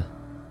yeah.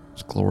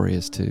 It's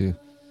glorious too.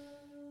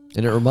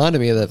 And it reminded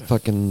me of that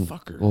fucking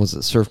fucker. what was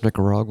it, Surf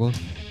Nicaragua?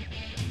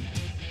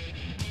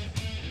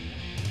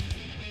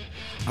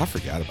 I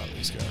forgot about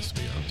these guys,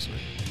 to be honest with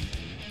you.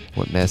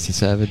 What, Nasty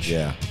Savage?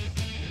 Yeah.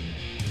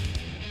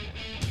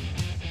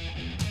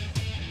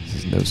 This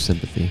is No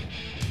Sympathy.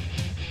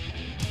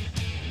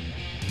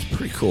 It's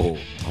pretty cool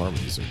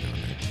harmonies they're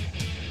doing there.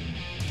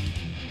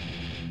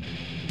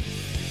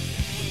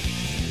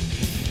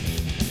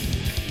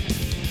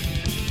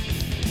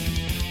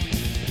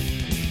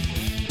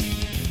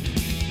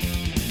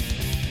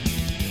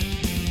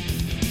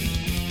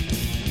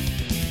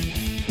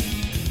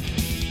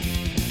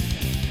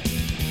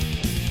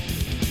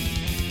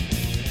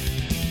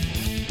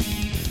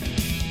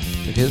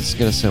 Okay, this is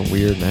gonna sound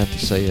weird and I have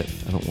to say it.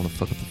 I don't want to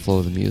fuck up the flow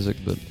of the music,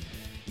 but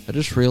I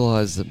just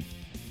realized that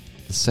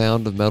the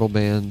sound of metal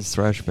bands,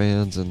 thrash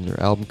bands, and their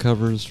album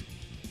covers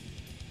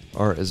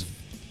are as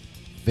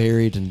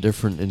varied and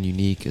different and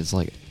unique as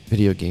like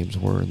video games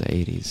were in the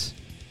 80s.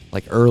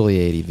 Like early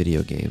 80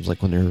 video games,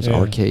 like when there was Yeah.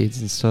 arcades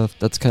and stuff.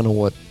 That's kind of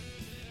what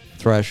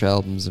thrash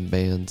albums and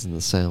bands and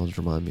the sounds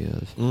remind me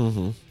of.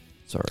 Mm-hmm.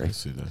 Sorry. I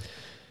see that.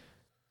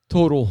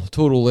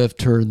 Total left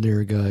turn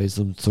there, guys.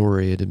 I'm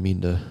sorry. I didn't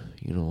mean to,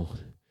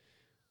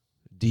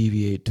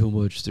 deviate too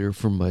much there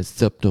from my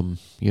septum,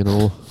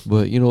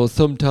 But,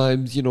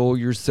 sometimes,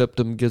 your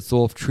septum gets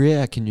off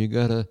track and you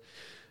gotta,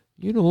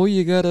 Russell,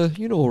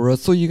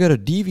 you gotta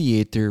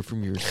deviate there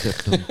from your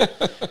septum.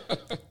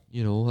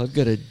 I've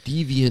got a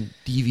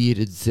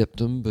deviated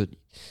septum, but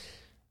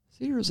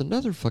see, there's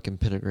another fucking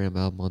Pentagram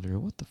album on there.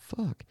 What the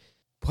fuck?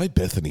 Play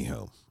Bethany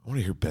Home. I want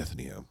to hear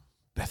Bethany Home.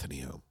 Bethany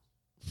Home.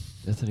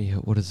 Bethany,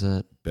 what is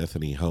that?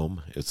 Bethany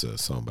Home. It's a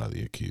song by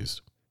The Accused.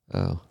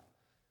 Oh.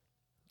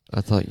 I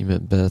thought you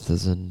meant Beth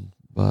as in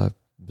by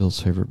Bill's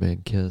favorite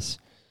band, Kiss.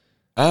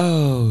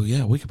 Oh,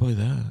 yeah, we could play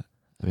that.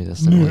 I mean,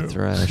 that's not really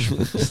thrash.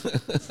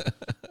 But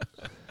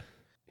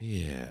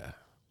Yeah.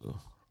 what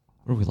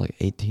are we, like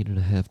 18 and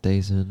a half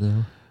days in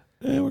now?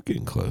 Yeah, we're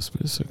getting close,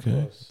 but it's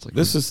okay. It's like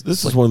This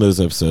is one of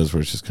those episodes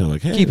where it's just kind of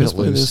like, hey, Keeping let's it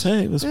play loose. this.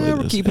 Hey, let's play yeah,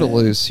 this. we're keeping it Hey.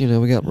 loose.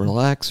 We got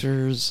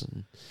relaxers,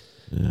 and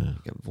Yeah.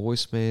 we got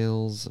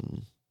voicemails,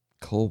 and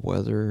cold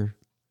weather.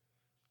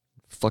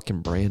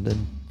 Fucking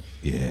Brandon.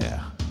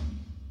 Yeah.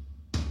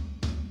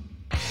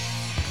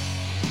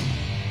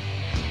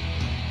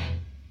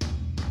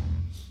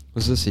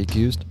 Was this the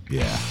Accused?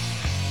 Yeah.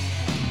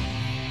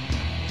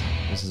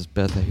 This is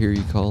Beth, I hear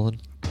you calling.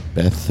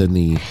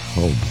 Bethany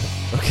Home.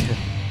 Okay.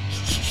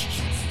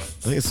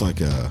 I think it's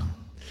like a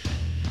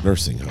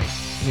nursing home.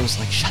 It was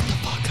like, shut the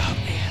fuck up,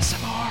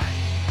 ASMR.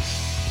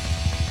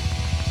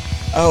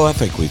 Oh, I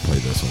think we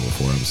played this one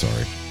before. I'm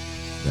sorry.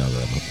 Now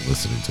that I'm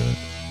listening to it.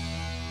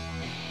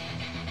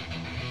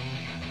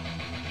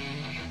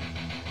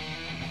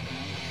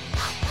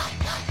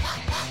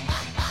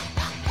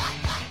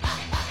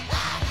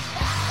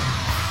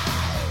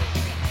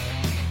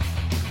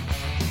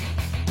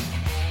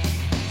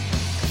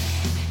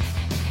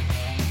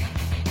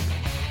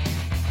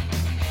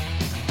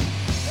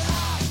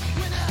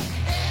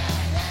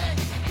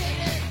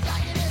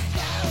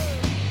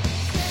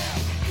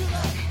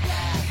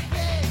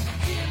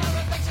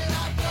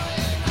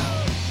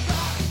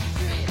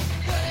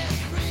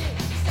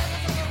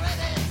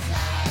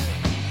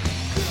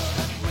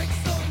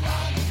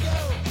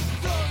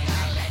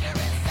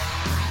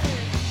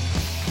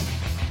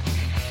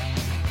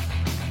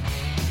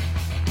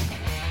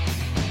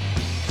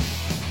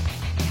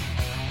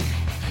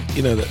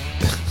 You know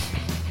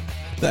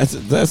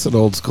that's an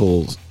old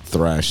school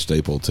thrash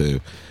staple too,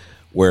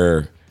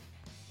 where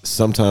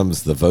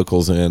sometimes the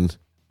vocals in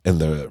and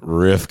the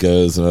riff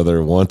goes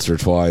another once or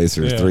twice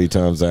or Yeah. three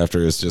times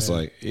after. It's just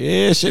like,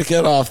 yeah, should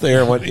cut off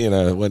there. Went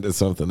to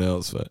something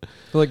else. But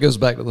Well, it goes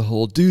back to the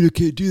whole, dude, I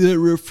can't do that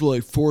riff for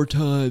like 4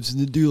 times and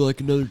then do like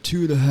another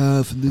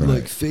 2.5 and then Right.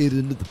 like fade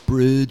into the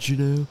bridge,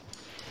 oh,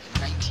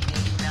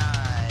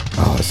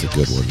 that's a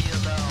good one.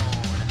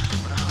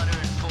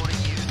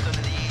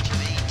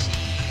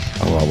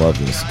 Oh, I love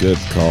this. Good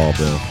call,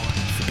 Bill.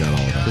 Forgot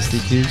all about Is it. the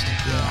Accused?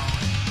 Yeah.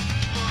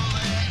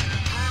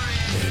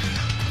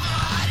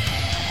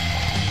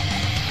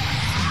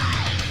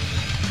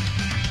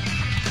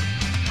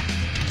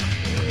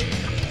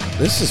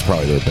 This is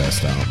probably their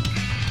best album.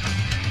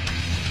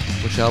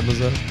 Which album is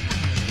that?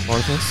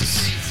 Martha? This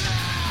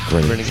is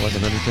great. Grinning Like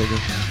an Undertaker?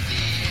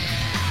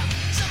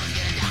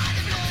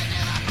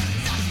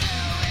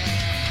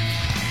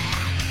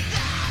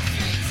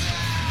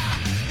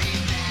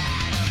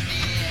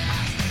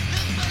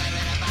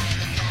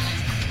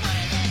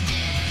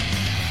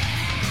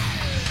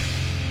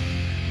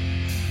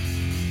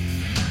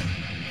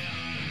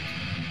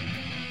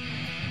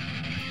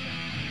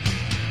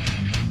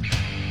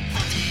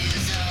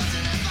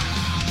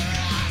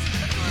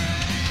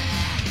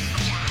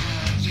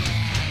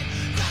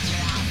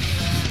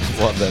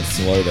 Love that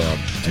slow down.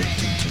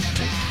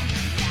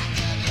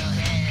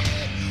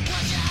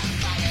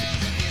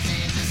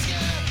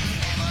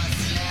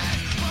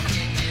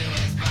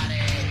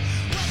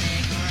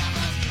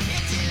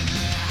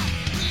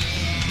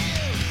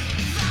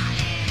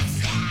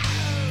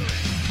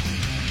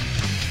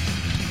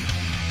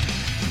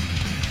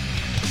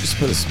 Just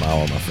put a smile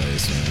on my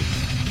face,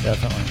 man.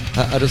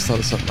 Definitely. I just thought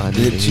of something I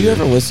needed Did to you hear.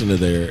 ever listen to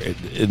their?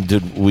 And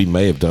did we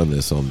may have done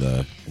this on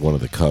the one of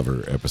the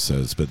cover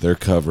episodes, but their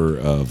cover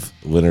of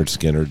Leonard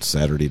Skinner's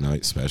Saturday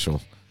Night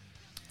Special.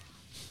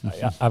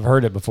 I've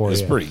heard it before.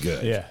 It's yeah. pretty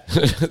good. Yeah.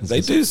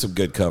 They do some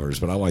good covers,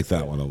 but I like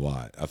that one a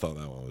lot. I thought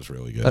that one was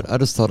really good. I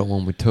just thought of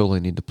one we totally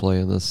need to play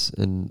in this.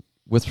 And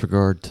with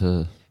regard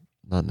to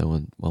not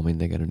knowing, well, I mean,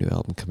 they got a new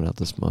album coming out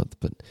this month,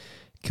 but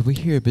can we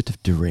hear a bit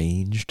of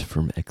Deranged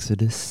from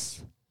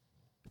Exodus?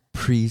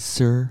 Please,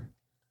 sir.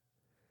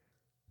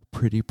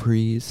 Pretty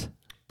please.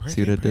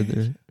 See what I did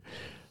there?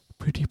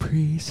 Pretty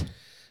please.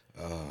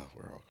 We're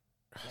all,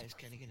 It's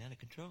kind of getting out of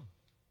control.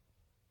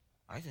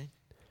 I think.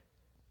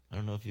 I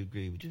don't know if you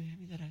agree. Would you hand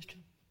me that ice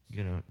cream?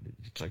 You know,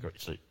 it's like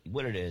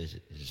what it is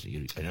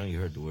I know you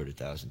heard the word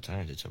 1,000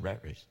 times. It's a rat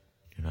race.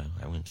 You know,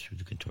 I went through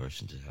the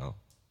contortions of hell.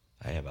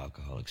 I have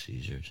alcoholic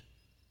seizures.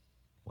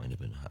 Wind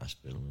up in the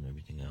hospital and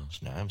everything else.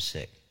 Now I'm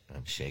sick.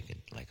 I'm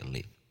shaking like a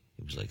leaf.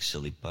 It was like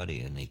silly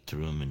putty, and they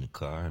threw him in the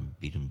car and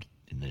beat him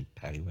in the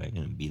paddy wagon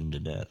and beat him to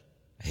death.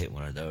 I hit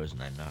one of those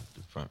and I knocked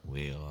the front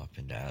wheel off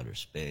into outer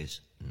space.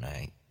 And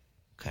I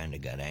kind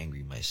of got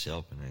angry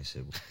myself, and I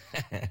said,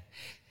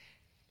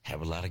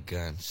 have a lot of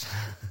guns.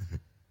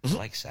 It's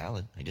like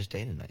salad. I just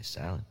ate a nice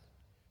salad.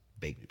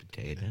 Baked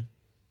potato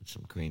with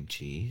some cream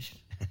cheese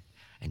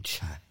and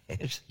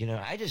chives. You know,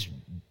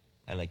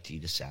 I like to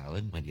eat a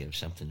salad. Might you have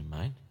something in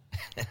mind?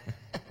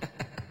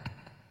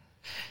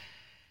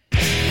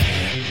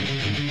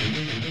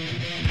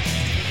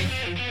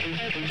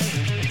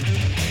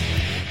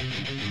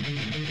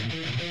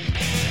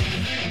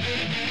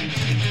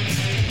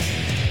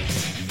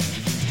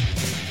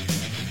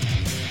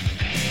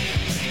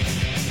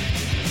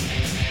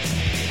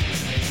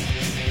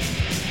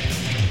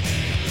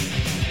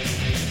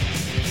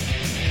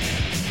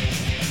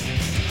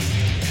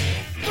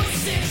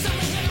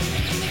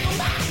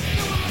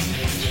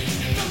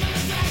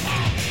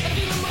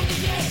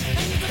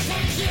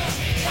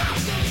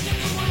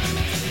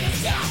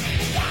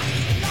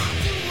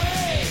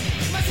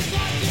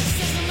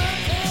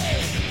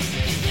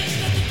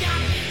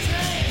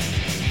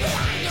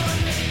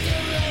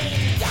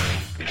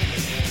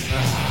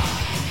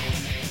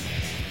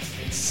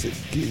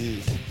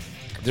 Good.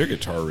 their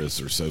guitar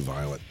riffs are so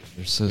violent.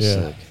 They're so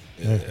Yeah. sick.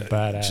 They're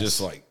badass.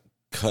 Just like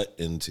cut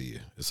into you.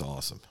 It's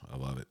awesome. I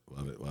love it.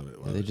 Love it. Love it.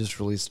 Yeah, Love they it. just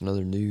released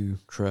another new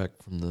track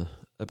from the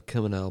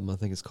upcoming album. I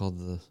think it's called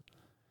the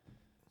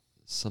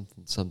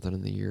something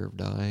in the Year of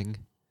Dying.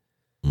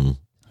 Mm.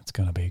 It's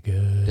gonna be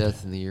good.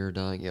 Death in the Year of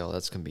Dying. Yeah,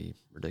 that's gonna be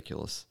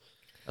ridiculous.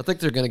 I think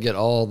they're gonna get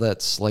all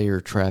that Slayer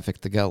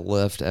traffic that got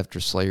left after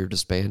Slayer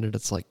disbanded.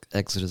 It's like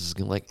Exodus is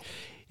gonna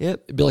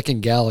it'd be like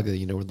in Galaga,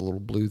 you know, where the little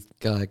blue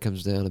guy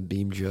comes down and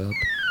beams you up.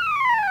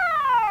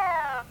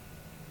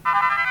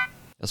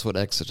 That's what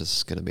Exodus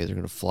is gonna be. They're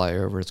gonna fly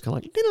over. It's kind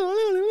of like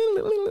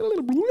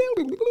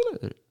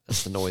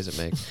that's the noise it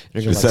makes.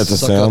 They're gonna, Is that the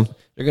suck sound? Up,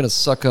 they're gonna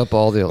suck up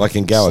all the Like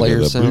in Galaga, Slayer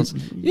the sounds.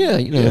 Yeah,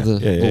 you know, the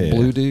little yeah.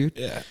 blue dude.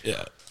 Yeah,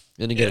 yeah.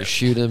 And you gotta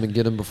shoot him and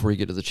get him before you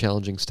get to the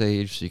challenging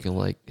stage, so you can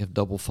like have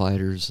double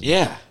fighters.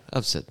 Yeah.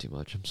 I've said too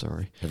much. I'm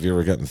sorry. Have you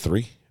ever gotten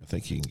 3? I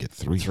think you can get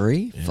 3.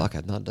 3? Yeah. Fuck,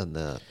 I've not done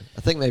that.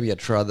 I think maybe I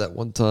tried that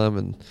one time,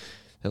 and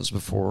that was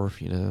before,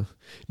 you know.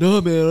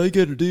 No, man, all you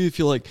gotta do if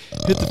you like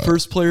hit the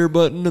first player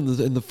button and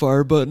the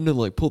fire button and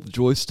like pull the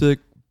joystick,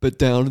 but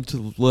down and to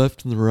the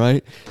left and the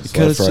right. It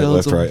kind of Left, right,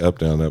 sounds. left, right, up,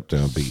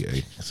 down, B,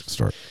 A.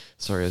 Start.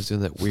 Sorry, I was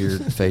doing that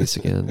weird face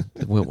again.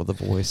 It went with the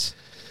voice.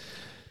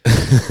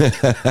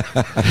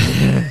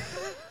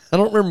 I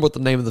don't remember what the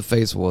name of the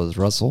face was.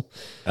 Russell.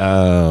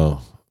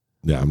 Oh.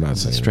 Yeah, I'm not Is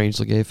it saying.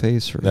 Strangely Gay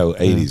Face? Or No,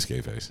 80s gay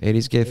face.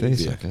 80s Gay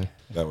Face? Yeah. Okay.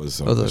 That was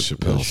on Oh, the the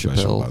Chappelle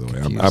special, by the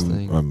way. Confused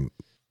thing. I'm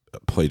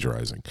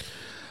plagiarizing.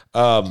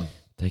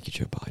 Thank you,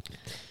 Joe Biden.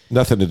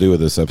 Nothing to do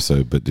with this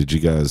episode, but did you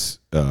guys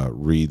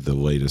read the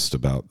latest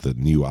about the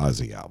new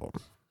Ozzy album?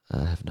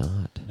 I have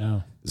not.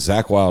 No.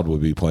 Zakk Wylde will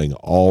be playing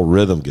all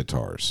rhythm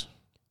guitars.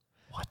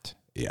 What?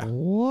 Yeah,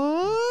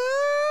 What?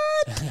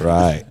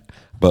 right.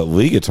 But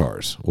lead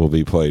guitars will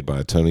be played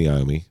by Tony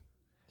Iommi,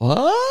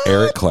 What?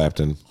 Eric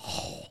Clapton,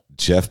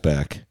 Jeff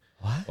Beck,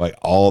 like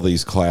all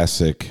these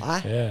classic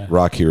Yeah.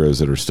 rock heroes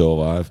that are still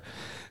alive.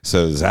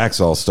 So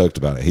Zach's all stoked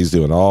about it. He's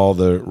doing all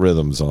the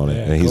rhythms on it,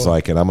 Yeah, and he's cool.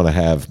 like, "And I'm going to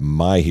have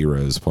my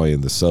heroes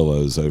playing the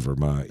solos over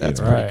my." That's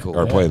you know, pretty Right. cool.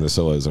 Or Yeah. playing the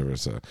solos over.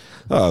 So,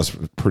 it's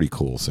pretty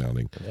cool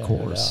sounding. Yeah, Of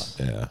course.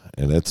 Yeah,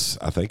 and I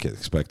think it's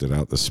expected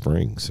out this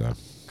spring, so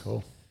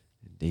Cool.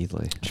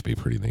 Indeedly. should be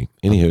pretty neat.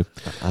 Anywho,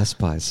 I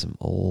spy some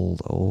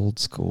old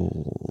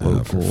school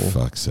oh, for local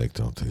fuck's sake,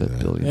 don't do that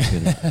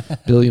that.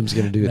 Billiam's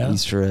gonna do an No.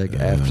 Easter egg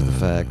after the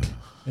fact.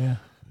 Yeah.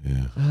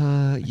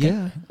 Yeah,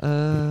 Yeah.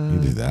 you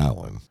do that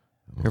one.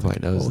 Everybody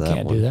knows We that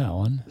can't one. do that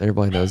one.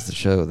 Everybody knows the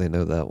show. They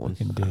know that one. We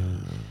can do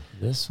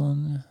this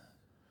one.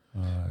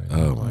 Or Oh,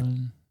 that my-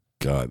 one.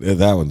 God, yeah,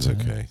 that one's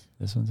okay.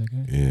 This one's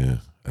okay. Yeah,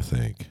 I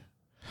think.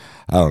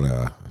 I don't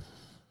know.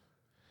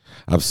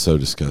 I'm so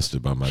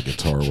disgusted by my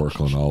guitar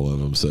work on all of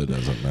them, so it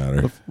doesn't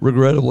matter.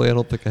 Regrettably, I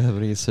don't think I have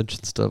any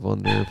Ascension stuff on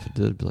there. If it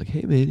did, I'd be like,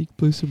 hey man, you can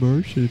play some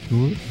our shit if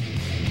you want.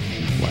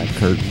 Black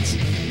curtains.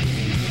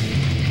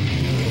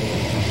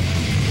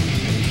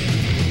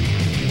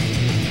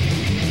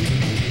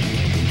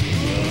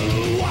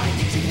 Why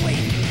did you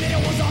bleed? Then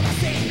it was all the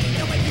same.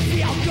 It'll make you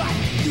feel good.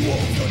 You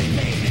won't feel any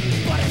pain.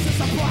 But it's just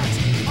a part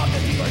of the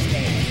dealer's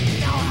game.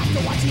 Now I have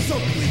to watch you so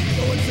bleed,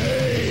 go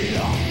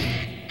insane.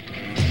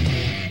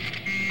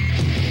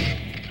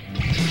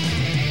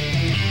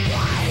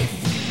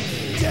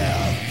 Life,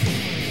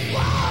 death,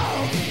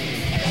 wow.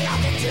 And they all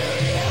can do you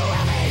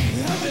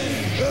heaven.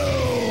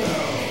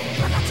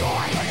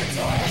 Purgatory, is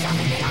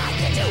everything I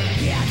can do.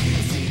 Yeah, you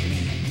see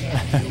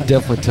me.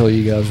 Definitely tell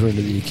you guys we're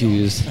into the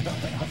Accused.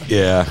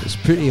 Yeah. It's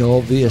pretty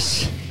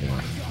obvious.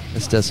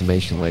 That's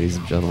Decimation, ladies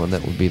and gentlemen.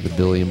 That would be the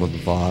Billiam on the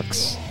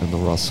Vox and the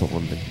Russell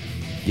on the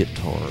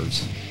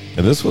guitars.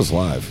 And this was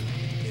live.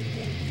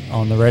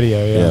 On the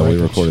radio, yeah. Yeah, we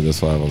Wreckage. recorded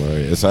this live on the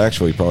radio. It's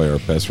actually probably our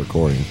best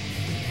recording,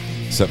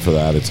 except for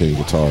the Attitude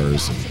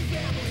guitars. And,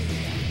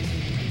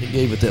 It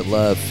gave it that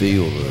live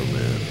feel, though,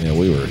 man. yeah,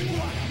 we were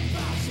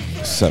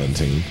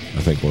 17,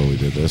 I think, when we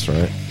did this,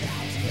 right?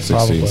 16,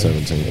 Probably.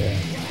 17. Yeah.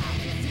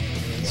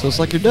 So it's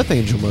like your Death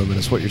Angel moment,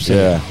 is what you're saying.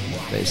 Yeah.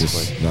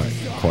 Basically. Just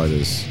not quite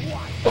as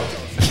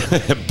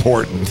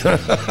important.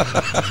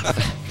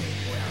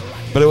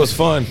 But it was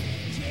fun.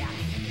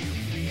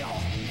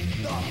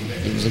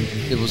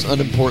 It was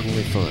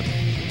unimportantly fun.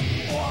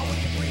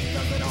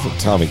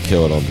 Tommy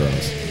killed on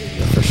drums.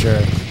 For sure.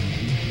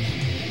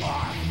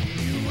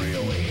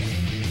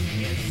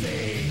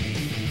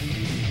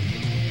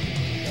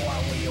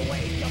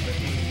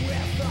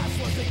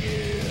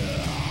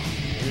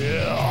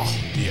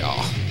 Yeah.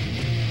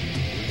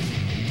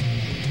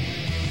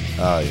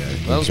 Oh, yeah.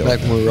 That was Killed back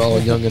when we were all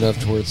young enough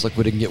to where it's like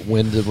we didn't get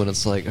winded when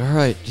it's like, all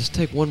right, just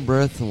take one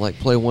breath and like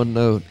play one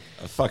note.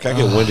 Fuck, I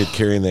get winded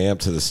carrying the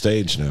amp to the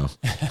stage now.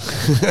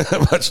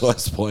 Much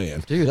less playing.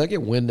 Dude, I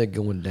get winded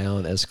going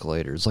down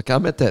escalators. Like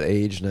I'm at that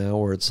age now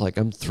where it's like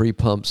I'm 3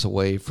 pumps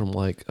away from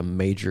like a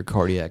major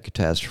cardiac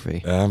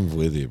catastrophe. I'm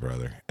with you,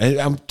 brother. And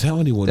I'm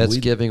telling you, when That's we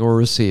giving or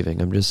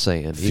receiving. I'm just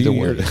saying. Few Either way,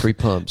 years- 3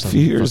 pumps. a I'm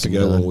few years fucking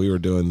ago done. when we were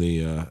doing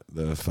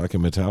the fucking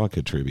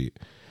Metallica tribute,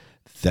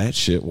 that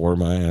shit wore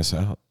my ass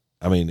out.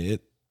 I mean,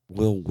 it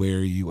will wear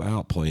you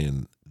out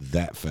playing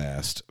that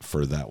fast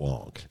for that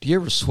long. Do you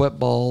ever sweat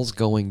balls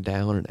going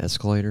down an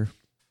escalator?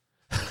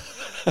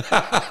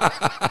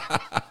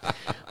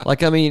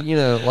 Like, I mean, you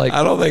know, like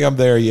I don't think I'm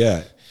there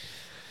yet.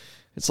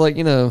 it's like,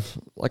 you know,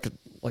 like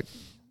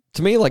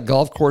to me, like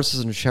golf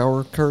courses and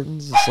shower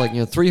curtains. It's like,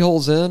 you know, 3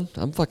 holes in,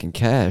 I'm fucking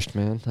cashed,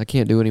 man. I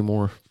can't do any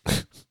more.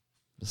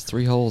 It's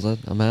 3 holes.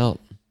 I'm out.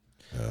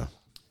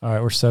 All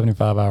right, we're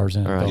 75 hours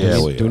in. All right. Yeah,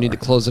 do we need are. to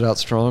close it out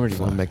strong, or do you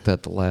want to make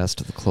that the last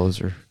of the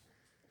closer?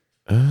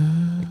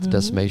 Make the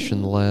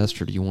Decimation the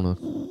last, or do you want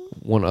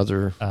one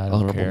other I don't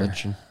honorable care.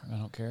 mention? I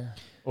don't care.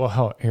 Well,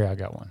 hell, here, I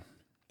got one.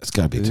 It's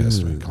got to be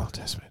Testament. Come on,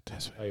 Testament.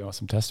 Oh, you want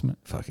some Testament?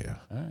 Fuck yeah.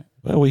 All right.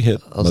 Well, we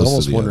hit I was most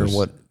almost of the wondering others.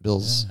 what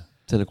Bill's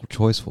tentacle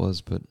choice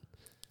was, but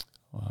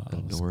Well, I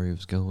didn't know where he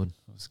was going.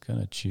 I was going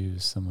to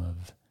choose some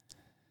of,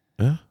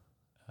 Yeah.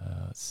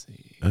 let's see.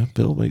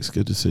 Bill makes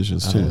good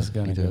decisions I too. was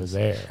going he to go does.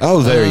 there.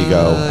 Oh, there you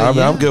go. I'm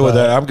yeah. good with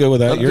that. I'm good with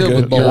that. I'm You're good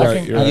good. with You're both.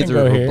 right. You're right. Either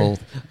go or here.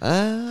 both.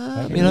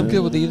 I mean, I'm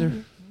good with either.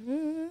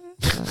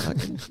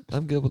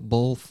 I'm good with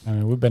both. I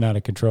mean, we've been out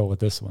of control with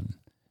this one,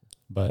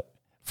 but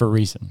for a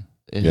reason.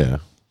 Yeah.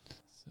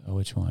 So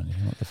which one?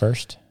 You want the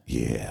first?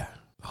 Yeah.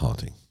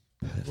 Haunting.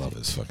 Love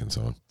this fucking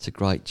song. It's a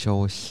great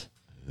choice.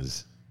 It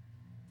is.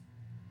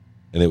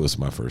 And it was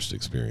my first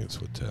experience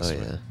with Oh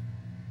Testament. yeah.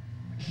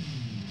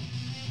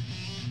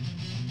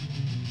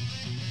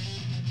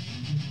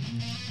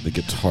 The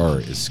guitar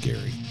is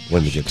scary.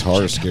 When the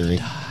guitar is scary,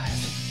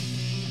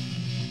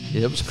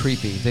 Yeah, it was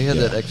creepy. They had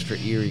Yeah. that extra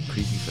eerie,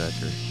 creepy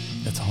factor.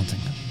 That's haunting.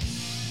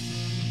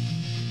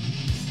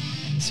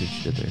 Let's see what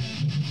you did there.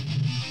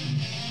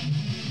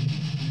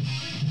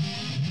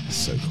 it's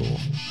so cool.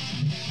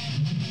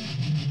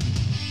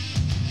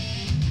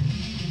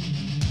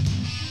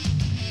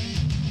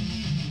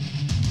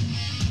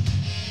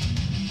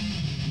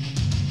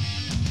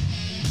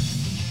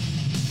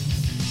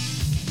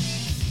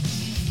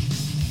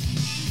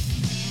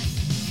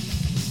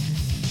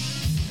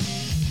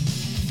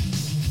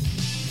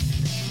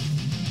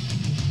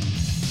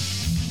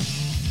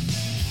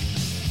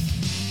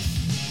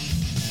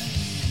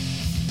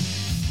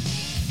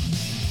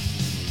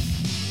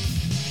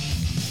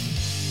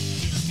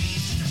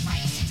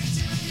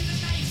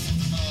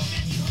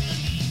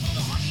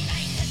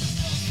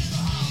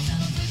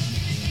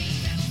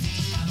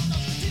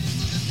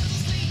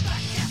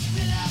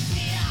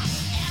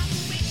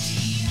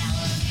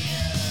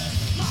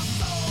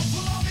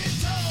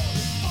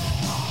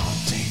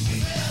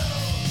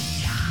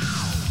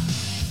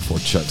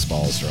 before Chuck's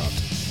balls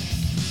dropped.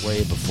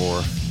 Way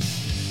before.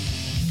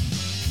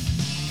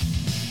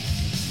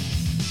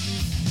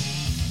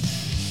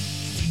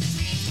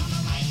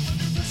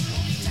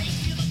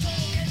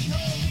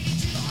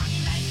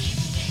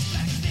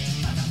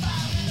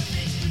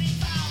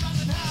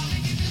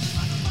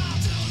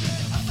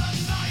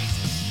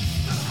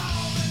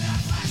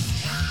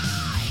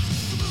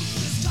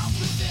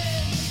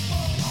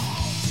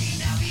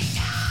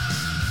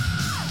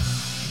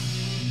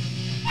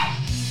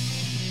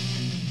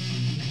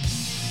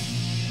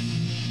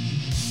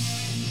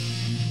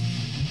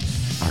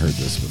 I heard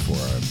this before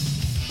I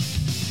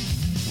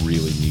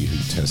really knew who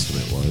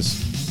Testament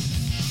was.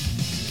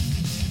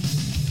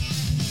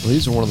 Well,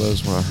 these are one of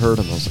those when I heard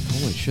them, I was like,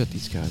 holy shit,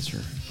 these guys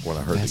are. When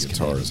I heard the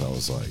guitars, I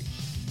was like,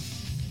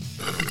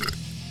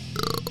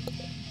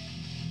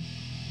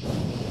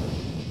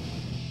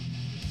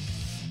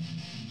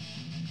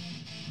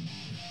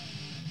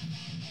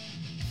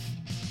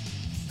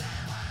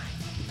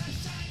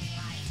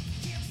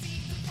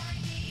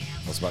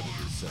 I was about to do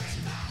sexy.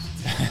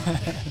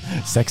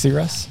 Sexy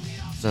Russ?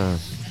 No,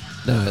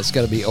 it's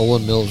got to be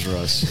Olin Mills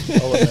Russ.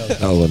 Olin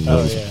Oh,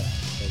 Mills. yeah.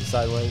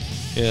 Sideways.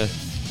 Yeah.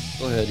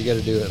 Go ahead, you got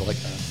to do it. Like,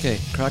 okay,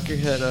 crack your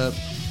head up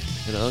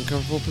in an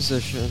uncomfortable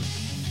position.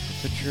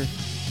 Put your,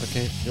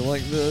 okay, you're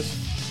like this,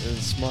 and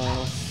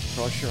smile.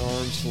 Cross your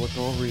arms to look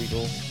all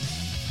regal.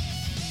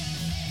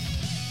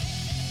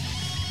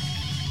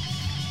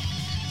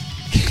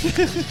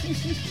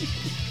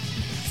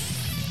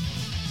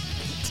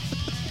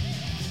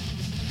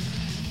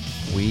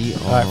 We are.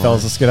 All right,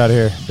 fellas, let's get out of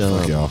here. done.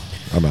 Fuck y'all.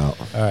 I'm out.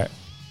 All right.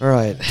 All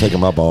right. Taking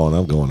my ball and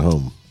I'm going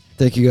home.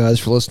 Thank you guys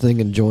for listening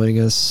and joining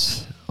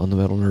us on the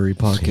Metal Nerdy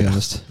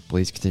Podcast.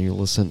 Please continue to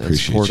listen and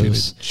Appreciate support you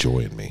us.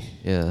 enjoying me.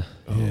 Yeah.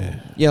 Yeah.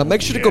 Yeah,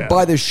 make sure to go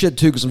buy this shit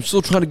too, because I'm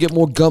still trying to get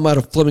more gum out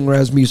of Fleming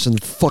Rasmussen,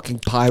 fucking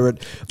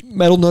pirate.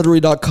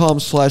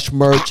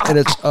 MetalNuttery.com/merch, and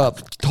it's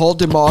Tall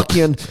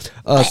Demakian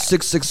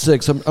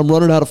 666. I'm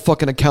running out of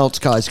fucking accounts,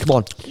 guys. Come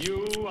on.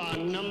 You are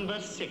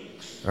number 6.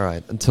 All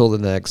right. Until the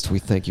next, we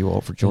thank you all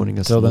for joining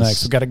us. Until in the this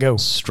next, we got to go.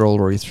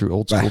 strollery through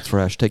old school Bye.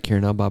 trash. Take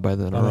care now. Bye bye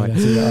then. All right.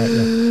 See you. All right,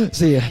 yeah.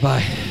 See ya.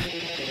 Bye.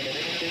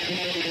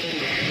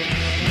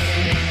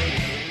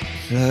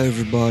 Hello,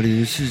 everybody.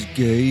 This is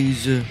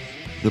Gazer,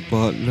 the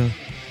butler.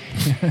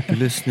 You're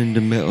listening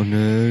to Metal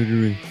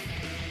Nerdery.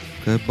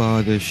 Go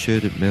buy their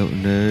shit at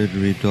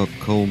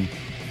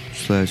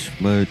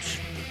metalnerdery.com/merch.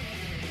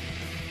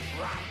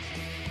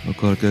 I've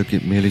got to go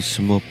get Millie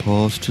some more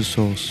pasta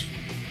sauce.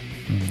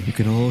 You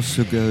can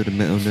also go to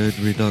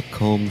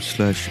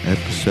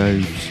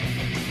metalnerdery.com/episodes,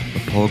 a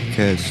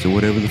podcast, or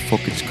whatever the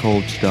fuck it's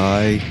called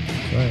today.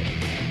 Right.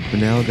 But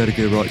now I gotta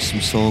go write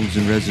some songs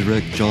and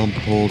resurrect John,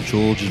 Paul,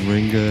 George, and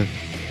Ringo.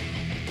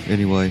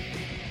 Anyway.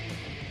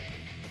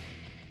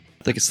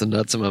 I think it's the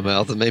nuts in my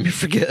mouth that made me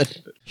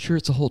forget. Sure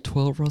it's a hole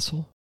 12,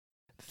 Russell?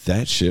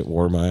 That shit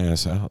wore my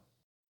ass out.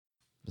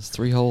 It's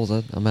 3 holes.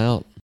 I'm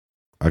out.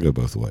 I go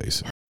both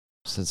ways.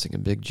 Sensing a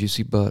big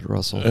juicy butt,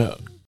 Russell.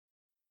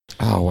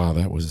 Oh, wow.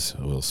 That was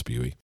a little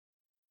spewy.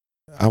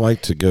 I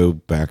like to go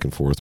back and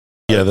forth.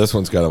 Yeah, this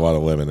one's got a lot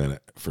of lemon in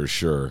it, for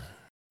sure.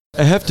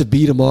 I have to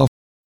beat him off.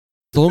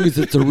 As long as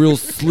it's a real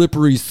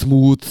slippery,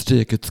 smooth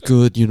stick, it's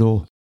good, you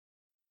know.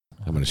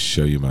 I'm going to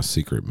show you my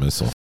secret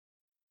missile.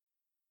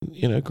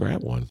 You know,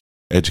 grab one.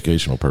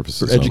 Educational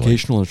purposes For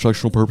educational and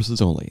instructional purposes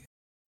only.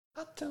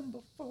 I'll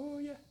tumble for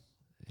you.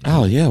 only.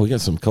 Oh, yeah. We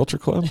got some culture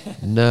club.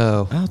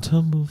 No. I'll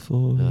tumble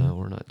for No,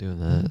 we're not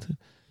doing that.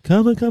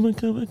 Come on, chameleon.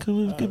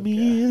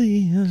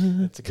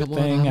 It's a good Come on,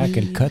 thing I Eileen.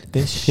 can cut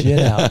this shit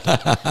out.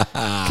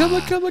 Come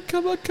on.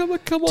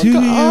 Do you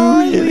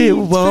really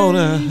Eileen's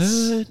wanna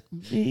face. hurt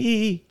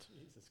me?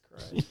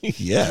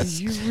 Yes.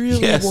 Do you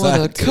really Yes, I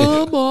want do. to?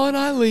 Come on,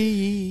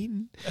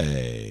 Eileen.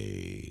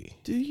 Hey.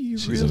 Do you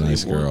She's a really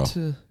nice girl. want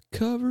to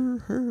cover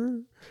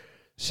her?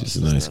 She's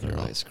a nice Not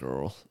girl. A nice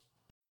girl.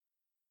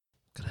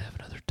 Gonna have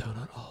another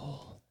donut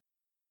hole.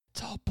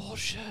 It's all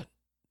bullshit.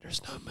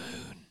 There's no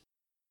moon.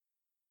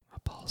 My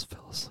balls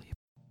fell asleep.